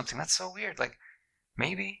studies or something. That's so weird. Like,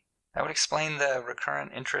 maybe that would explain the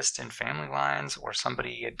recurrent interest in family lines or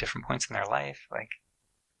somebody at different points in their life. Like,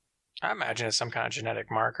 I imagine it's some kind of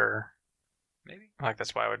genetic marker. Maybe. Like,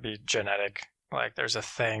 that's why it would be genetic. Like, there's a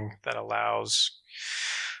thing that allows,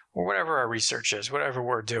 or whatever our research is, whatever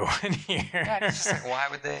we're doing here. Yeah, it's just like, why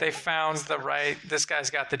would they? They found this guy's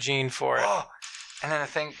got the gene for it. Oh, and then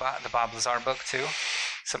the Bob Lazar book, too.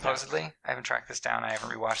 Supposedly, I haven't tracked this down. I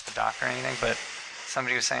haven't rewatched the doc or anything, but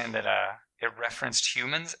somebody was saying that it referenced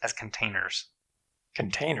humans as containers.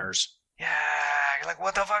 Containers? Yeah, you're like,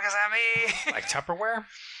 what the fuck does that mean? Like Tupperware?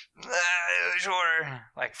 Sure.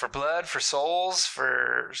 Like for blood, for souls,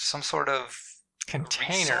 for some sort of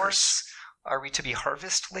containers. Resource? Are we to be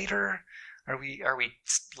harvested later? Are we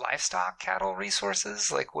livestock, cattle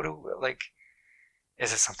resources? Like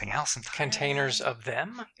is it something else entirely? Containers of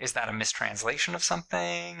them? Is that a mistranslation of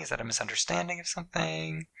something? Is that a misunderstanding of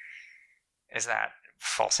something? Is that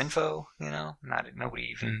false info? You know, no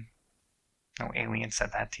alien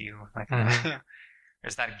said that to you. Like,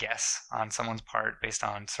 is that a guess on someone's part based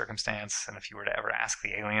on circumstance? And if you were to ever ask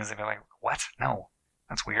the aliens, they'd be like, "What? No,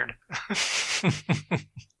 that's weird."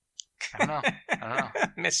 I don't know.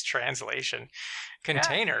 Mistranslation.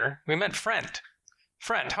 Container. Yeah. We meant friend.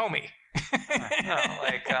 Friend, homie.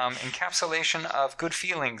 Like encapsulation of good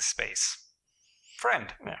feelings space.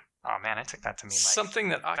 Friend. Yeah. Oh man, I took that to mean like something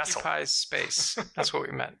that vessel. occupies space. That's what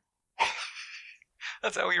we meant.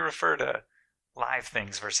 That's how we refer to live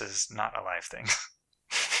things versus not alive things.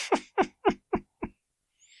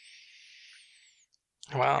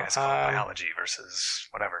 Well, you guys call it biology versus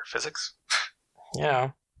whatever, physics.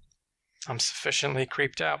 Yeah, I'm sufficiently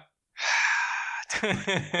creeped out.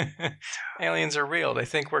 Aliens are real. They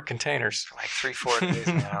think we're containers. For like 3-4 days,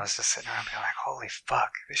 man, I was just sitting around being like, holy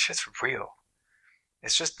fuck, this shit's real.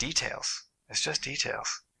 It's just details. There's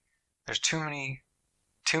too many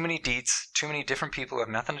deets, too many different people who have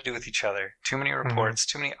nothing to do with each other, too many reports,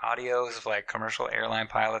 too many audios of like commercial airline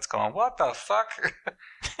pilots going, what the fuck?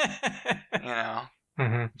 You know?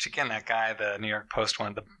 Which again, that guy, the New York Post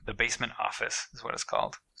one, the basement office is what it's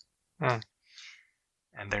called. And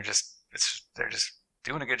they're just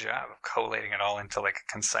doing a good job of collating it all into like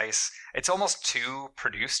a concise. It's almost too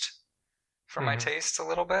produced for my tastes a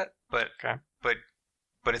little bit, but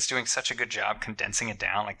it's doing such a good job condensing it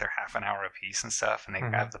down. Like they're half an hour a piece and stuff, and they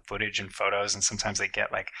have the footage and photos, and sometimes they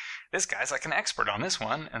get like, this guy's like an expert on this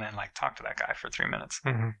one, and then like talk to that guy for 3 minutes.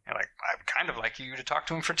 You're like, I'd kind of like you to talk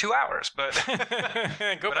to him for 2 hours, but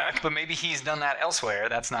go back. But maybe he's done that elsewhere.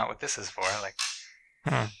 That's not what this is for. Like,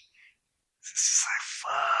 it's just like,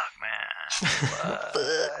 fuck, man.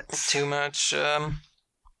 What? Too much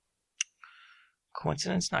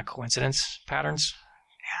coincidence? Not coincidence. Patterns.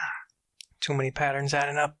 Yeah. Too many patterns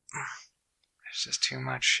adding up. There's just too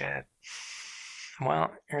much shit.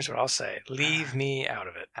 Well, here's what I'll say. Leave me out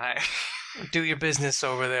of it. Do your business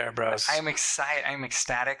over there, bros. I'm excited. I'm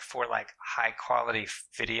ecstatic for like high quality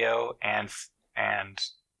video and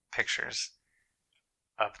pictures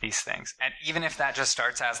of these things. And even if that just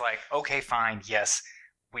starts as like, okay, fine, yes,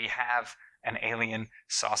 we have an alien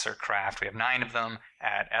saucer craft. We have 9 of them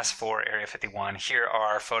at S4 Area 51. Here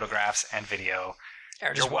are photographs and video.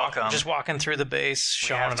 You're welcome. Just walking through the base,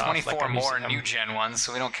 showing it off. 24 more new gen ones,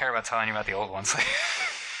 so we don't care about telling you about the old ones.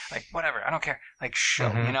 Like whatever, I don't care. Like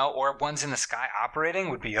show, you know, or ones in the sky operating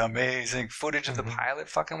would be amazing. Footage of the pilot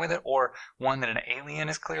fucking with it, or one that an alien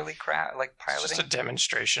is clearly piloting. It's just a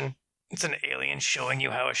demonstration. It's an alien showing you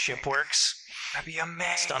how a ship works. That'd be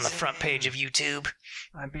amazing. Just on the front page of YouTube.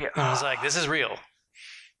 And I was like, this is real.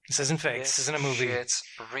 This isn't fake. This isn't a movie. It's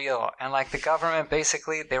real. And like the government,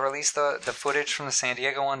 basically, they released the footage from the San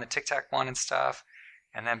Diego one, the Tic Tac one and stuff.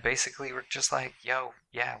 And then basically we're just like, yo,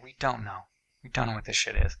 yeah, we don't know. We don't know what this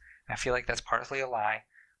shit is. And I feel like that's partly a lie.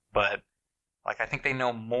 But like I think they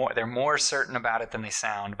know more. They're more certain about it than they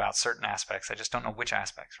sound about certain aspects. I just don't know which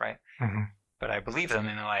aspects, right? But I believe them.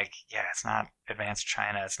 And they're like, yeah, it's not advanced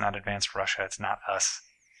China. It's not advanced Russia. It's not us.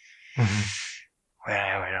 We don't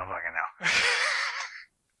fucking know.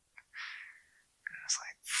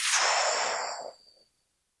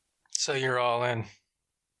 So you're all in.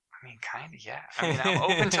 I mean, kind of, yeah. I mean, I'm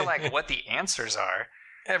open to like what the answers are.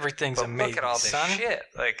 Everything's amazing. Look at all this shit.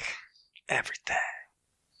 Like everything.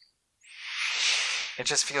 It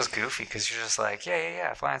just feels goofy because you're just like,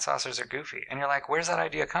 yeah, flying saucers are goofy, and you're like, where's that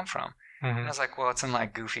idea come from? And I was like, well, it's in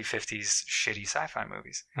like goofy 50s shitty sci-fi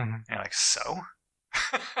movies. And you're like, so?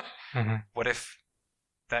 What if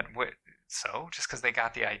that would? So, just because they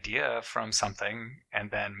got the idea from something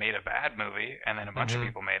and then made a bad movie and then a bunch of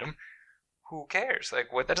people made them, who cares?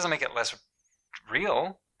 Like, what? That doesn't make it less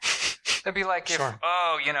real. That'd be like if,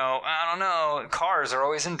 you know, I don't know, cars are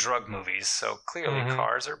always in drug movies, so clearly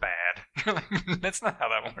cars are bad. That's not how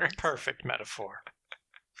that works. Perfect metaphor.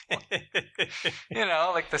 You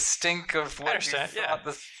know, like the stink of what you thought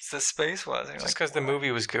the space was. Just because the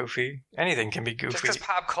movie was goofy. Anything can be goofy. Just because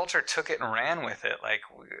pop culture took it and ran with it. Like,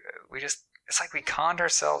 we just... It's like we conned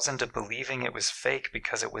ourselves into believing it was fake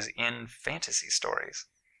because it was in fantasy stories.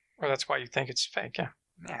 Well, that's why you think it's fake, yeah.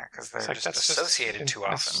 Yeah, because they're like, just associated too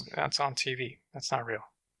often. That's on TV. That's not real.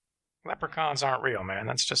 Leprechauns aren't real, man.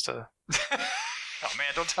 That's just a... Oh, man,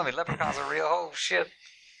 don't tell me leprechauns are real. Oh, shit.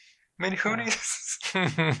 Mini hoonies.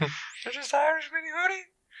 They're just Irish mini hoonie.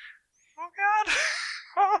 Oh, God.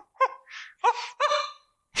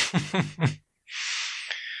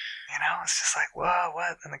 You know, it's just like, whoa,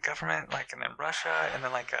 what? And the government, like, and then Russia, and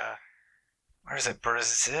then like, where is it,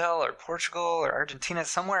 Brazil or Portugal or Argentina,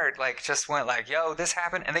 somewhere, like, just went like, yo, this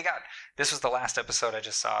happened. And they got, this was the last episode I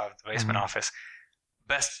just saw of The Basement Office.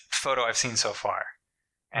 Best photo I've seen so far.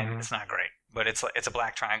 And it's not great, but it's a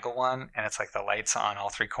black triangle one, and it's like the lights on all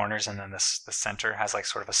 3 corners, and then the center has like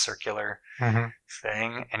sort of a circular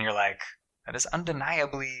thing, and you're like, that is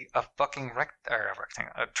undeniably a fucking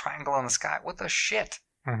rectangle, a triangle in the sky. What the shit?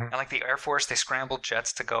 And like the Air Force, they scrambled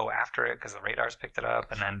jets to go after it because the radars picked it up,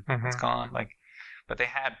 and then it's gone. Like, but they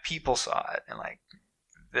had people saw it, and like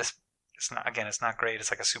this, it's not great.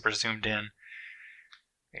 It's like a super zoomed in.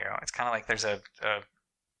 It's kind of like there's a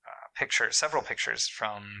picture, several pictures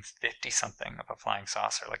from 50 something of a flying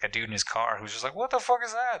saucer, like a dude in his car who's just like, "What the fuck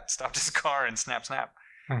is that?" Stopped his car and snap.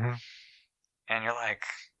 Mm-hmm. And you're like,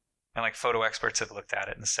 and like photo experts have looked at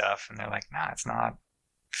it and stuff, and they're like, "Nah, it's not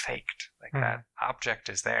faked. Like that object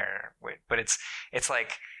is there, but it's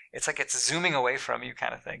like it's zooming away from you,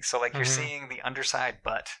 kind of thing. So like you're seeing the underside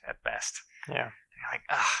butt at best. Yeah. And you're like,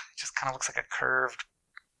 it just kind of looks like a curved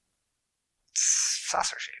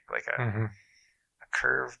saucer shape, like a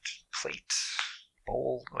curved plate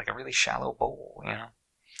bowl, like a really shallow bowl,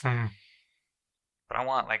 But I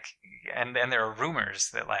want like, and then there are rumors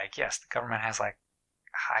that like, yes, the government has like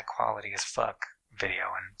high quality as fuck video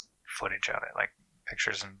and footage of it, like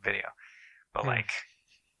pictures and video, but like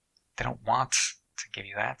they don't want to give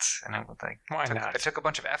you that, and it like why not? It took a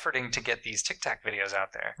bunch of efforting to get these Tic Tac videos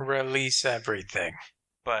out there. Release everything.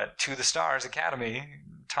 But To the Stars Academy,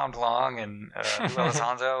 Tom DeLonge and Lou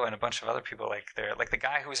Elizondo and a bunch of other people, like the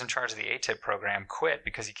guy who was in charge of the ATIP program quit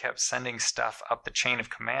because he kept sending stuff up the chain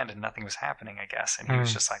of command and nothing was happening, I guess. And he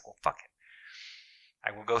was just like, well, fuck it.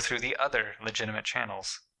 I will go through the other legitimate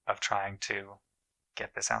channels of trying to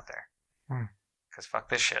get this out there. Because fuck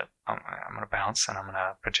this shit. I'm going to bounce and I'm going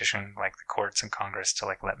to petition like the courts and Congress to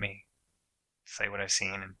like let me say what I've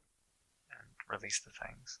seen and release the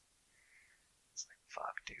things.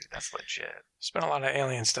 Fuck, dude, that's legit. There's been a lot of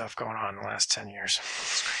alien stuff going on in the last 10 years.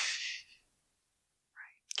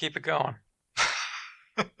 Keep it going.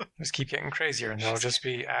 Just keep getting crazier, and there'll just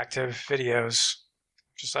be active videos.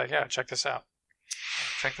 Just like, yeah, check this out.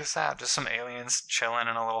 Check this out. Just some aliens chilling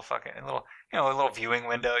in a little a little viewing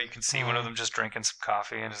window. You can see one of them just drinking some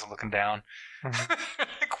coffee and just looking down.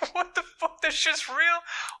 Like, what the fuck? This shit's real?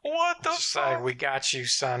 What the fuck? Like, we got you,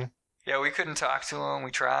 son. Yeah, we couldn't talk to him. We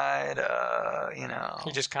tried,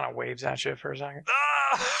 He just kind of waves at you for a second.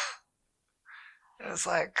 It was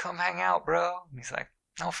like, come hang out, bro. And he's like,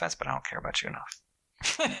 no offense, but I don't care about you enough.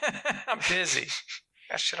 I'm busy.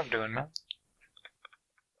 Got shit I'm doing, man.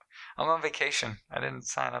 I'm on vacation. I didn't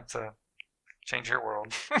sign up to change your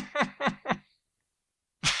world. Fuck,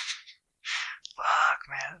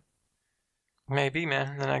 man. Maybe,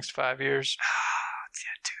 man, in the next 5 years.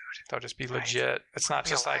 Yeah, dude. They'll just be legit. It's not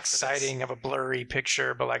just like sighting of a blurry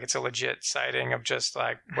picture, but like it's a legit sighting of just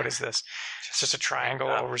like, what is this? It's just a triangle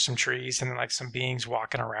over some trees and then like some beings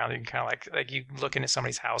walking around. You can kind of like you look into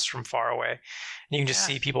somebody's house from far away and you can just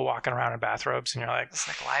see people walking around in bathrobes and you're like... It's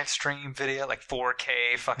like live stream video, like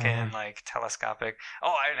 4K fucking like telescopic.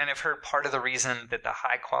 Oh, and I've heard part of the reason that the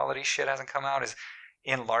high quality shit hasn't come out is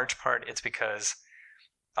in large part it's because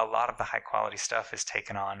a lot of the high quality stuff is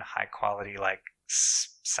taken on high quality like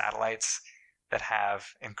satellites that have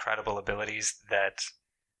incredible abilities that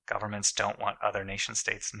governments don't want other nation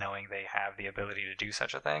states knowing they have the ability to do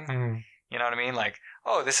such a thing. You know what I mean? Like,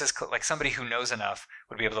 oh, this is like somebody who knows enough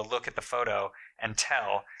would be able to look at the photo and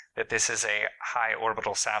tell that this is a high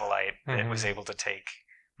orbital satellite that was able to take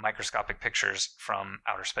microscopic pictures from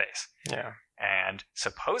outer space. Yeah. And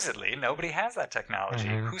supposedly nobody has that technology.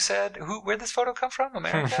 Who said, where'd this photo come from?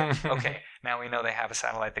 America? Okay, now we know they have a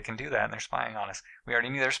satellite that can do that and they're spying on us. We already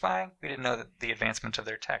knew they were spying. We didn't know that the advancement of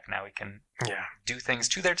their tech. Now we can do things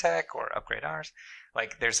to their tech or upgrade ours.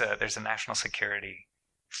 Like there's a national security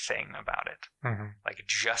thing about it. Like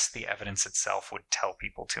just the evidence itself would tell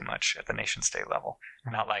people too much at the nation state level.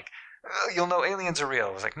 Not like, you'll know aliens are real.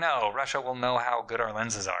 It was like, no, Russia will know how good our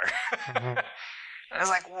lenses are. And I was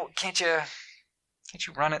like, well, can't you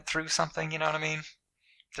run it through something? You know what I mean?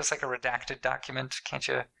 Just like a redacted document. Can't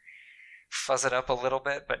you fuzz it up a little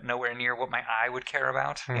bit, but nowhere near what my eye would care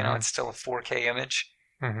about? You know, it's still a 4K image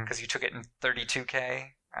because you took it in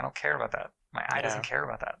 32K. I don't care about that. My eye doesn't care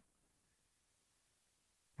about that.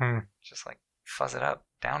 Just like fuzz it up,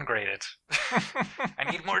 downgrade it. I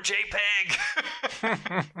need more JPEG.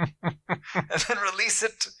 And then release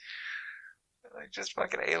it. Like just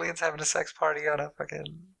fucking aliens having a sex party on a fucking...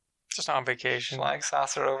 Just on vacation. Flying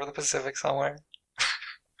saucer over the Pacific somewhere.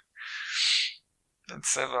 And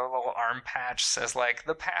so a little arm patch says like,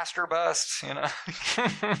 the pastor bust, you know?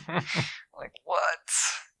 Like, what?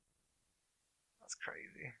 That's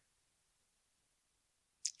crazy.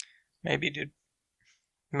 Maybe, dude.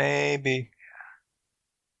 Maybe.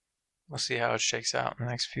 We'll see how it shakes out in the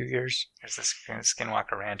next few years. There's this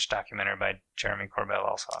Skinwalker Ranch documentary by Jeremy Corbell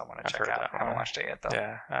also I want to check out. I haven't watched it yet, though.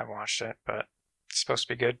 Yeah, I haven't watched it, but it's supposed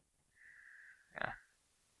to be good. Yeah.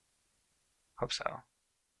 Hope so.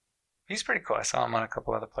 He's pretty cool. I saw him on a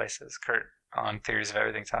couple other places. Kurt on Theories of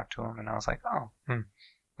Everything talked to him, and I was like, oh.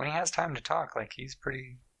 When he has time to talk, like, he's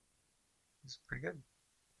pretty It's pretty good.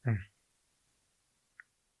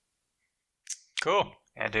 Cool.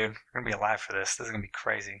 Yeah, dude. We're going to be alive for this. This is going to be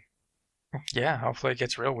crazy. Yeah, hopefully it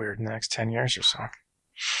gets real weird in the next 10 years or so.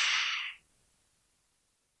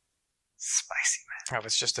 Spicy, man. Oh,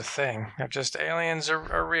 it's just a thing. Just aliens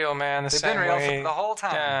are real, man. They've been real for the whole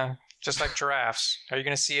time. Yeah, just like giraffes. Are you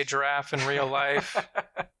going to see a giraffe in real life?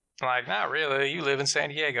 Like, not really. You live in San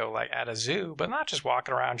Diego, like at a zoo, but not just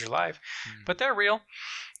walking around your life. But they're real.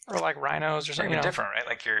 Or like rhinos or something. Different, right?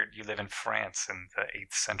 Like you live in France in the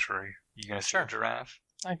 8th century. You going to see a giraffe?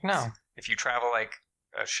 Like, no. If you travel like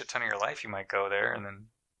a shit ton of your life, you might go there and then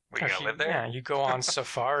you going to live there? Yeah, you go on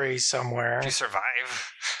safari somewhere. If you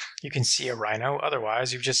survive. You can see a rhino.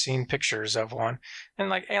 Otherwise, you've just seen pictures of one. And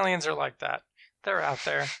like aliens are like that. They're out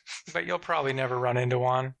there, but you'll probably never run into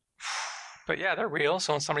one. But yeah, they're real.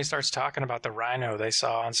 So when somebody starts talking about the rhino they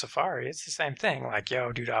saw on safari, it's the same thing. Like,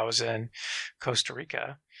 yo, dude, I was in Costa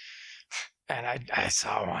Rica and I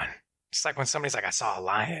saw one. It's like when somebody's like, I saw a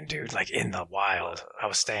lion, dude, like in the wild. I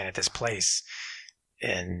was staying at this place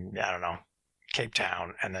in, I don't know, Cape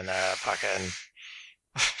Town. And then I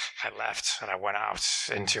left and I went out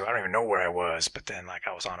into, I don't even know where I was, but then like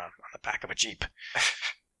I was on the back of a Jeep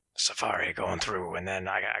safari going through. And then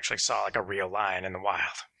I actually saw like a real lion in the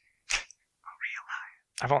wild.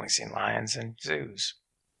 I've only seen lions in zoos.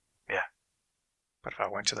 Yeah. But if I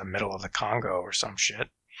went to the middle of the Congo or some shit.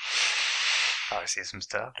 Probably see some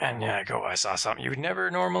stuff. And yeah, I saw something you would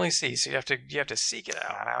never normally see. So you have to seek it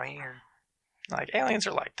out. Not out here. Like aliens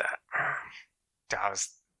are like that. I was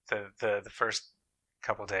the first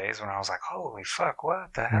couple days when I was like, holy fuck,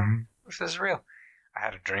 what the hell? This is real. I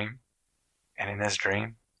had a dream. And in this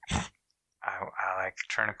dream, I like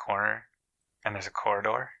turn a corner and there's a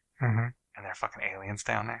corridor. And there are fucking aliens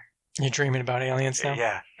down there. You're dreaming about aliens now?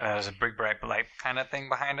 Yeah. There's a big bright light kind of thing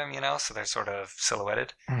behind them, so they're sort of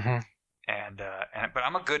silhouetted. But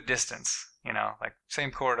I'm a good distance, like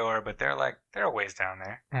same corridor, but they're a ways down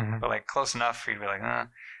there. But like close enough for you to be like,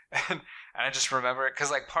 And I just remember it because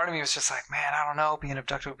like part of me was just like, man, I don't know, being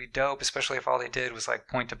abducted would be dope, especially if all they did was like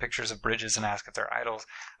point to pictures of bridges and ask if they're idols.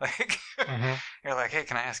 Like, you're like, hey,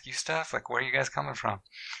 can I ask you stuff? Like, where are you guys coming from?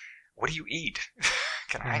 What do you eat?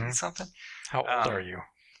 Can I eat something? How old are you?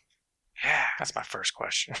 Yeah. That's my first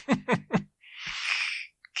question.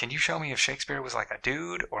 Can you show me if Shakespeare was like a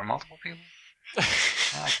dude or multiple people?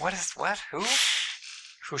 Like, what? Who?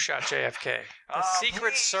 Who shot JFK? The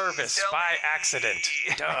Secret Service by accident.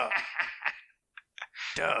 Duh.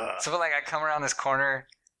 So, like, I come around this corner,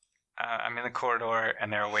 I'm in the corridor,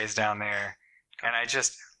 and there are ways down there, and I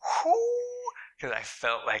just, because I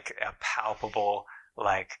felt like a palpable,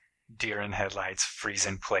 like, deer in headlights, freeze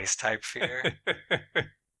in place type fear.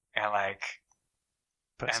 And like,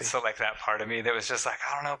 Pussy. And so like that part of me that was just like,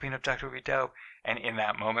 I don't know, being abducted would be dope. And in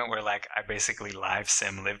that moment where like I basically live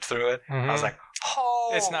sim lived through it, I was like,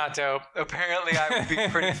 oh, it's not dope. Apparently I would be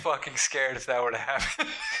pretty fucking scared if that were to happen.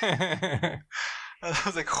 I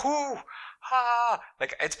was like,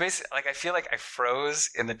 like it's basically like I feel like I froze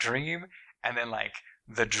in the dream and then like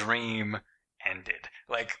the dream ended.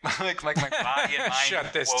 Like my body and mind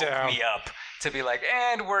Shut this woke down. me up to be like,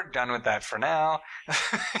 and we're done with that for now.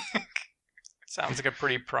 Sounds like a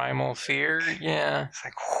pretty primal fear. Yeah. It's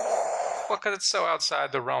like, well, because it's so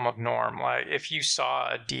outside the realm of norm. Like if you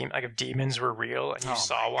saw a demon, like if demons were real and you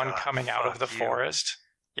saw one coming out of the forest,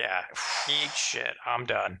 yeah, eat shit. I'm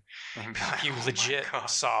done. Like, you legit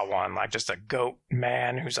saw one, like just a goat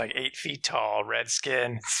man who's like 8 feet tall, red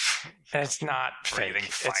skin. And it's not fake.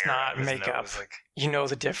 It's not makeup. Like, you know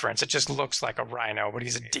the difference. It just looks like a rhino, but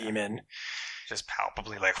he's a demon. Just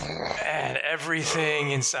palpably like... And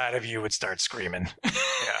everything inside of you would start screaming.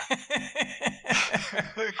 Yeah.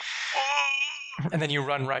 And then you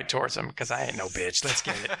run right towards him, because I ain't no bitch. Let's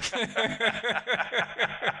get it.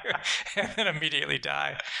 And then immediately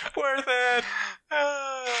die. Worth it!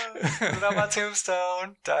 Put on my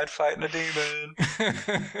tombstone. Died fighting a demon.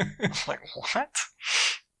 I'm like, what?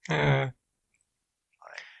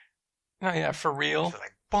 Oh yeah, for real.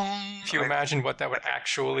 Like, boom. If you imagine what that would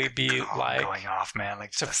actually be like. Going off, man.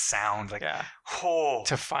 Like the sound. Like, yeah. Oh.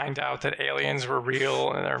 To find out that aliens were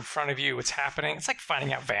real and they're in front of you, what's happening. It's like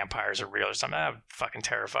finding out vampires are real or something. That's fucking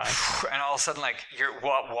terrifying. And all of a sudden, like,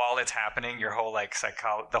 while it's happening, your whole, like,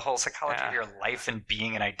 the whole psychology of your life and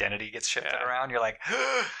being and identity gets shifted around. You're like,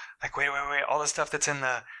 like, wait. All the stuff that's in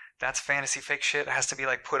that's fantasy fake shit has to be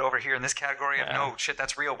like put over here in this category of no shit,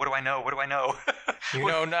 that's real. What do I know? You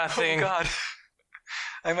know nothing. Oh God.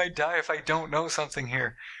 I might die if I don't know something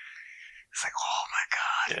here. It's like, oh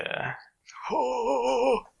my God. Yeah.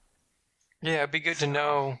 Oh. Yeah, it'd be good to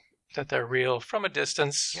know that they're real from a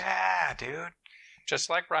distance. Yeah, dude. just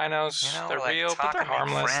like rhinos. You know, they're like real, but they're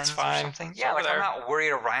harmless. It's fine. Yeah, like I'm not worried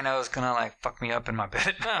a rhino is gonna like fuck me up in my bed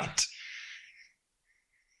at night.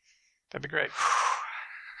 That'd be great.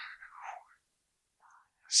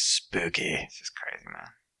 Spooky. It's just crazy, man.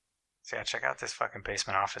 So yeah, check out this fucking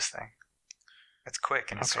Basement Office thing. It's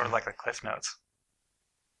quick and it's sort of like the Cliff Notes.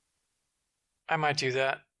 I might do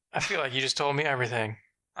that. I feel like you just told me everything.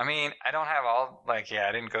 I mean, I don't have all, I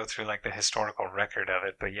didn't go through like the historical record of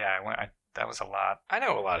it, but yeah, that was a lot. I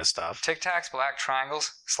know a lot of stuff. Tic Tacs, black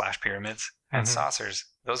triangles, / pyramids, and saucers.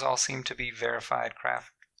 Those all seem to be verified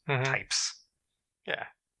craft types. Yeah.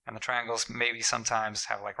 And the triangles maybe sometimes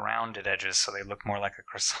have like rounded edges so they look more like a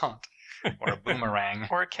croissant or a boomerang.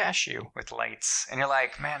 Or a cashew. With lights. And you're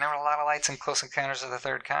like, man, there were a lot of lights in Close Encounters of the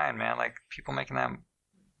Third Kind, man. Like, people making that,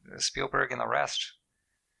 Spielberg and the rest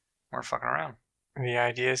weren't fucking around. The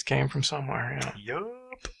ideas came from somewhere, yeah.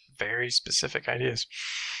 Yup. Very specific ideas.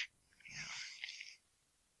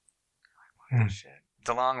 Shit.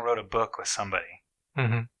 DeLong wrote a book with somebody.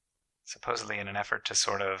 Supposedly in an effort to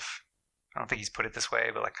sort of, I don't think he's put it this way,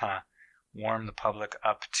 but like kind of warm the public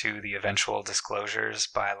up to the eventual disclosures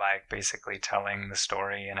by like basically telling the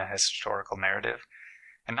story in a historical narrative.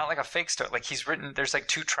 And not like a fake story. Like he's written, there's like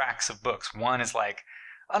 2 tracks of books. One is like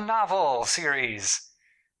a novel series.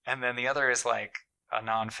 And then the other is like a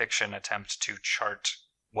nonfiction attempt to chart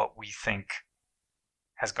what we think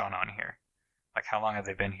has gone on here. Like how long have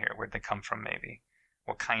they been here? Where'd they come from maybe?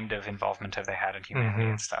 What kind of involvement have they had in humanity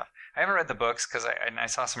and stuff? I haven't read the books because I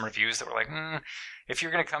saw some reviews that were like, if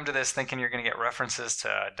you're going to come to this thinking you're going to get references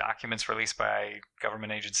to documents released by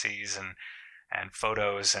government agencies and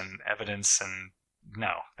photos and evidence, and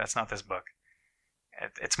no, that's not this book.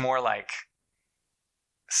 It's more like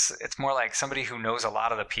somebody who knows a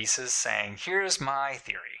lot of the pieces saying, here's my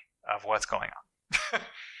theory of what's going on.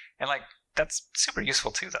 And like, that's super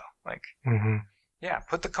useful too, though. Like, yeah,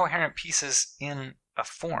 put the coherent pieces in a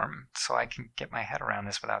form so I can get my head around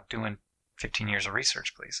this without doing 15 years of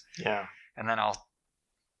research, please. Yeah. And then I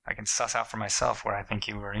can suss out for myself where I think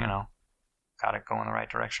you were, got it going the right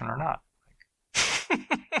direction or not.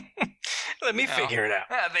 Let me figure it out.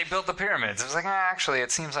 Yeah, they built the pyramids. It was like, actually,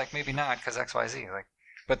 it seems like maybe not because XYZ. Like,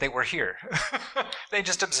 but they were here. They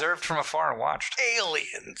just observed from afar and watched.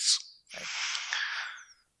 Aliens.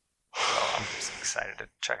 So I'm just excited to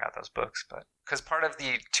check out those books, but because part of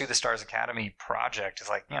the To the Stars Academy project is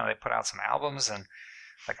like, they put out some albums and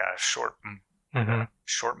like a short movie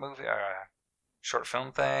or a short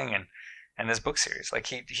film thing and this book series. Like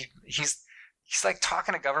he's like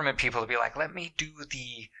talking to government people to be like, let me do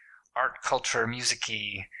the art, culture,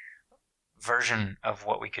 music-y version of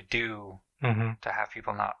what we could do to have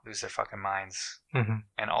people not lose their fucking minds.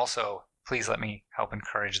 And also, please let me help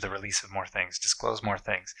encourage the release of more things, disclose more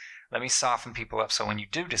things. Let me soften people up so when you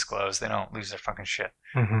do disclose, they don't lose their fucking shit.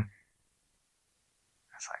 It's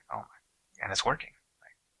like, oh my, and it's working.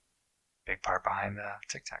 Like, big part behind the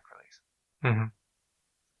Tic Tac release.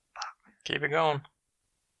 Keep it going.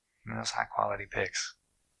 Give me those high quality pics.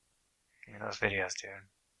 Give me those videos, dude.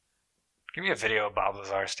 Give me a video of Bob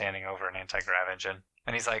Lazar standing over an anti-grav engine.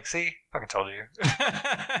 And he's like, see, fucking told you.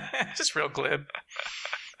 Just real glib.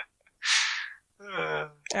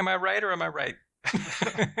 Am I right or am I right? All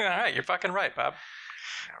right, you're fucking right, Bob.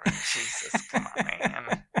 All right, Jesus, come on,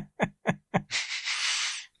 man.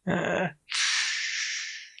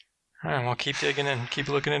 All right, well, keep digging in. Keep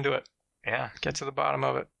looking into it. Yeah. Get to the bottom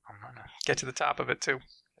of it. I'm gonna get to the top of it, too.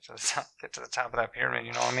 Get to the top of that pyramid,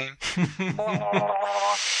 you know what I mean?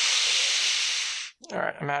 All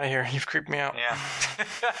right, I'm out of here. You've creeped me out. Yeah.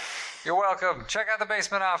 You're welcome. Check out the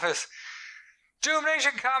Basement Office.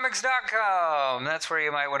 DoomNationComics.com. That's where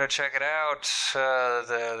you might want to check it out.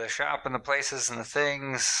 The shop and the places and the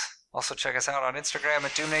things. Also check us out on Instagram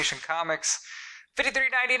at DoomNationComics.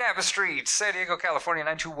 5390 Napa Street, San Diego, California,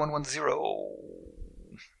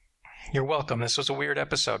 92110. You're welcome. This was a weird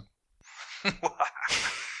episode.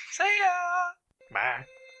 See ya. Bye.